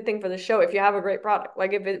it's a good thing for the show if you have a great product.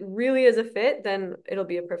 Like if it really is a fit, then it'll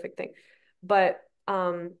be a perfect thing. But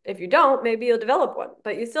if you don't, maybe you'll develop one.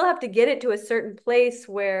 But you still have to get it to a certain place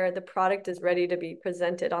where the product is ready to be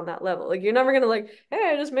presented on that level. Like you're never gonna like,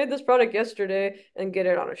 hey, I just made this product yesterday and get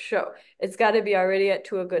it on a show. It's got to be already at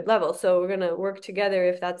to a good level. So we're gonna work together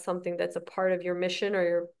if that's something that's a part of your mission or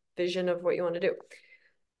your vision of what you want to do.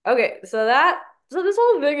 Okay, so this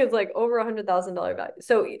whole thing is like over $100,000 value.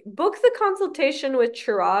 So book the consultation with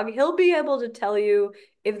Chirag. He'll be able to tell you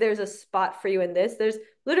if there's a spot for you in this. There's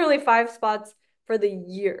literally 5 spots for the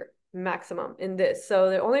year maximum in this. So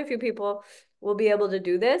there are only a few people will be able to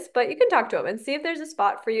do this, but you can talk to him and see if there's a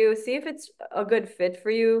spot for you, see if it's a good fit for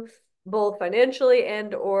you, both financially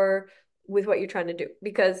and or with what you're trying to do.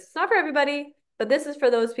 Because it's not for everybody, but this is for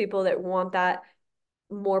those people that want that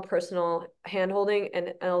more personal handholding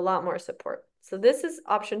and a lot more support. So this is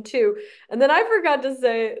option 2. And then I forgot to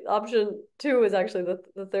say option 2 is actually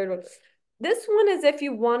the third one. This one is if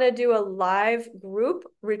you want to do a live group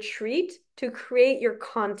retreat to create your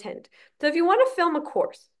content. So if you want to film a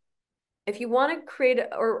course, if you want to create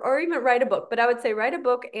or even write a book, but I would say write a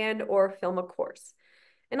book and or film a course.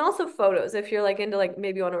 And also photos if you're like into like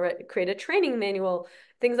maybe you want to create a training manual,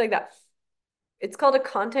 things like that. It's called a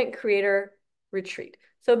content creator retreat.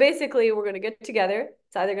 So basically, we're going to get together.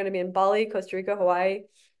 It's either going to be in Bali, Costa Rica, Hawaii,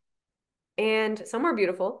 and somewhere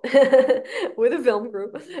beautiful with a film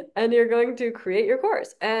group. And you're going to create your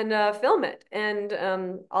course and film it. And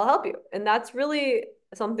I'll help you. And that's really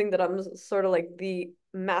something that I'm sort of like the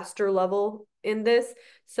master level in this.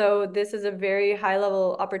 So this is a very high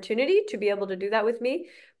level opportunity to be able to do that with me.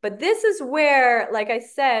 But this is where, like I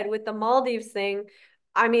said, with the Maldives thing,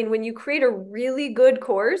 I mean, when you create a really good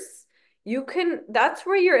course, that's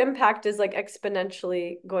where your impact is like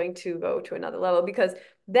exponentially going to go to another level because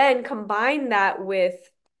then combine that with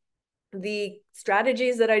the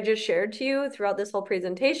strategies that I just shared to you throughout this whole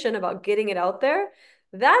presentation about getting it out there.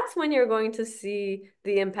 that's when you're going to see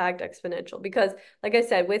the impact exponential. Because, like I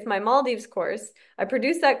said, with my Maldives course, I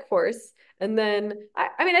produced that course, and then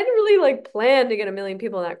I mean, I didn't really like plan to get a million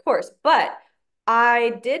people in that course, but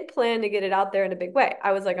I did plan to get it out there in a big way.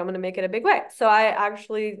 I was like, I'm going to make it a big way. So I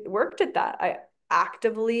actually worked at that. I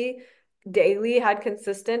actively, daily had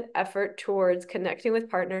consistent effort towards connecting with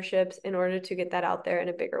partnerships in order to get that out there in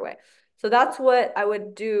a bigger way. So that's what I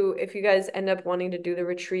would do if you guys end up wanting to do the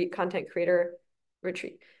retreat, content creator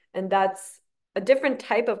retreat. And that's a different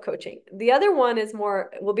type of coaching. The other one is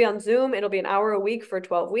more, we'll be on Zoom. It'll be an hour a week for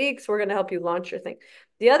 12 weeks. We're going to help you launch your thing.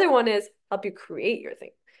 The other one is help you create your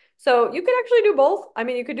thing. So you could actually do both. I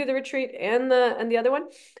mean, you could do the retreat and the other one,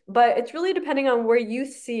 but it's really depending on where you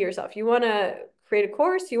see yourself. You want to create a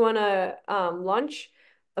course, you want to launch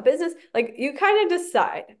a business, like you kind of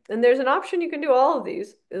decide. And there's an option you can do all of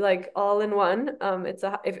these, like all in one. It's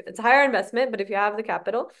a higher investment, but if you have the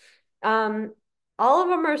capital, um, all of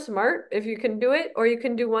them are smart if you can do it, or you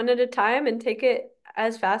can do one at a time and take it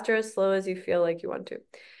as fast or as slow as you feel like you want to.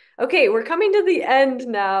 Okay, we're coming to the end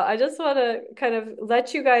now. I just want to kind of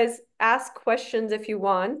let you guys ask questions if you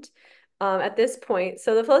want at this point.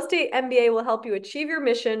 So the Flow State MBA will help you achieve your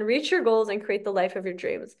mission, reach your goals, and create the life of your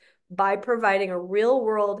dreams by providing a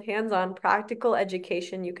real-world, hands-on, practical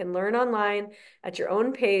education you can learn online at your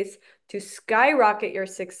own pace to skyrocket your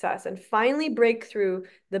success and finally break through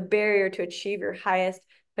the barrier to achieve your highest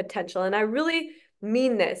potential. And I really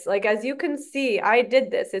mean this. Like, as you can see, I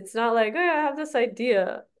did this. It's not like, oh, I have this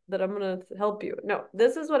idea that I'm going to help you. No,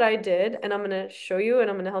 this is what I did, and I'm going to show you and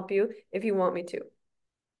I'm going to help you if you want me to.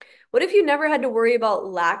 What if you never had to worry about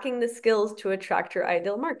lacking the skills to attract your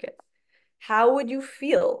ideal market? How would you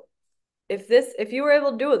feel if you were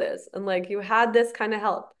able to do this and like you had this kind of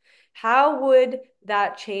help? How would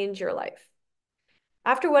that change your life?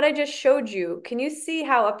 After what I just showed you, can you see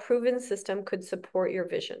how a proven system could support your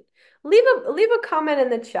vision? Leave a comment in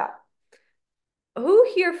the chat. Who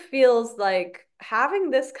here feels like having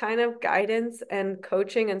this kind of guidance and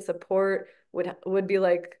coaching and support would be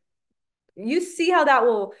like, you see how that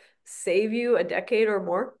will save you a decade or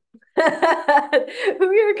more?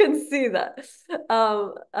 Who here can see that?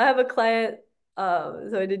 I have a client,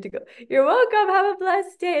 so I need to go. You're welcome. Have a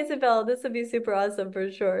blessed day, Isabel. This would be super awesome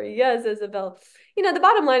for sure. Yes, Isabel. You know, the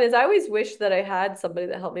bottom line is I always wish that I had somebody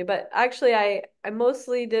that helped me, but actually I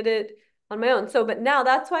mostly did it on my own. So, but now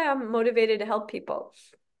that's why I'm motivated to help people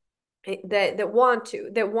that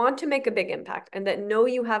want to make a big impact and that know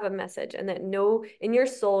you have a message and that know in your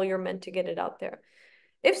soul you're meant to get it out there.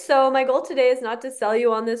 If so, my goal today is not to sell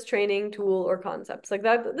you on this training tool or concepts like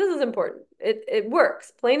that. This is important. It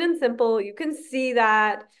works, plain and simple. You can see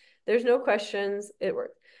that. There's no questions. It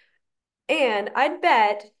works. And I'd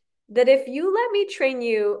bet that if you let me train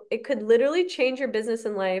you, it could literally change your business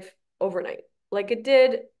and life overnight, like it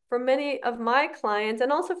did for many of my clients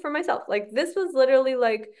and also for myself. Like this was literally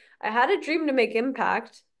like I had a dream to make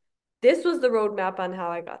impact. This was the roadmap on how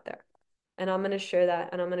I got there. And I'm going to share that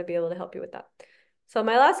and I'm going to be able to help you with that. So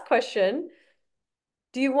my last question,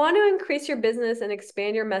 do you want to increase your business and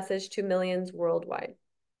expand your message to millions worldwide?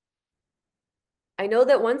 I know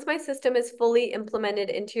that once my system is fully implemented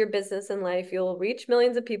into your business and life, you'll reach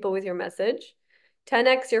millions of people with your message,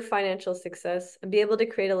 10x your financial success, and be able to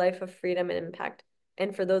create a life of freedom and impact.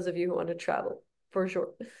 And for those of you who want to travel, for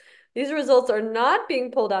sure. These results are not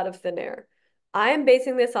being pulled out of thin air. I am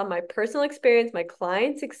basing this on my personal experience, my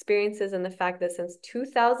clients' experiences, and the fact that since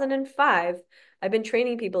 2005, I've been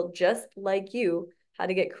training people just like you how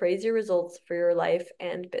to get crazy results for your life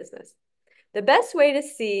and business. The best way to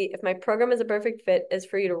see if my program is a perfect fit is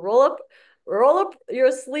for you to roll up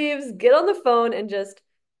your sleeves, get on the phone, and just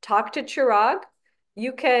talk to Chirag.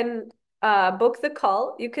 You can book the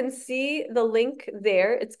call. You can see the link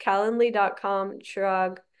there. It's calendly.com,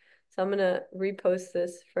 Chirag. So I'm gonna repost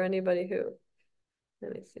this for anybody who,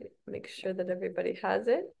 let me see, make sure that everybody has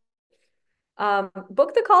it.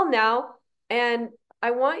 Book the call now, and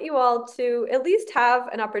I want you all to at least have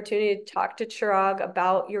an opportunity to talk to Chirag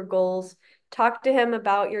about your goals, talk to him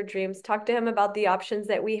about your dreams, talk to him about the options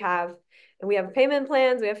that we have. And we have payment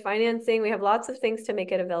plans, we have financing, we have lots of things to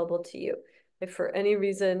make it available to you. If for any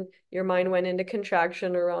reason your mind went into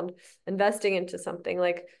contraction around investing into something,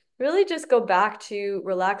 like really just go back to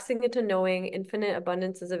relaxing into knowing infinite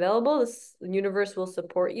abundance is available. This universe will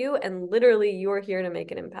support you, and literally you're here to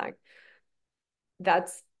make an impact.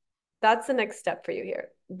 That's that's the next step for you here.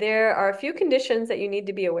 There are a few conditions that you need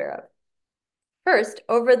to be aware of. First,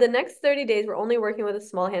 over the next 30 days, we're only working with a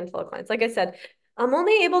small handful of clients. Like I said, I'm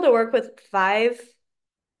only able to work with five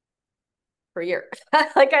per year.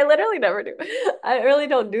 Like I literally never do. I really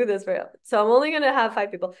don't do this very often. So I'm only gonna have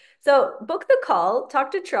 5 people. So book the call,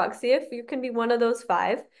 talk to Truck, see if you can be one of those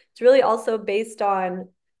 5. It's really also based on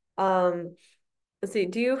let's see,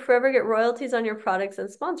 do you forever get royalties on your products and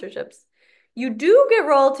sponsorships? You do get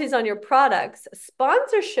royalties on your products.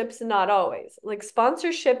 Sponsorships, not always. Like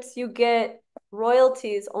sponsorships, you get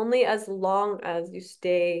royalties only as long as you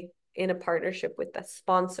stay in a partnership with the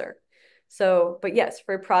sponsor. So, but yes,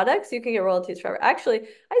 for products, you can get royalties forever. Actually,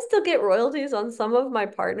 I still get royalties on some of my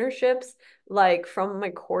partnerships, like from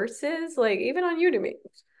my courses, like even on Udemy,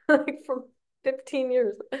 like from 15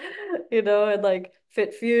 years, and like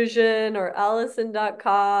Fit Fusion or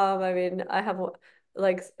Allison.com. I mean, I have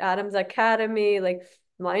like Adam's Academy, like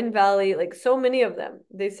Mind Valley, like so many of them.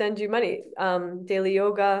 They send you money. Daily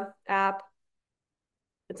Yoga app.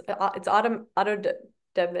 It's auto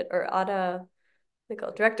debit or they call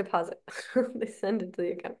it direct deposit. They send it to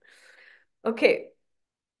the account. Okay,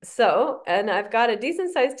 so, and I've got a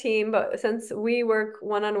decent sized team, but since we work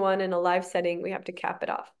one-on-one in a live setting, we have to cap it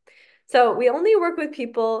off. So we only work with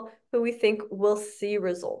people who we think will see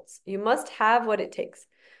results. You must have what it takes.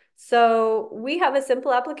 So we have a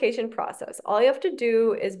simple application process. All you have to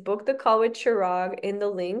do is book the call with Chirag in the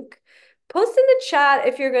link. Post in the chat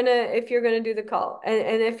if you're gonna do the call.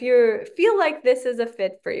 And if you feel like this is a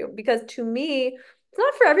fit for you, because to me, it's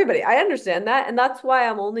not for everybody. I understand that. And that's why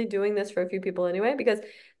I'm only doing this for a few people anyway, because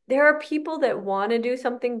there are people that want to do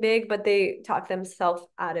something big, but they talk themselves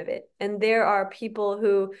out of it. And there are people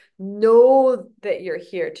who know that you're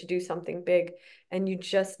here to do something big and you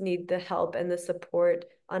just need the help and the support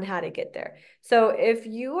on how to get there. So if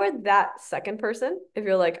you are that second person, if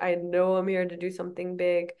you're like, I know I'm here to do something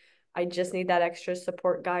big, I just need that extra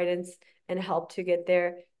support, guidance, and help to get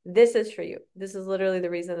there, this is for you. This is literally the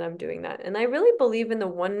reason I'm doing that. And I really believe in the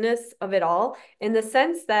oneness of it all in the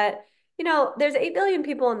sense that there's 8 billion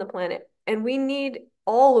people on the planet, and we need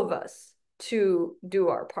all of us to do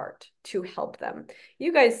our part to help them.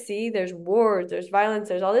 You guys see there's wars, there's violence,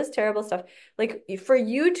 there's all this terrible stuff. Like for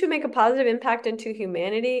you to make a positive impact into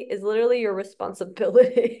humanity is literally your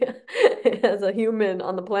responsibility as a human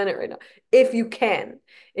on the planet right now. If you can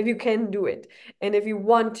do it, and if you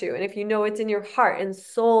want to, and if you know it's in your heart and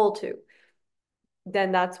soul to,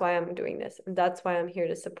 then that's why I'm doing this. And that's why I'm here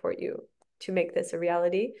to support you to make this a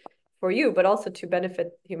reality for you, but also to benefit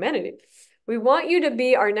humanity. We want you to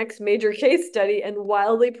be our next major case study and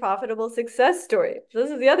wildly profitable success story. This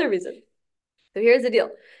is the other reason. So here's the deal.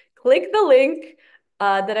 Click the link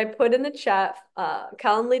that I put in the chat,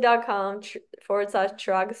 calendly.com /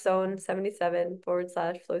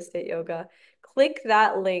 Chiragson77 / flow state yoga. Click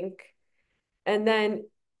that link and then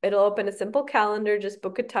it'll open a simple calendar. Just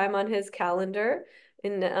book a time on his calendar.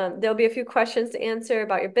 And there'll be a few questions to answer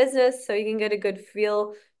about your business so you can get a good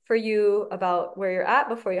feel for you about where you're at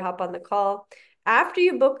before you hop on the call. After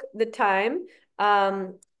you book the time,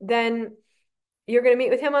 then you're going to meet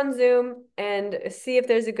with him on Zoom and see if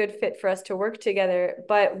there's a good fit for us to work together.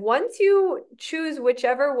 But once you choose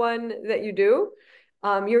whichever one that you do,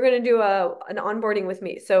 you're going to do an onboarding with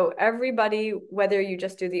me. So everybody, whether you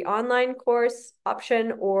just do the online course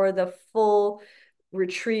option or the full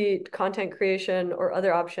retreat, content creation, or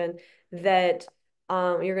other option, that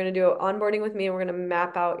you're going to do onboarding with me, and we're going to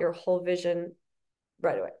map out your whole vision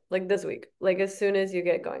right away, like this week, like as soon as you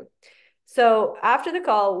get going. So after the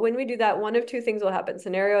call, when we do that, one of two things will happen.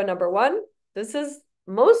 Scenario number one, this is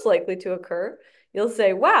most likely to occur. You'll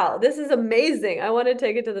say, wow, this is amazing. I want to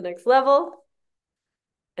take it to the next level.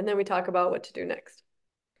 And then we talk about what to do next.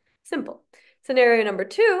 Simple. Scenario number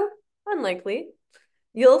two, unlikely.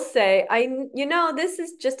 You'll say,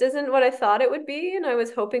 this just isn't what I thought it would be, and I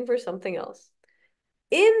was hoping for something else.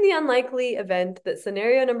 In the unlikely event that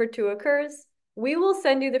scenario number two occurs, we will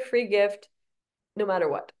send you the free gift no matter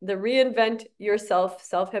what. The Reinvent Yourself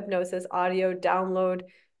self-hypnosis audio download.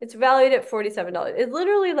 It's valued at $47. It's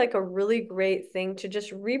literally like a really great thing to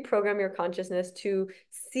just reprogram your consciousness to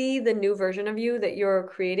see the new version of you that you're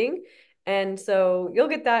creating. And so you'll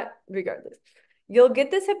get that regardless. You'll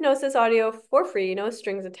get this hypnosis audio for free, no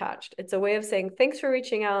strings attached. It's a way of saying thanks for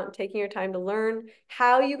reaching out and taking your time to learn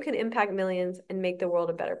how you can impact millions and make the world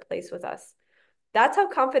a better place with us. That's how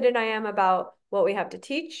confident I am about what we have to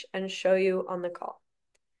teach and show you on the call.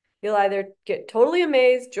 You'll either get totally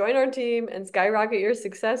amazed, join our team, and skyrocket your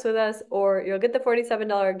success with us, or you'll get the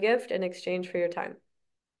 $47 gift in exchange for your time.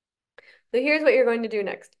 So here's what you're going to do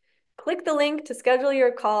next. Click the link to schedule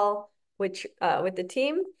your call with the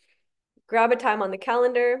team. Grab a time on the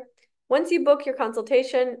calendar. Once you book your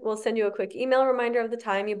consultation, we'll send you a quick email reminder of the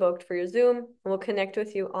time you booked for your Zoom, and we'll connect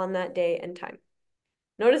with you on that day and time.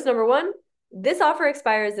 Notice number one, This offer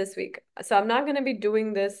expires this week, so I'm not going to be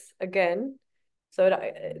doing this again. So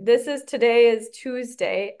this is today is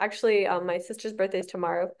Tuesday. Actually, my sister's birthday is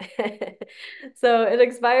tomorrow. So it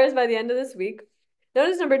expires by the end of this week.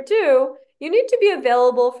 Notice number two, you need to be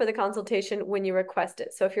available for the consultation when you request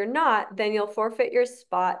it. So if you're not, then you'll forfeit your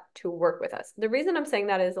spot to work with us. The reason I'm saying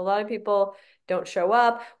that is a lot of people don't show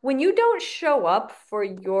up. When you don't show up for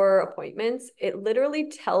your appointments, it literally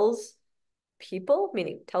tells people,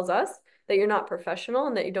 meaning tells us that you're not professional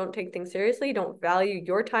and that you don't take things seriously, you don't value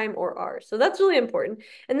your time or ours. So that's really important.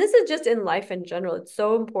 And this is just in life in general. It's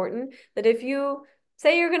so important that if you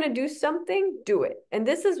say you're going to do something, do it. And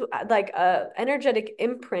this is like a energetic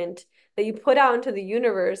imprint that you put out into the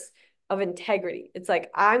universe of integrity. It's like,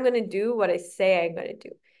 I'm going to do what I say I'm going to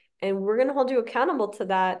do. And we're going to hold you accountable to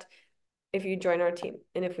that if you join our team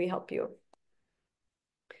and if we help you.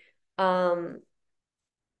 Um,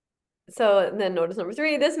 So then notice number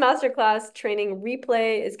three, this masterclass training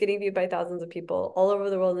replay is getting viewed by thousands of people all over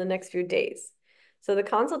the world in the next few days. So the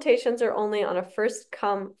consultations are only on a first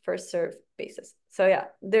come, first serve basis. So yeah,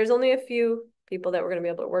 there's only a few people that we're going to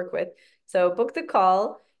be able to work with. So book the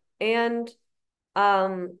call and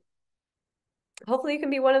um, hopefully you can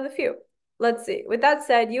be one of the few. Let's see. With that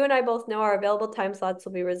said, you and I both know our available time slots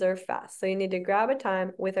will be reserved fast. So you need to grab a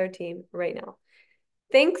time with our team right now.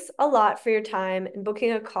 Thanks a lot for your time and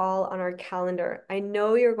booking a call on our calendar. I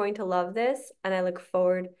know you're going to love this, and I look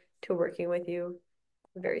forward to working with you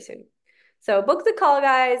very soon. So book the call,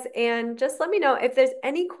 guys, and just let me know if there's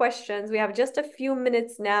any questions. We have just a few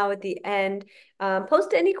minutes now at the end.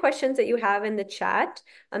 Post any questions that you have in the chat.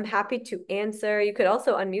 I'm happy to answer. You could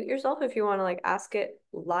also unmute yourself if you want to like ask it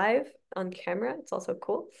live on camera. It's also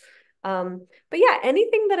cool. But yeah,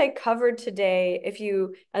 anything that I covered today, if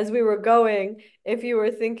you, as we were going, if you were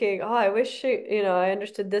thinking, oh, I wish, I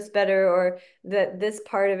understood this better, or that this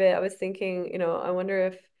part of it, I was thinking, I wonder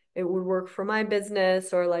if it would work for my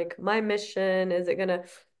business or like my mission, is it gonna,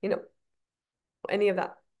 you know, any of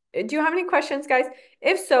that. Do you have any questions, guys?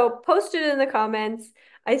 If so, post it in the comments.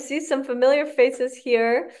 I see some familiar faces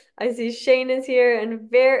here. I see Shane is here and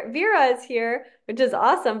Vera is here, which is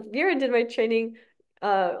awesome. Vera did my training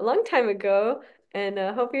a long time ago, and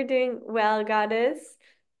hope you're doing well, goddess.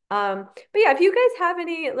 But yeah, if you guys have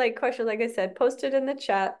any like questions, like I said, post it in the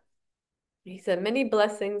chat. He said, many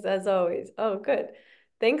blessings as always. Oh, good.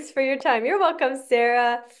 Thanks for your time. You're welcome,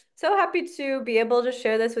 Sarah. So happy to be able to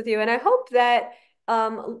share this with you. And I hope that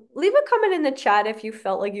leave a comment in the chat if you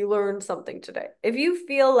felt like you learned something today. If you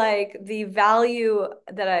feel like the value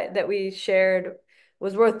that we shared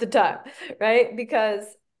was worth the time, right? Because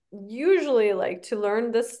usually like to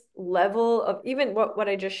learn this level of even what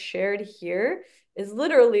I just shared here is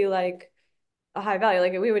literally like a high value.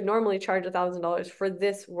 Like we would normally charge $1,000 for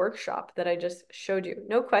this workshop that I just showed you.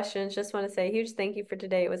 No questions. Just want to say a huge thank you for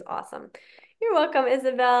today. It was awesome. You're welcome,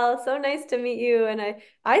 Isabel. So nice to meet you. And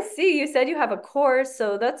I see you said you have a course,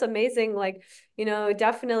 so that's amazing. Like,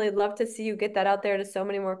 definitely love to see you get that out there to so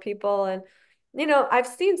many more people. And I've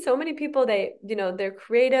seen so many people they're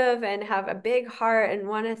creative and have a big heart and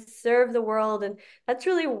want to serve the world. And that's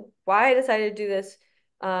really why I decided to do this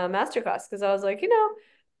masterclass, because I was like,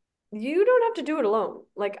 you don't have to do it alone.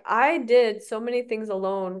 Like I did so many things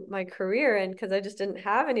alone my career, and because I just didn't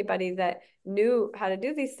have anybody that knew how to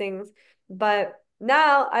do these things. But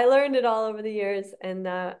now I learned it all over the years, and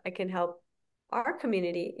I can help our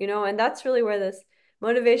community, and that's really where this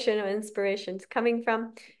motivation and inspiration is coming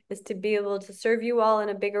from, is to be able to serve you all in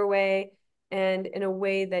a bigger way and in a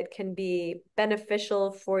way that can be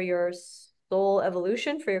beneficial for your soul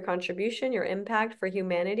evolution, for your contribution, your impact for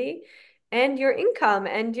humanity and your income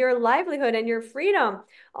and your livelihood and your freedom,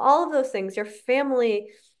 all of those things, your family.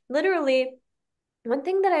 Literally, one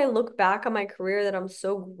thing that I look back on my career that I'm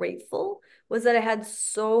so grateful was that I had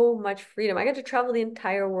so much freedom. I got to travel the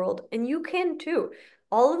entire world, and you can too.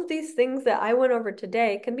 All of these things that I went over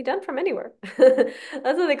today can be done from anywhere. That's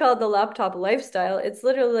what they call it, the laptop lifestyle. It's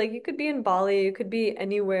literally like you could be in Bali, you could be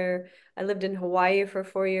anywhere. I lived in Hawaii for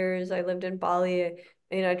 4 years. I lived in Bali.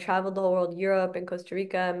 I traveled the whole world, Europe and Costa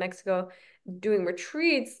Rica, Mexico, doing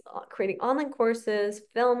retreats, creating online courses,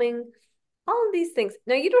 filming, all of these things.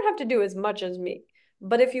 Now, you don't have to do as much as me,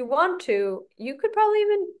 but if you want to, you could probably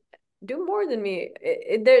even do more than me.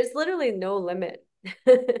 There's literally no limit.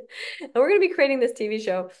 And we're going to be creating this TV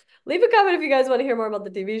show. Leave a comment if you guys want to hear more about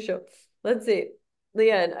the TV show. Let's see.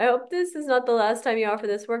 Leanne, I hope this is not the last time you offer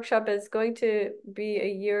this workshop. It's going to be a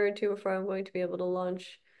year or two before I'm going to be able to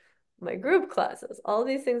launch my group classes. All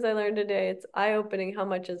these things I learned today, it's eye-opening how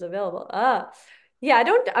much is available. Yeah,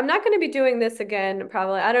 I'm not going to be doing this again,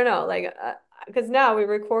 probably. I don't know, like, because now we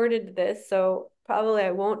recorded this, so Probably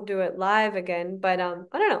I won't do it live again, but I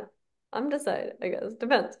don't know. I'm decided, I guess.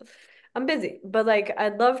 Depends. I'm busy, but like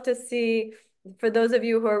I'd love to see for those of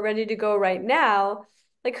you who are ready to go right now,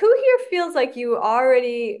 like who here feels like you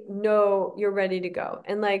already know you're ready to go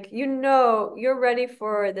and like you know you're ready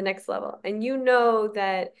for the next level and you know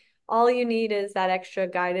that all you need is that extra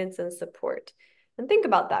guidance and support. And think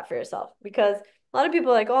about that for yourself because a lot of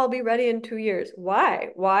people are like, oh, I'll be ready in 2 years. Why?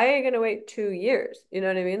 Why are you gonna wait 2 years? You know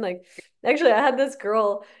what I mean? Like, actually, I had this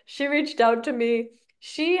girl, she reached out to me.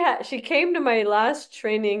 She came to my last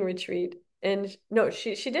training retreat and no,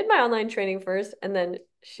 she did my online training first and then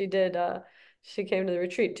she came to the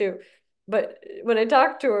retreat too. But when I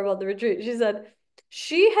talked to her about the retreat, she said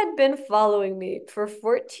she had been following me for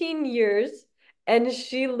 14 years and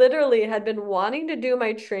she literally had been wanting to do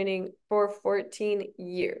my training for 14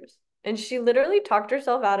 years. And she literally talked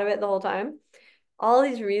herself out of it the whole time. All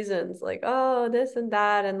these reasons, like, oh, this and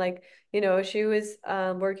that. And like, she was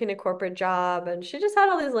working a corporate job and she just had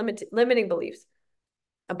all these limiting beliefs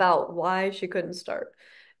about why she couldn't start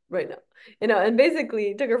right now. And basically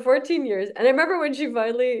it took her 14 years. And I remember when she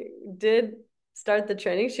finally did start the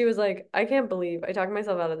training, she was like, I can't believe I talked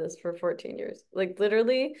myself out of this for 14 years. Like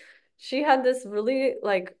literally, she had this really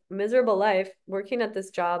like miserable life working at this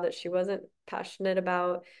job that she wasn't passionate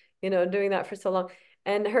about, doing that for so long.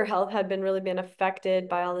 And her health had been affected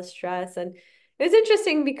by all the stress. And it was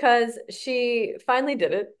interesting because she finally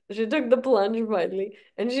did it. She took the plunge finally,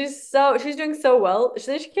 and she's doing so well.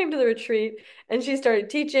 Then she came to the retreat and she started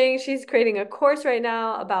teaching. She's creating a course right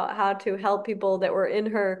now about how to help people that were in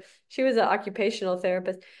her. She was an occupational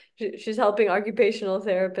therapist. She's helping occupational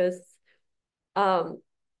therapists. Um,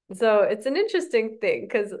 so it's an interesting thing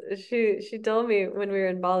because she told me when we were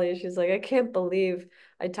in Bali, she's like, I can't believe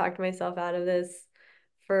I talked myself out of this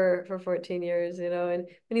for 14 years, and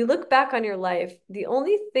when you look back on your life, the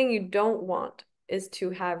only thing you don't want is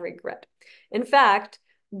to have regret. In fact,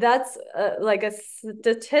 that's like a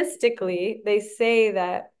statistically, they say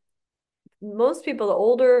that most people, the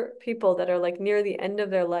older people that are like near the end of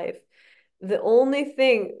their life, the only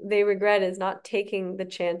thing they regret is not taking the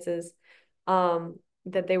chances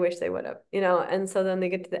that they wish they would have, and so then they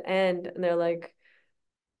get to the end and they're like,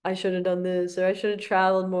 I should have done this, or I should have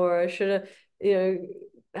traveled more, I should have,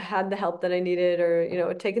 had the help that I needed,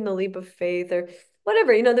 or, taken the leap of faith, or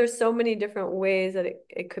whatever. There's so many different ways that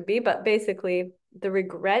it could be, but basically, the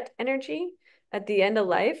regret energy at the end of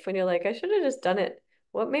life, when you're like, I should have just done it.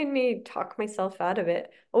 What made me talk myself out of it?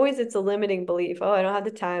 Always it's a limiting belief. Oh, I don't have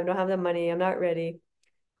the time, don't have the money, I'm not ready.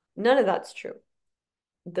 None of that's true.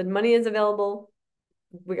 The money is available.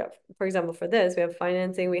 We got, for example, for this, we have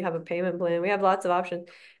financing, we have a payment plan, we have lots of options.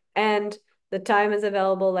 And the time is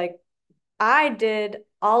available. Like I did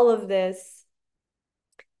all of this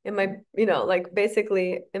in my, like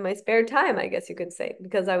basically in my spare time, I guess you could say,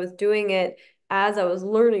 because I was doing it as I was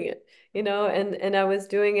learning it, and I was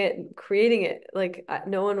doing it, creating it, like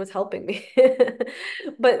no one was helping me.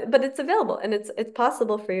 But it's available and it's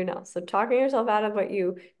possible for you now. So talking yourself out of what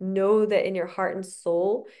you know that in your heart and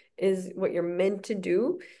soul is what you're meant to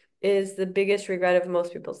do is the biggest regret of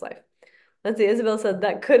most people's life. Let's see, Isabel said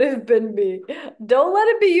that could have been me. Don't let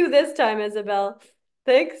it be you this time, Isabel.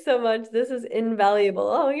 Thanks so much. This is invaluable.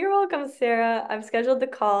 Oh, you're welcome, Sarah. I've scheduled the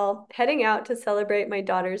call, heading out to celebrate my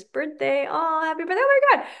daughter's birthday. Oh, happy birthday. Oh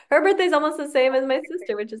my God. Her birthday's almost the same as my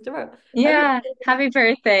sister, which is tomorrow. Happy Yeah, birthday. happy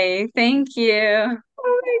birthday. Thank you.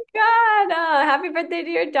 Oh my God. Oh, happy birthday to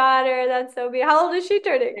your daughter. That's so beautiful. How old is she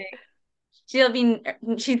turning?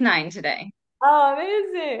 She's 9 today. Oh,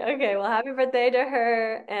 amazing. Okay, well, happy birthday to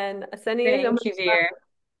her and sending you so Thank much you, love. dear.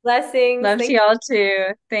 Blessings. Love to Thank y'all too.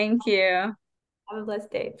 Thank you. Have a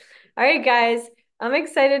blessed day. All right, guys. I'm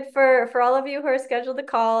excited for all of you who are scheduled to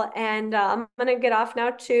call, and I'm gonna get off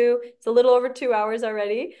now too. It's a little over 2 hours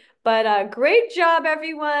already, but great job,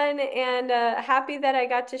 everyone, and happy that I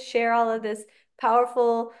got to share all of this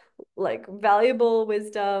powerful, like valuable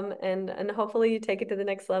wisdom, and hopefully you take it to the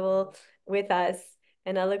next level with us.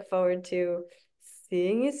 And I look forward to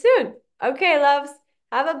seeing you soon. Okay, loves.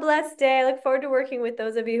 Have a blessed day. I look forward to working with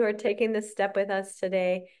those of you who are taking this step with us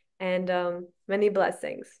today. And many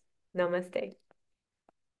blessings. Namaste.